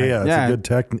 That's Yeah. right. Yeah. It's Yeah. a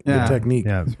good Yeah. technique.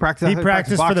 Yeah. He practiced He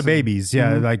practiced for the boxing. babies.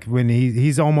 Yeah. Like when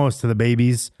he's almost to the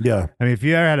babies. Yeah. I mean, if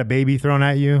you ever had a baby thrown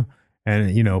at you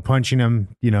and, punching him,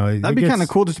 That'd be kind of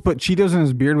cool just to put Cheetos in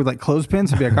his beard with like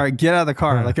clothespins and be like, all right, get out of the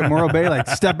car. Like at Morro Bay, like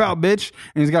step out, bitch.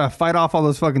 And he's got to fight off all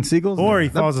those fucking seagulls. Or he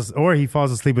falls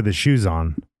asleep with his shoes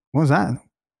on. What was that?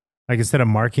 Like instead of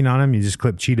marking on him, you just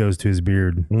clip Cheetos to his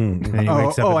beard, and he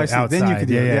wakes up I see. outside. Then you could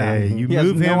do it, yeah. You He has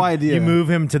move him. no idea. You move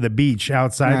him to the beach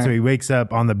outside, Right. so he wakes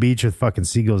up on the beach with fucking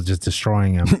seagulls just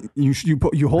destroying him.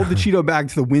 You hold the Cheeto bag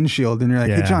to the windshield and you're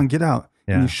like, hey, Yeah. John, get out.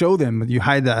 Yeah. And you show them, you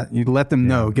hide that. You let them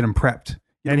know, get them prepped.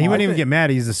 And he wouldn't even get mad.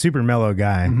 He's a super mellow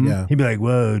guy. Yeah. He'd be like,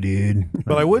 "Whoa, dude!"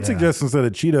 But I would suggest instead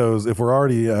of Cheetos, if we're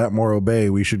already at Morro Bay,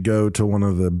 we should go to one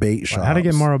of the bait shops. How to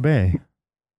get Morro Bay?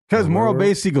 Because Morro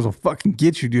Bay seagulls will fucking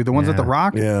get you, dude. The ones at the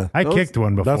rock. Yeah. I kicked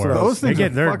one before. That's what I was Those things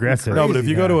they're are fucking aggressive. No, but if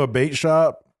you go Yeah. to a bait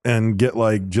shop and get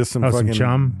like just some Oh, some fucking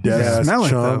chum? dead ass Smell it,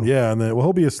 chum. though. Yeah, and then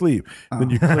he'll be asleep. Then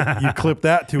you clip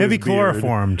that to It'd his be beard.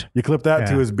 chloroformed. You clip that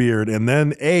to Yeah. his beard, and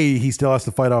then A, he still has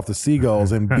to fight off the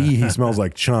seagulls, and B, he smells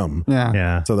like chum. Yeah.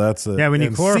 Yeah. So that's Yeah, when you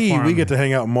and C, chloroform- we get to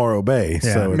hang out in Morro Bay.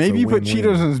 Yeah. So it's Maybe a you put win-win.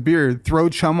 Cheetos in his beard, throw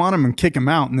chum on him, and kick him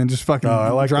out, and then just fucking Oh, I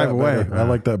like drive that away. better. I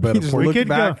like that better. He just Pour- look could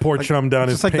back, pour chum down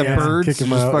his just like pants, the birds, kick him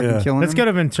just out, fucking yeah. killing Let's him. go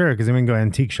to Ventura because then we can go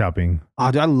antique shopping.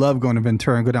 Oh, dude, I love going to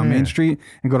Ventura and go down Main Street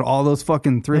and go to all those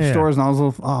fucking thrift Yeah. stores and all those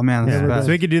little. Oh man, that's the best.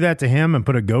 So we could do that to him and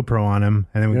put a GoPro on him,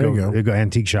 and then we There you go. we'd go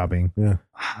antique shopping. Yeah.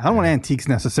 I don't want antiques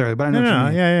necessarily, but I know No, what you no,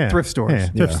 mean. yeah. Thrift stores. Yeah,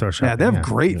 thrift store shopping. Yeah, they have yeah.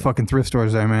 great fucking thrift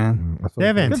stores there, man. They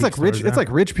have antique It's like rich. stores, It's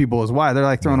like rich people is why they're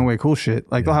like throwing away cool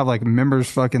shit. Like they'll have like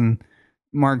members fucking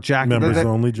Mark jacket. Members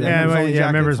only jackets. Yeah, only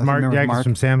members jackets. Mark Members jackets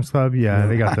from Sam's Club. Yeah,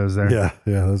 they got those there. Yeah,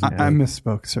 yeah. Those are I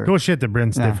misspoke, sir. Cool shit that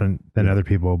Brent's Yeah. different than other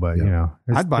people, but you know,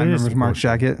 I'd buy a members Mark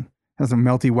jacket. Has a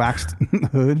melty waxed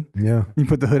hood. Yeah. You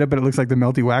put the hood up, but it looks like the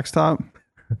melty wax top.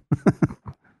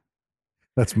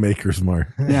 That's Maker's Mark.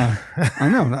 Yeah, I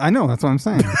know. That's what I'm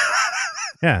saying.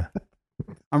 Yeah,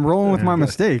 I'm rolling with my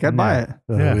mistake. I'd buy it.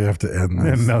 Yeah. We have to end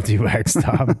this. melty wax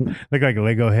top, look like a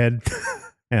Lego head.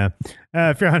 Yeah.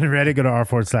 If you're on Reddit, go to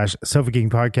r/Sofa King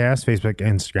Podcast, Facebook,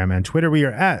 Instagram, and Twitter. We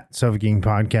are at Sofa King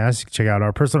Podcast. Check out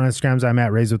our personal Instagrams. I'm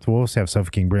at Raised with Wolves. Have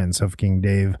Sofa King Brent, Sofa King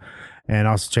Dave, and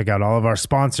also check out all of our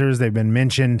sponsors. They've been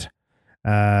mentioned.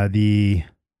 The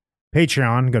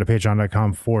Patreon. Go to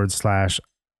patreon.com/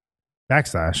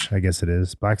 / I guess it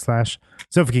is /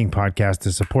 Sofa King Podcast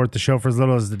to support the show for as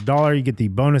little as $1. You get the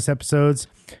bonus episodes.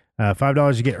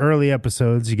 $5 you get early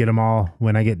episodes. You get them all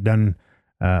when I get done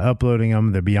uploading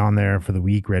them. They'll be on there for the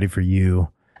week, ready for you.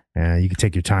 You can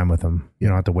take your time with them. You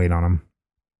don't have to wait on them.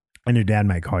 And your dad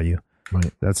might call you.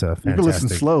 Right. That's a fantastic. You can listen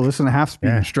slow. Listen to half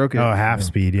speed and stroke it. Oh, half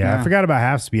speed. Yeah. I forgot about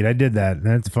half speed. I did that.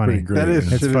 That's funny. Pretty great. That is.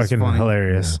 It's shit is fucking funny.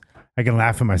 hilarious. I can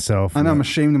laugh at myself. I know. I'm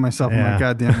ashamed of myself. I'm Yeah. like,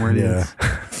 goddamn, where it Yeah.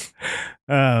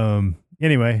 is.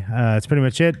 Anyway, that's pretty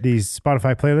much it. The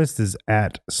Spotify playlist is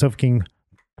at Sofa King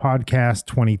Podcast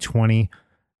 2020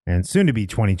 and soon to be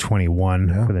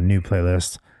 2021 for the new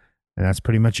playlist. And that's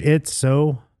pretty much it.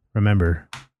 So remember,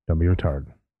 don't be retarded.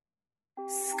 Know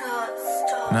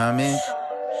what I mean?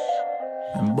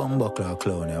 I'm bumbuckler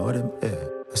clown, yeah. What them,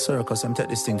 a circus, I'm take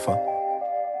this thing for.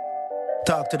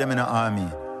 Talk to them in the army.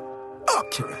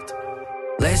 Accurate.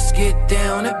 Let's get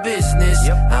down to business.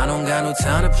 I don't got no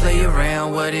time to play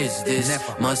around. What is this?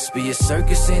 Must be a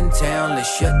circus in town.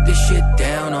 Let's shut this shit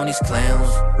down on these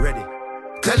clowns. Ready.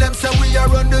 Tell them say we are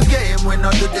on the game, we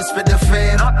not do this for the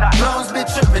fame. Clowns be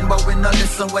tripping, but we not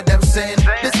listen what them saying.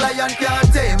 This lion can't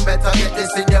tame, better get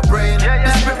this in your brain. The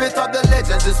spirit of the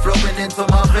legends is flowing into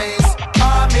my veins.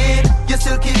 I mean, you're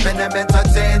still keeping them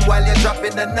entertained while you're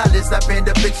dropping the knowledge that paint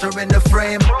the picture in the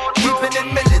frame. Keeping it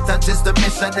militant is the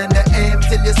mission and the aim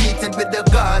till you're seated with the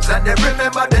gods and they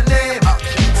remember the name.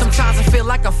 Sometimes I feel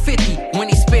like I'm 50 when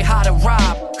he spit how to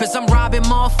rob. Cause I'm robbing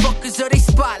motherfuckers of they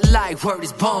spotlight. Word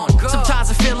is born. Sometimes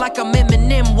I feel like I'm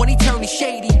Eminem when he turned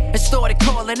shady and started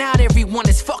calling out everyone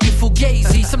that's fucking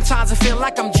fugazi. Sometimes I feel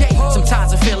like I'm Jay.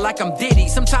 Sometimes I feel like I'm Diddy.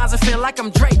 Sometimes I feel like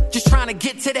I'm Drake, just trying to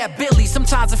get to that Billy.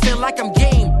 Sometimes I feel like I'm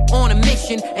Game on a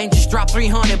mission and just drop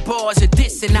 300 bars of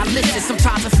this and I listen.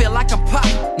 Sometimes I feel like I'm Pop,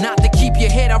 not to keep your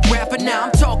head up rapping now.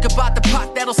 I'm talking about the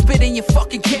pot that'll spit in your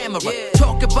fucking camera.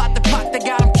 Talk about the pot that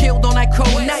got him killed on that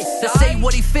cold night. That say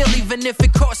what he feel even if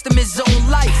it cost him his own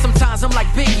life. Sometimes I'm like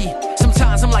Biggie,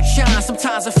 sometimes I'm like Sean.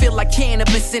 Sometimes I feel like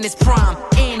cannabis in his prime.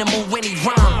 Animal when he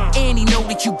rhyme, and he know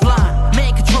that you blind.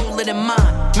 Man, control it in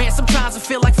mind. Man, sometimes I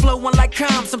feel like flowing like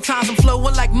Calm. Sometimes I'm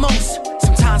flowing like Most.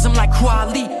 Sometimes I'm like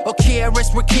Kweli or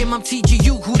KRS Rakim. I'm teaching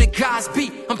you who the guys be.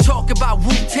 I'm talking about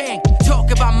Wu-Tang, talk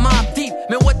about Mobb Deep.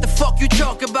 Man, what the fuck you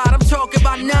talk about? I'm talking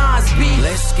about Nas B.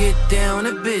 Let's get down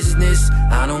to business.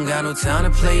 I don't got no time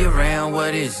to play around.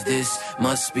 What is this?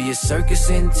 Must be a circus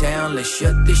in town. Let's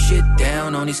shut this shit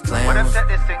down on these clowns. What them set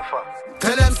this thing for?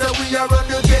 Tell them say we are on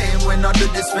the game, we not do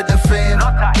this for the fame.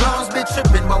 Clowns be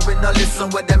tripping, but we not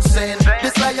listen what them saying.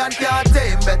 This lion can't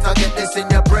tame, better get this in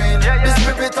your brain. The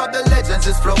spirit of the legends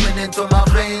is flowing into my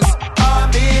veins. I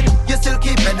mean, you're still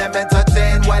keeping them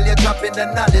entertained while you're dropping the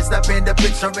knowledge that paint the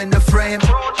picture in the frame.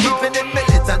 Keeping it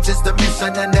militant is the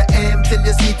mission and the aim till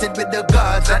you're seated with the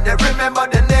gods and they remember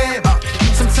the name.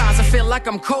 Sometimes I feel like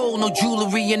I'm cold, no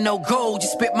jewelry and no gold.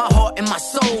 Just spit my heart and my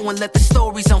soul and let the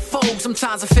stories unfold.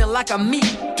 Sometimes I feel like I'm me,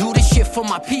 do this shit for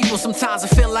my people. Sometimes I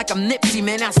feel like I'm Nipsey,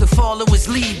 man, I still follow his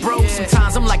lead, bro.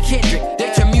 Sometimes I'm like Kendrick,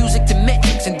 they turn music to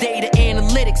metrics and data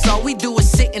analytics. All we do is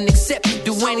sit and accept it,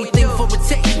 do anything for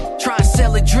attention. Try and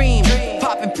sell a dream,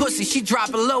 popping pussy, she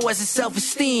dropping low as a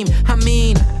self-esteem. I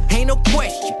mean, ain't no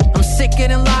question, I'm sicker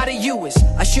than a lot of you is.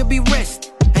 I should be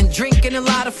resting. and drinking a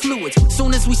lot of fluids.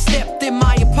 Soon as we stepped in,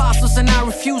 my apostles and I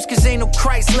refused, cause ain't no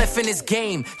Christ left in this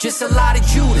game, just a lot of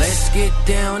Judas. Let's get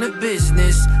down to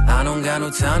business. I don't got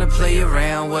no time to play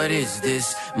around. What is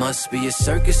this? Must be a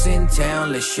circus in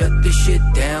town. Let's shut this shit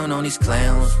down on these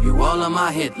clowns. You all on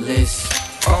my hit list.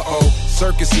 Uh-oh,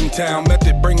 circus in town,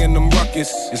 method bringing them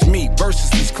ruckus. It's me versus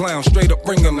these clowns, straight up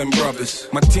bringing them brothers.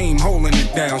 My team holding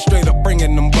it down, straight up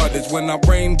bringing them butters. When I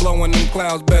rain blowing them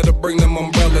clouds, better bring them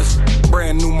umbrellas.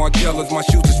 Brand new Margielas, my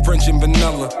shoes is French and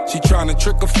vanilla. She trying to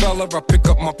trick a fella, I pick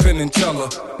up my pen and tell her.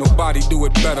 Nobody do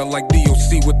it better like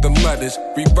DOC with the letters.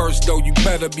 Reverse though, you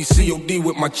better be COD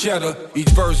with my cheddar. Each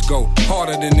verse go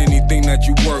harder than anything that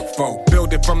you work for.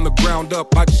 Build it from the ground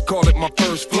up, I just call it my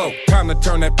first flow. Time to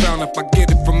turn that pound up, I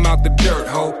get it from out the dirt,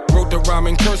 ho. Wrote the rhyme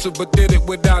in cursive, but did it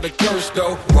without a curse,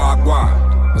 though.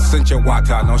 Wagwan, Asentia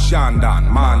Wata, no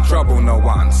Shandan. Man, trouble, no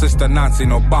one. Sister Nancy,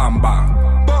 no Bamba.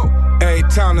 Every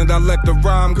time that I let the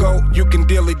rhyme go, you can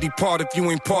dearly depart if you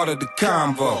ain't part of the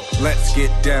convo. Let's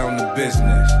get down to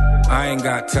business. I ain't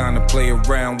got time to play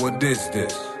around, what is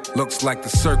this? Looks like the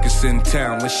circus in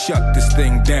town. Let's shut this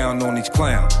thing down on these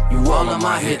clowns. You all on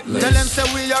my hit list. Tell them say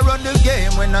we are on the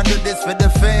game. We not do this for the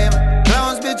fame.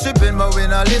 Clowns be tripping, but we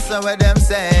not listen what them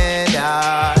say.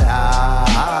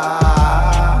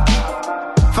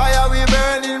 Fire we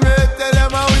burning red. Tell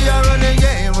them how we are on the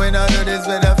game. We not do this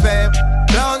for the fame.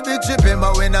 Clowns be tripping,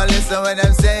 but we not listen what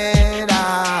them say.